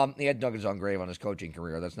 He had dug his own grave on his coaching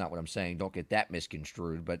career. That's not what I'm saying. Don't get that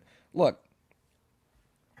misconstrued. But look,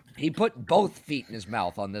 he put both feet in his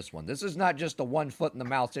mouth on this one. This is not just a 1 foot in the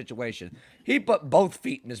mouth situation. He put both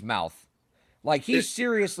feet in his mouth. Like, he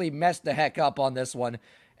seriously messed the heck up on this one.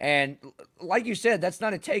 And like you said, that's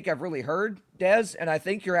not a take I've really heard, Des, and I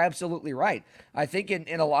think you're absolutely right. I think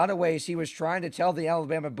in a lot of ways he was trying to tell the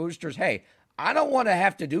Alabama boosters, hey, I don't want to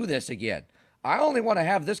have to do this again. I only want to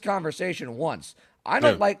have this conversation once. I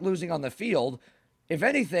don't like losing on the field. If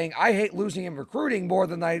anything, I hate losing in recruiting more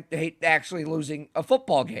than I hate actually losing a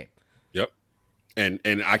football game. Yep. And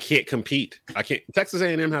I can't compete. Texas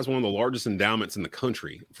A&M has one of the largest endowments in the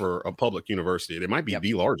country for a public university. They might be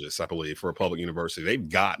the largest, I believe, for a public university. They've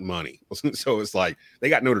got money. So it's like they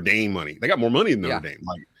got Notre Dame money. They got more money than Notre Dame.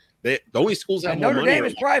 Like the only schools that have more Notre money Dame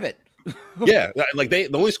is private. Yeah, like the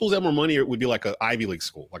only schools that have more money would be like an Ivy League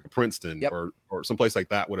school, like a Princeton or someplace like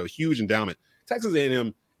that with a huge endowment. Texas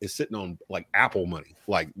A&M is sitting on like Apple money,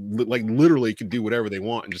 like literally can do whatever they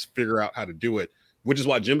want and just figure out how to do it. Which is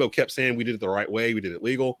why Jimbo kept saying we did it the right way, we did it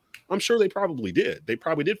legal. I'm sure they probably did. They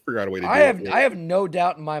probably did figure out a way to do it. I have no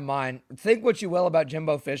doubt in my mind. Think what you will about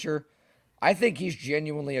Jimbo Fisher. I think he's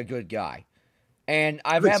genuinely a good guy. And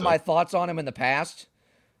I've had my thoughts on him in the past.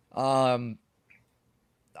 I've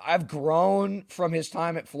grown from his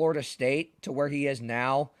time at Florida State to where he is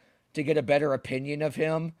now to get a better opinion of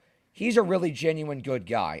him. He's a really genuine good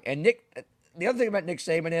guy. And the other thing about Nick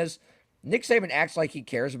Saban is Nick Saban acts like he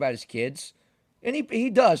cares about his kids. And he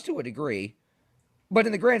does to a degree. But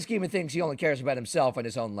in the grand scheme of things, he only cares about himself and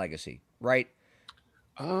his own legacy, right?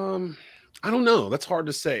 I don't know. That's hard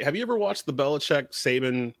to say. Have you ever watched the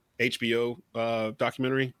Belichick-Saban HBO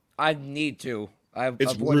documentary? I need to. I've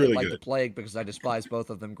avoided it like the plague because I despise both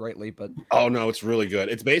of them greatly. But oh no, it's really good.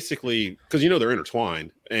 It's basically because they're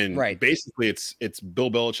intertwined, and basically it's Bill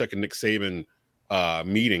Belichick and Nick Saban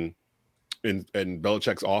meeting in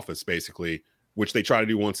Belichick's office, basically, which they try to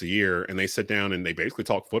do once a year, and they sit down and they basically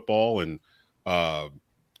talk football, and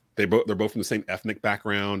they're both from the same ethnic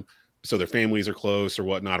background, so their families are close or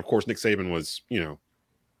whatnot. Of course, Nick Saban was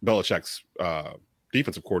Belichick's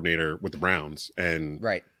defensive coordinator with the Browns, and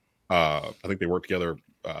I think they worked together,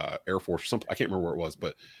 Air Force or something. I can't remember where it was,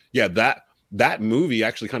 but yeah, that movie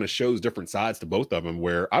actually kind of shows different sides to both of them.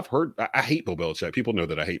 Where I've heard, I hate Bill Belichick. People know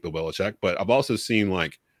that I hate Bill Belichick, but I've also seen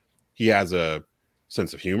like he has a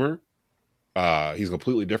sense of humor. He's a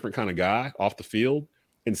completely different kind of guy off the field,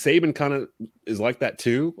 and Saban kind of is like that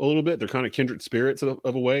too a little bit. They're kind of kindred spirits of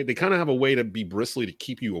a way. They kind of have a way to be bristly to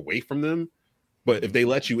keep you away from them. But if they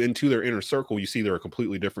let you into their inner circle, you see they're a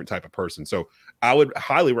completely different type of person. So I would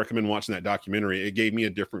highly recommend watching that documentary. It gave me a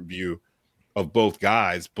different view of both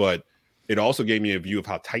guys, but it also gave me a view of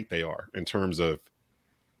how tight they are in terms of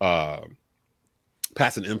passing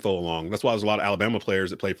info along. That's why there's a lot of Alabama players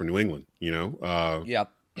that play for New England, They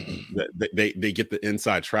get the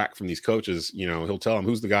inside track from these coaches. He'll tell them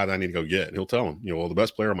who's the guy that I need to go get. And he'll tell them, well, the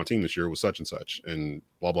best player on my team this year was such and such, and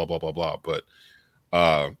blah, blah, blah, blah, blah. But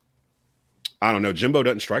I don't know. Jimbo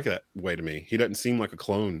doesn't strike that way to me. He doesn't seem like a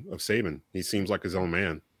clone of Saban. He seems like his own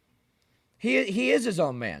man. He is his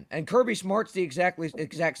own man. And Kirby Smart's the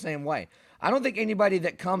exact same way. I don't think anybody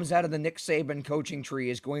that comes out of the Nick Saban coaching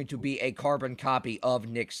tree is going to be a carbon copy of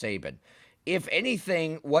Nick Saban. If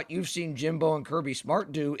anything, what you've seen Jimbo and Kirby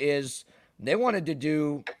Smart do is they wanted to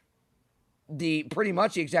do pretty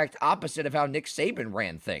much the exact opposite of how Nick Saban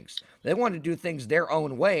ran things. They wanted to do things their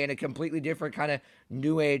own way in a completely different kind of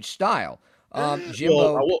new age style.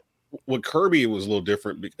 Jimbo. With Kirby, it was a little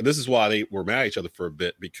different. This is why they were mad at each other for a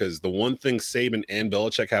bit, because the one thing Saban and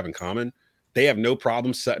Belichick have in common, they have no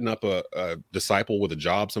problem setting up a disciple with a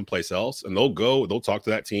job someplace else, and they'll talk to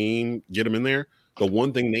that team, get them in there. The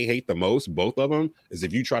one thing they hate the most, both of them, is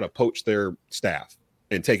if you try to poach their staff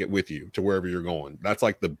and take it with you to wherever you're going. That's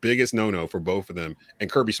like the biggest no-no for both of them.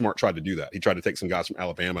 And Kirby Smart tried to do that. He tried to take some guys from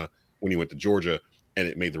Alabama when he went to Georgia, and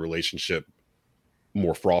it made the relationship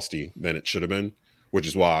more frosty than it should have been, which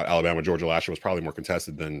is why Alabama-Georgia last year was probably more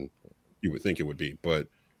contested than you would think it would be. But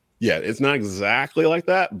yeah, it's not exactly like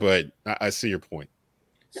that, but I see your point.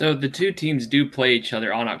 So the two teams do play each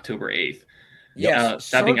other on October 8th. Yes,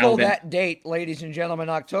 circle that date, ladies and gentlemen.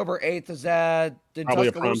 October 8th is at in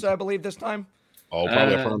Tuscaloosa, I believe, this time. Oh,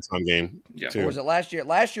 probably a primetime game. Yeah. Or was it last year?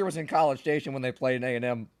 Last year was in College Station when they played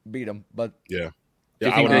A&M, beat them. But yeah,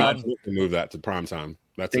 I would like to move that to primetime.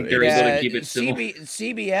 That's they're able to keep it simple.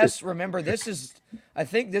 CBS. Remember, I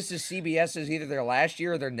think this is CBS's either their last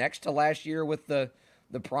year or their next to last year with the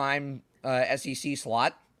prime SEC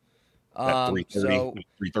slot. At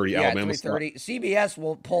 3:30 Alabama. 3:30. CBS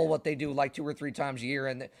will pull what they do like 2 or 3 times a year,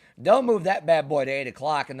 and they'll move that bad boy to 8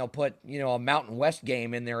 o'clock, and they'll put a Mountain West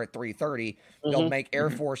game in there at 3:30. They'll make Air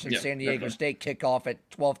Force and San Diego State kick off at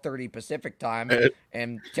 12:30 Pacific time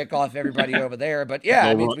and tick off everybody over there. But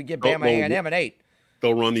it means we get Bama A&M at 8.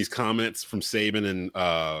 They'll run these comments from Saban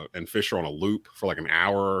and Fisher on a loop for like an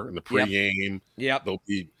hour in the pregame. Yep. They'll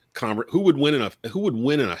be who would win in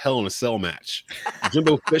a Hell in a Cell match?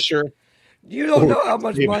 Jimbo Fisher. You don't know how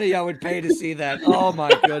much money I would pay to see that. Oh my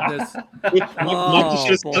goodness! Mike should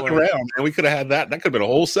have stuck around, and we could have had that. That could have been a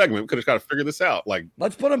whole segment. We could have got to figure this out. Like,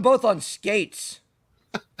 let's put them both on skates.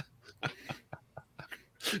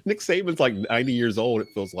 Nick Saban's like 90 years old. It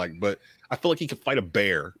feels like, but I feel like he could fight a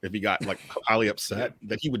bear if he got like highly upset.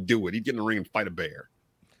 That he would do it. He'd get in the ring and fight a bear.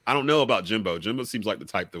 I don't know about Jimbo. Jimbo seems like the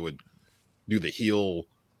type that would do the heel,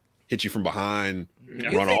 hit you from behind,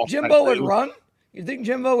 run off. Jimbo would run? You think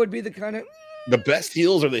Jimbo would be the kind of... The best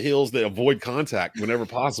heels are the heels that avoid contact whenever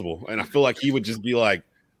possible. And I feel like he would just be like,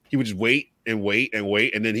 he would just wait, and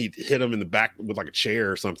then he'd hit him in the back with like a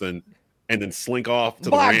chair or something, and then slink off to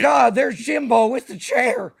the ramp. My God, there's Jimbo with the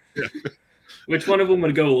chair. Which one of them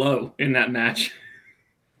would go low in that match?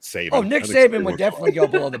 Saban. Oh, Nick Saban would definitely go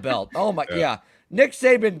below the belt. Oh, my, yeah. Nick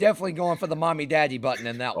Saban definitely going for the mommy-daddy button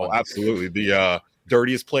in that one. Oh, absolutely. The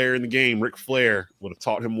dirtiest player in the game, Ric Flair, would have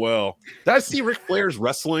taught him well. Did I see Ric Flair's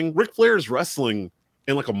wrestling? Ric Flair's wrestling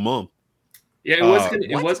in like a month. Yeah,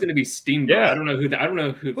 it was gonna be Steamboat. Yeah. I don't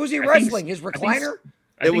know who. Who's he wrestling? His recliner?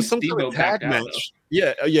 It was some kind of tag match.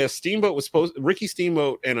 Yeah. Steamboat was Ricky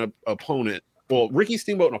Steamboat and an opponent. Well, Ricky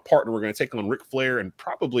Steamboat and a partner were going to take on Ric Flair and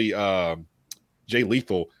probably Jay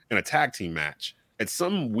Lethal in a tag team match. It's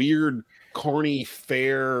some weird Carney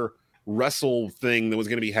Fair wrestle thing that was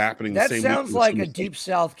going to be happening. That sounds like a Deep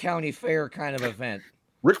South County Fair kind of event.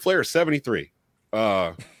 Ric Flair is 73.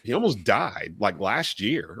 He almost died like last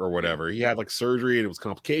year or whatever. He had like surgery and it was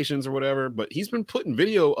complications or whatever, but he's been putting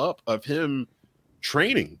video up of him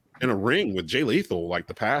training in a ring with Jay Lethal like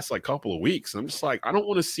the past like couple of weeks. And I'm just like, I don't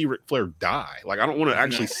want to see Ric Flair die. Like, I don't want to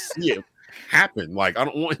actually see it happen. Like, I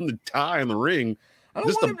don't want him to die in the ring. I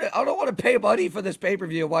don't want to pay money for this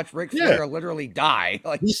pay-per-view to watch Ric Flair literally die.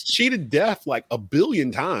 Like, he's cheated death like a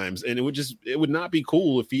billion times, and it would not be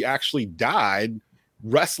cool if he actually died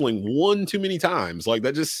wrestling one too many times. Like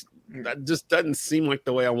that just doesn't seem like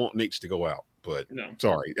the way I want Nate to go out. But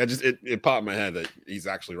sorry, it popped in my head that he's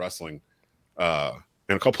actually wrestling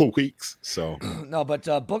in a couple of weeks. So no, but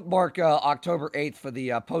bookmark October 8th for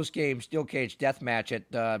the post-game steel cage death match at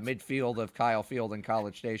midfield of Kyle Field in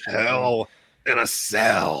College Station. Hell in a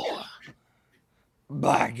cell.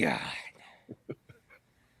 By God.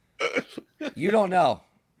 You don't know.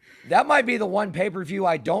 That might be the one pay-per-view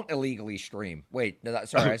I don't illegally stream. Wait,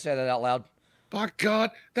 sorry, I said that out loud. By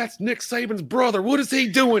God, that's Nick Saban's brother. What is he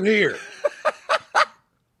doing here?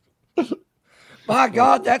 My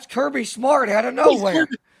God, that's Kirby Smart out of nowhere.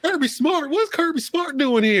 Kirby Smart? What's Kirby Smart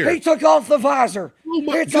doing here? He took off the visor.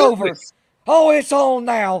 It's over. Oh, it's on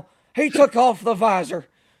now. He took off the visor.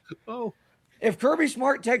 Oh. If Kirby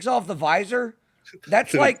Smart takes off the visor,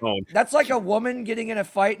 that's like a woman getting in a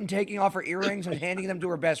fight and taking off her earrings and handing them to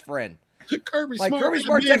her best friend. Kirby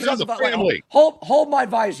Smart takes off the visor. Like, hold my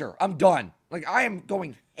visor. I'm done. Like, I am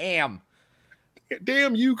going ham.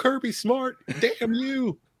 Damn you, Kirby Smart. Damn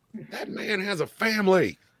you. That man has a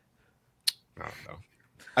family. I don't know.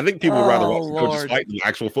 I think people would rather watch the coaches fight in the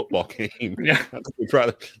actual football game. Yeah.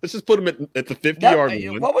 Let's just put him at the 50-yard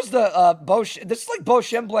line. What was the this is like Bo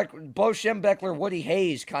Schembechler, Woody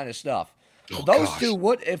Hayes kind of stuff. Oh, those two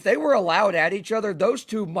would, if they were allowed at each other, those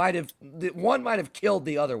two one might have killed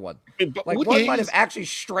the other one. Like Woody Hayes might have actually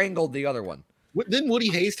strangled the other one. Didn't Woody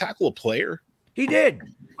Hayes tackle a player? He did.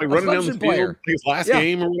 Like running down the field, his last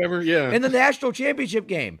game or whatever. Yeah. In the national championship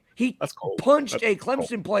game, he punched a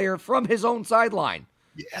Clemson player from his own sideline.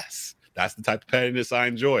 Yes, that's the type of pettiness I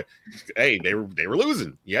enjoy. Hey, they were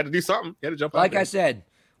losing. You had to do something. You had to jump out. Like I said,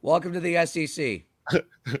 welcome to the SEC.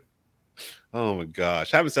 Oh my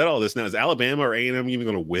gosh! Having said all this, now is Alabama or A&M even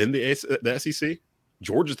going to win the SEC?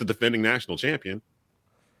 Georgia's the defending national champion.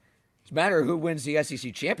 It's a matter of who wins the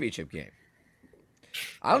SEC championship game.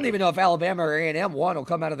 I don't even know if Alabama or A&M one will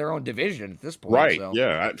come out of their own division at this point. Right? So.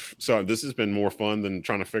 Yeah. So this has been more fun than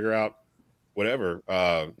trying to figure out whatever.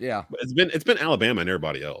 Yeah. It's been Alabama and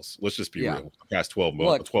everybody else. Let's just be real. The past 12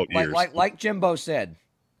 years. Like Jimbo said,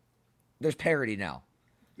 there's parity now.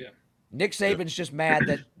 Yeah. Nick Saban's just mad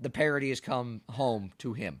that the parity has come home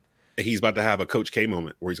to him. He's about to have a Coach K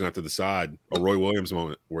moment where he's going to have to decide, a Roy Williams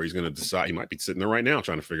moment where he's going to decide. He might be sitting there right now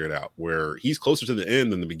trying to figure it out, where he's closer to the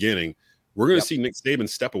end than the beginning. We're going to see Nick Saban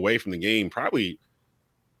step away from the game probably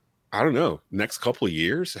I don't know. Next couple of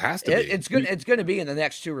years, it has to be. It's good. It's going to be in the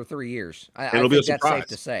next 2 or 3 years. I It'll be a think that's surprise. safe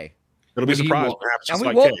to say. It'll be a surprise.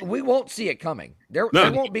 And we won't see it coming. There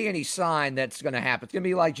won't be any sign that's going to happen. It's going to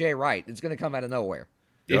be like Jay Wright. It's going to come out of nowhere.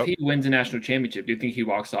 If he wins a national championship, do you think he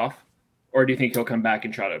walks off, or do you think he'll come back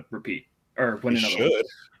and try to repeat or win another one?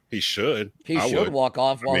 He should. He should walk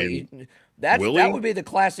off while that would be the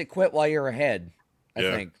classic quit while you're ahead. I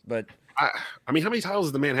think. But I mean, how many titles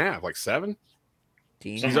does the man have? Like 7?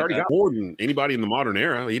 He's already got more than anybody in the modern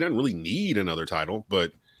era. He doesn't really need another title,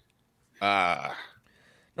 but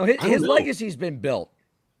no, his legacy's been built.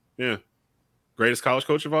 Yeah. Greatest college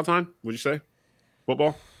coach of all time, would you say?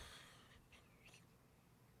 Football?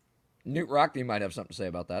 Newt Rockne might have something to say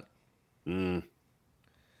about that. I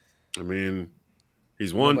mean,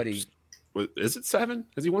 he's won. Is it 7?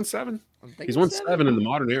 Has he won 7? He's won 7 in the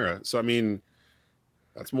modern era. So, I mean,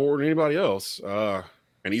 that's more than anybody else.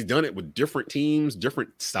 And he's done it with different teams, different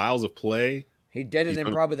styles of play. He did it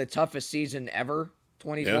in probably the toughest season ever,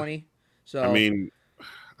 2020. Yeah. So, I mean,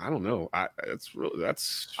 I don't know. I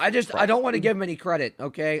don't want to give him any credit.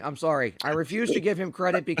 Okay, I'm sorry. I refuse to give him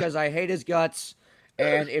credit because I hate his guts.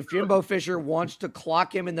 And if Jimbo Fisher wants to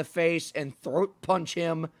clock him in the face and throat punch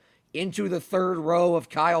him into the 3rd row of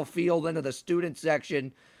Kyle Field into the student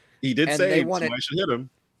section, he did say somebody should hit him.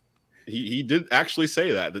 He did actually say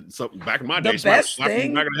that back in my day.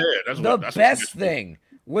 The best thing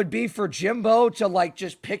would be for Jimbo to like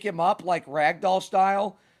just pick him up like ragdoll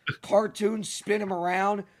style, cartoon, spin him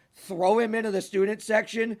around, throw him into the student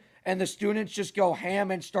section, and the students just go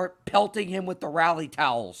ham and start pelting him with the rally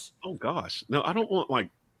towels. Oh gosh, no, I don't want like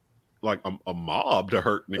a mob to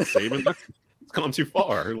hurt Nick Saban. That's gone too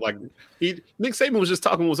far. Like Nick Saban was just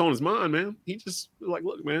talking what was on his mind, man. He just like,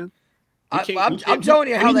 look, man. I'm telling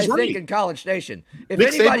you how they think in College Station. If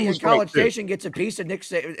anybody in College Station gets a piece of Nick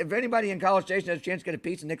Saban, if anybody in College Station has a chance to get a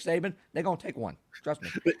piece of Nick Saban, they're gonna take one. Trust me.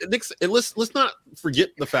 Let's not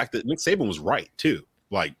forget the fact that Nick Saban was right too.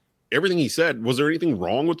 Like everything he said. Was there anything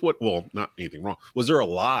wrong with what? Well, not anything wrong. Was there a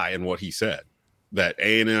lie in what he said? That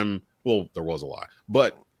A&M. Well, there was a lie,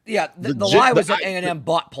 but. Yeah, the lie was that A&M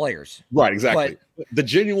bought players. Right, exactly. But the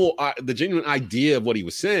genuine idea of what he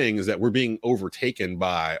was saying is that we're being overtaken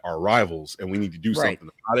by our rivals and we need to do something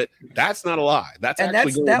about it. That's not a lie. That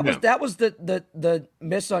was the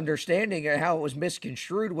misunderstanding and how it was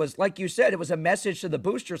misconstrued was, like you said, it was a message to the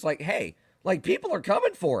boosters like, hey, like people are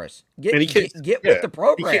coming for us. Get with the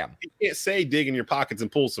program. He can't say dig in your pockets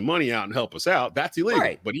and pull some money out and help us out. That's illegal.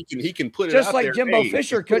 Right. But he can put it just out like there, Jimbo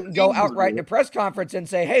Fisher couldn't go outright in a press conference and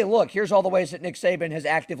say, hey, look, here's all the ways that Nick Saban has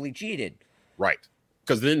actively cheated. Right.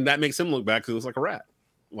 Because then that makes him look back because he looks like a rat.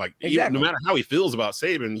 Like exactly. No matter how he feels about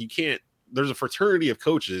Saban, he can't. There's a fraternity of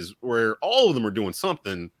coaches where all of them are doing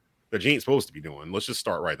something that you ain't supposed to be doing. Let's just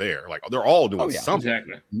start right there. Like they're all doing something,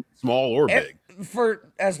 small or big. For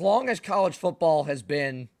as long as college football has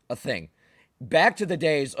been a thing, back to the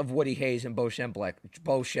days of Woody Hayes and Bo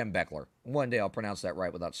Schembechler. One day I'll pronounce that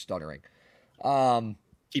right without stuttering.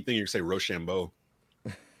 Keep thinking you say Rochambeau.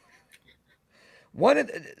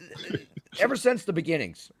 Ever since the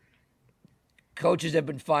beginnings, coaches have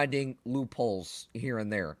been finding loopholes here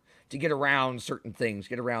and there to get around certain things,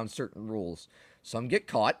 get around certain rules. Some get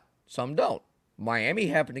caught, some don't. Miami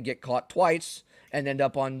happened to get caught twice and end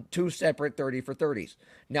up on 2 separate 30 for 30s.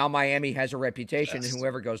 Now Miami has a reputation, and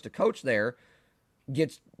whoever goes to coach there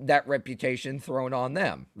gets that reputation thrown on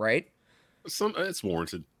them, right? It's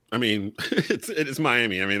warranted. I mean, it's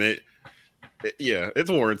Miami. I mean, it's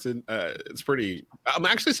warranted. It's pretty. I'm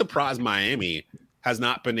actually surprised Miami has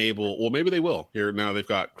not been able. Well, maybe they will here now. They've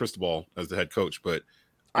got Cristobal as the head coach, but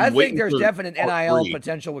I think there's definite NIL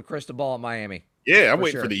potential with Cristobal in Miami. Yeah, I'm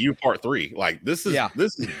waiting for the U part 3. Like this is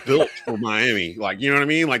built for Miami. Like, you know what I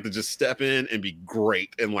mean? Like to just step in and be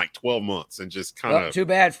great in like 12 months and just kind of. Too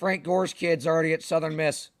bad Frank Gore's kid's already at Southern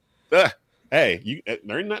Miss. Hey,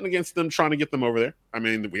 there ain't nothing against them trying to get them over there. I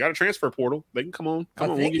mean, we got a transfer portal. They can come on. I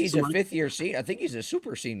think he's a 5th-year senior. I think he's a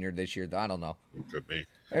super senior this year. I don't know. Could be.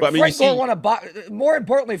 But I mean, Frank Gore won more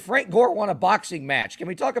importantly, Frank Gore won a boxing match. Can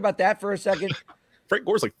we talk about that for a second? Frank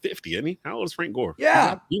Gore's like 50, isn't he? How old is Frank Gore?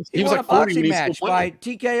 Yeah. He was like a boxing match by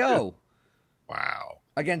TKO. Wow.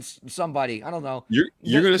 Against somebody. I don't know.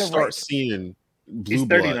 You're going to start seeing blue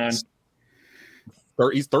bloods.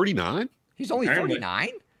 He's 39? He's only 39?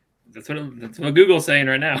 That's what Google's saying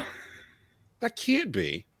right now. That can't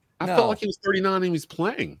be. I felt like he was 39 and he was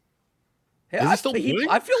playing. Is he still playing?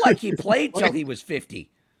 I feel like he played till he was 50.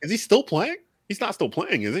 Is he still playing? He's not still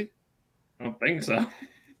playing, is he? I don't think so.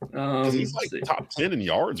 He's like top 10 in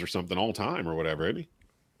yards or something all time or whatever, isn't he?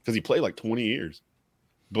 Because he played like 20 years.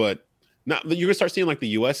 But now you're gonna start seeing like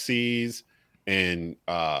the USC's and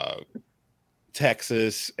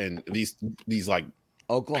Texas and these like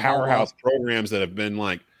Oklahoma powerhouse programs that have been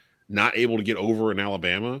like not able to get over in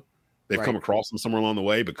Alabama. They've come across them somewhere along the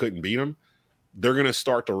way, but couldn't beat them. They're going to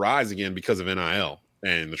start to rise again because of NIL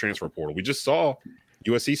and the transfer portal. We just saw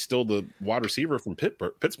USC still the wide receiver from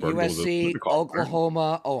Pittsburgh. USC,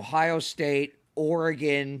 Oklahoma, Ohio State,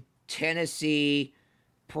 Oregon, Tennessee,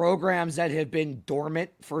 programs that have been dormant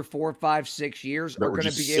for 4, 5, 6 years are going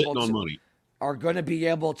to be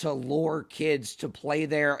able to lure kids to play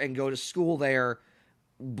there and go to school there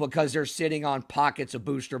because they're sitting on pockets of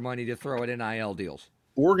booster money to throw at NIL deals.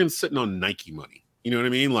 Oregon's sitting on Nike money. You know what I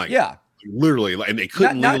mean? Like, yeah, literally, like, and they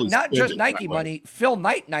couldn't not just Nike money, Phil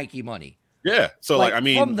Knight Nike money. Yeah, so like I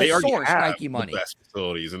mean, from the they already source, have Nike money. The best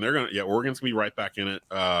facilities, and they're gonna Oregon's gonna be right back in it.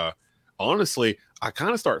 Honestly, I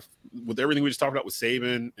kind of start with everything we just talked about with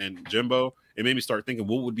Saban and Jimbo. It made me start thinking,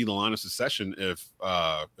 what would be the line of succession if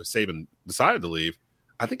Saban decided to leave?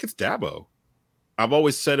 I think it's Dabo. I've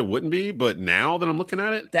always said it wouldn't be, but now that I'm looking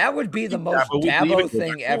at it, that would be the most Dabo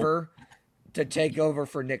thing ever to take over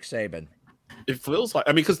for Nick Saban. It feels like,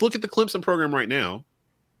 I mean, because look at the Clemson program right now,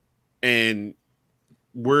 and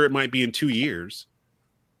where it might be in 2 years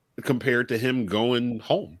compared to him going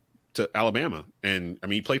home to Alabama. And I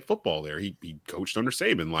mean, he played football there. He coached under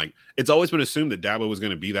Saban. Like, it's always been assumed that Dabo was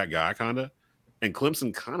going to be that guy, kind of. And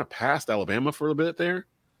Clemson kind of passed Alabama for a bit there,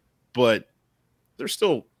 but they're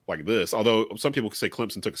still like this. Although some people could say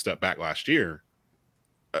Clemson took a step back last year.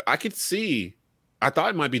 I could see, I thought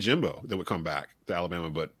it might be Jimbo that would come back to Alabama,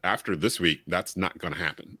 but after this week, that's not going to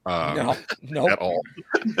happen. No, at all.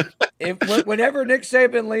 Whenever Nick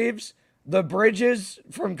Saban leaves, the bridges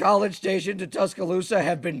from College Station to Tuscaloosa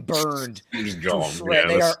have been burned. Yeah,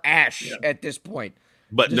 they are ash at this point.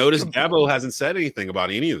 But notice Dabo hasn't said anything about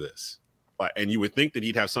any of this. And you would think that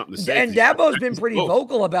he'd have something to say. And Dabo's been pretty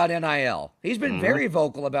vocal about NIL. He's been very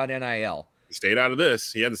vocal about NIL. He stayed out of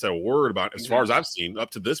this. He hasn't said a word about it. As far as I've seen up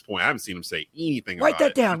to this point, I haven't seen him say anything about it. Write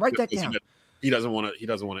that down. He doesn't want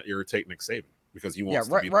to irritate Nick Saban because he wants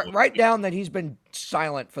to be write down that he's been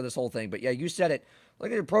silent for this whole thing. But yeah, you said it.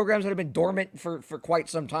 Look at the programs that have been dormant for quite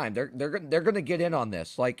some time. They're going to get in on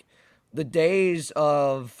this. Like, the days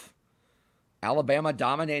of Alabama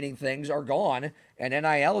dominating things are gone, and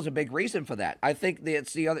NIL is a big reason for that. I think that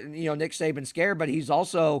it's the other, Nick Saban's scared, but he's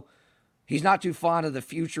not too fond of the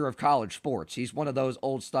future of college sports. He's one of those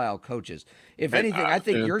old style coaches. If anything, I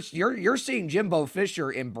think you're seeing Jimbo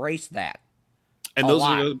Fisher embrace that. And those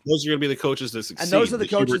are going to be the coaches that succeed. And those are the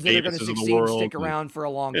coaches that are going to succeed, stick around for a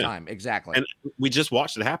long time. Exactly. And we just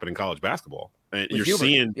watched it happen in college basketball. And you're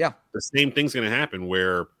seeing the same thing's going to happen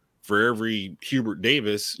where for every Hubert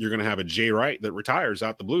Davis, you're going to have a Jay Wright that retires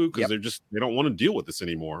out the blue because they don't want to deal with this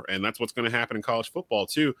anymore. And that's what's going to happen in college football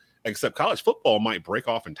too, except college football might break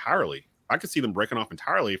off entirely. I could see them breaking off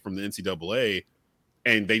entirely from the NCAA,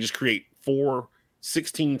 and they just create 4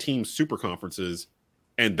 16-team super conferences,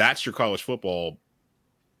 and that's your college football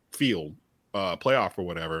field, playoff or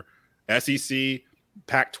whatever. SEC,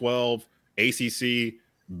 Pac-12, ACC,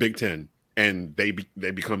 Big Ten, and they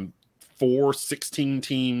become 4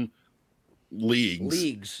 16-team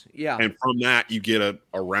leagues. Yeah. And from that, you get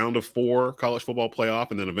a round of 4 college football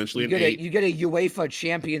playoff, and then eventually an 8. You get a UEFA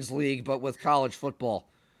Champions League, but with college football.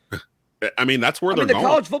 I mean, that's where they're going. The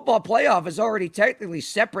college football playoff is already technically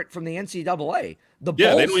separate from the NCAA. The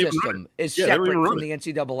bowl system is separate from the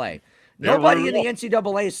NCAA. Nobody in the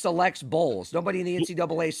NCAA selects bowls. Nobody in the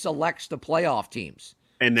NCAA selects the playoff teams.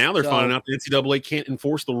 And now they're finding out the NCAA can't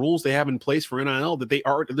enforce the rules they have in place for NIL.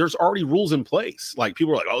 There's already rules in place. Like,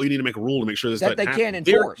 people are like, "Oh, you need to make a rule to make sure this that they happen." Can't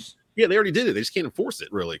enforce." They already did it. They just can't enforce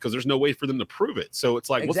it really because there's no way for them to prove it. So it's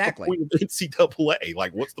like, what's the point of the NCAA?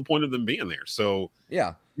 Like, what's the point of them being there? So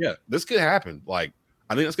yeah, this could happen. Like,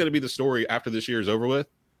 I think that's going to be the story after this year is over with.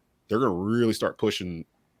 They're going to really start pushing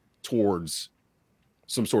towards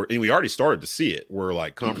some sort of, and we already started to see it where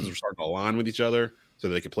like conferences are starting to align with each other so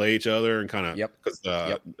they could play each other and kind of, because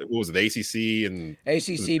what was it, the ACC and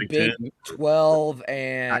Big 12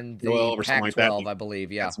 and the Pac-12, like I believe,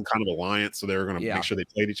 some kind of alliance, so they were going to make sure they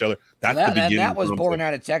played each other. That's the beginning. And that was born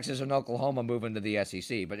out of Texas and Oklahoma moving to the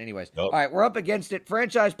SEC. But anyways, all right, we're up against it.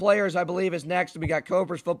 Franchise Players, I believe, is next. We got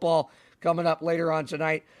Cobras football coming up later on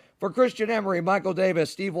tonight. For Christian Emery, Michael Davis,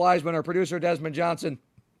 Steve Wiseman, our producer Desmond Johnson.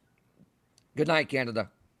 Good night, Canada.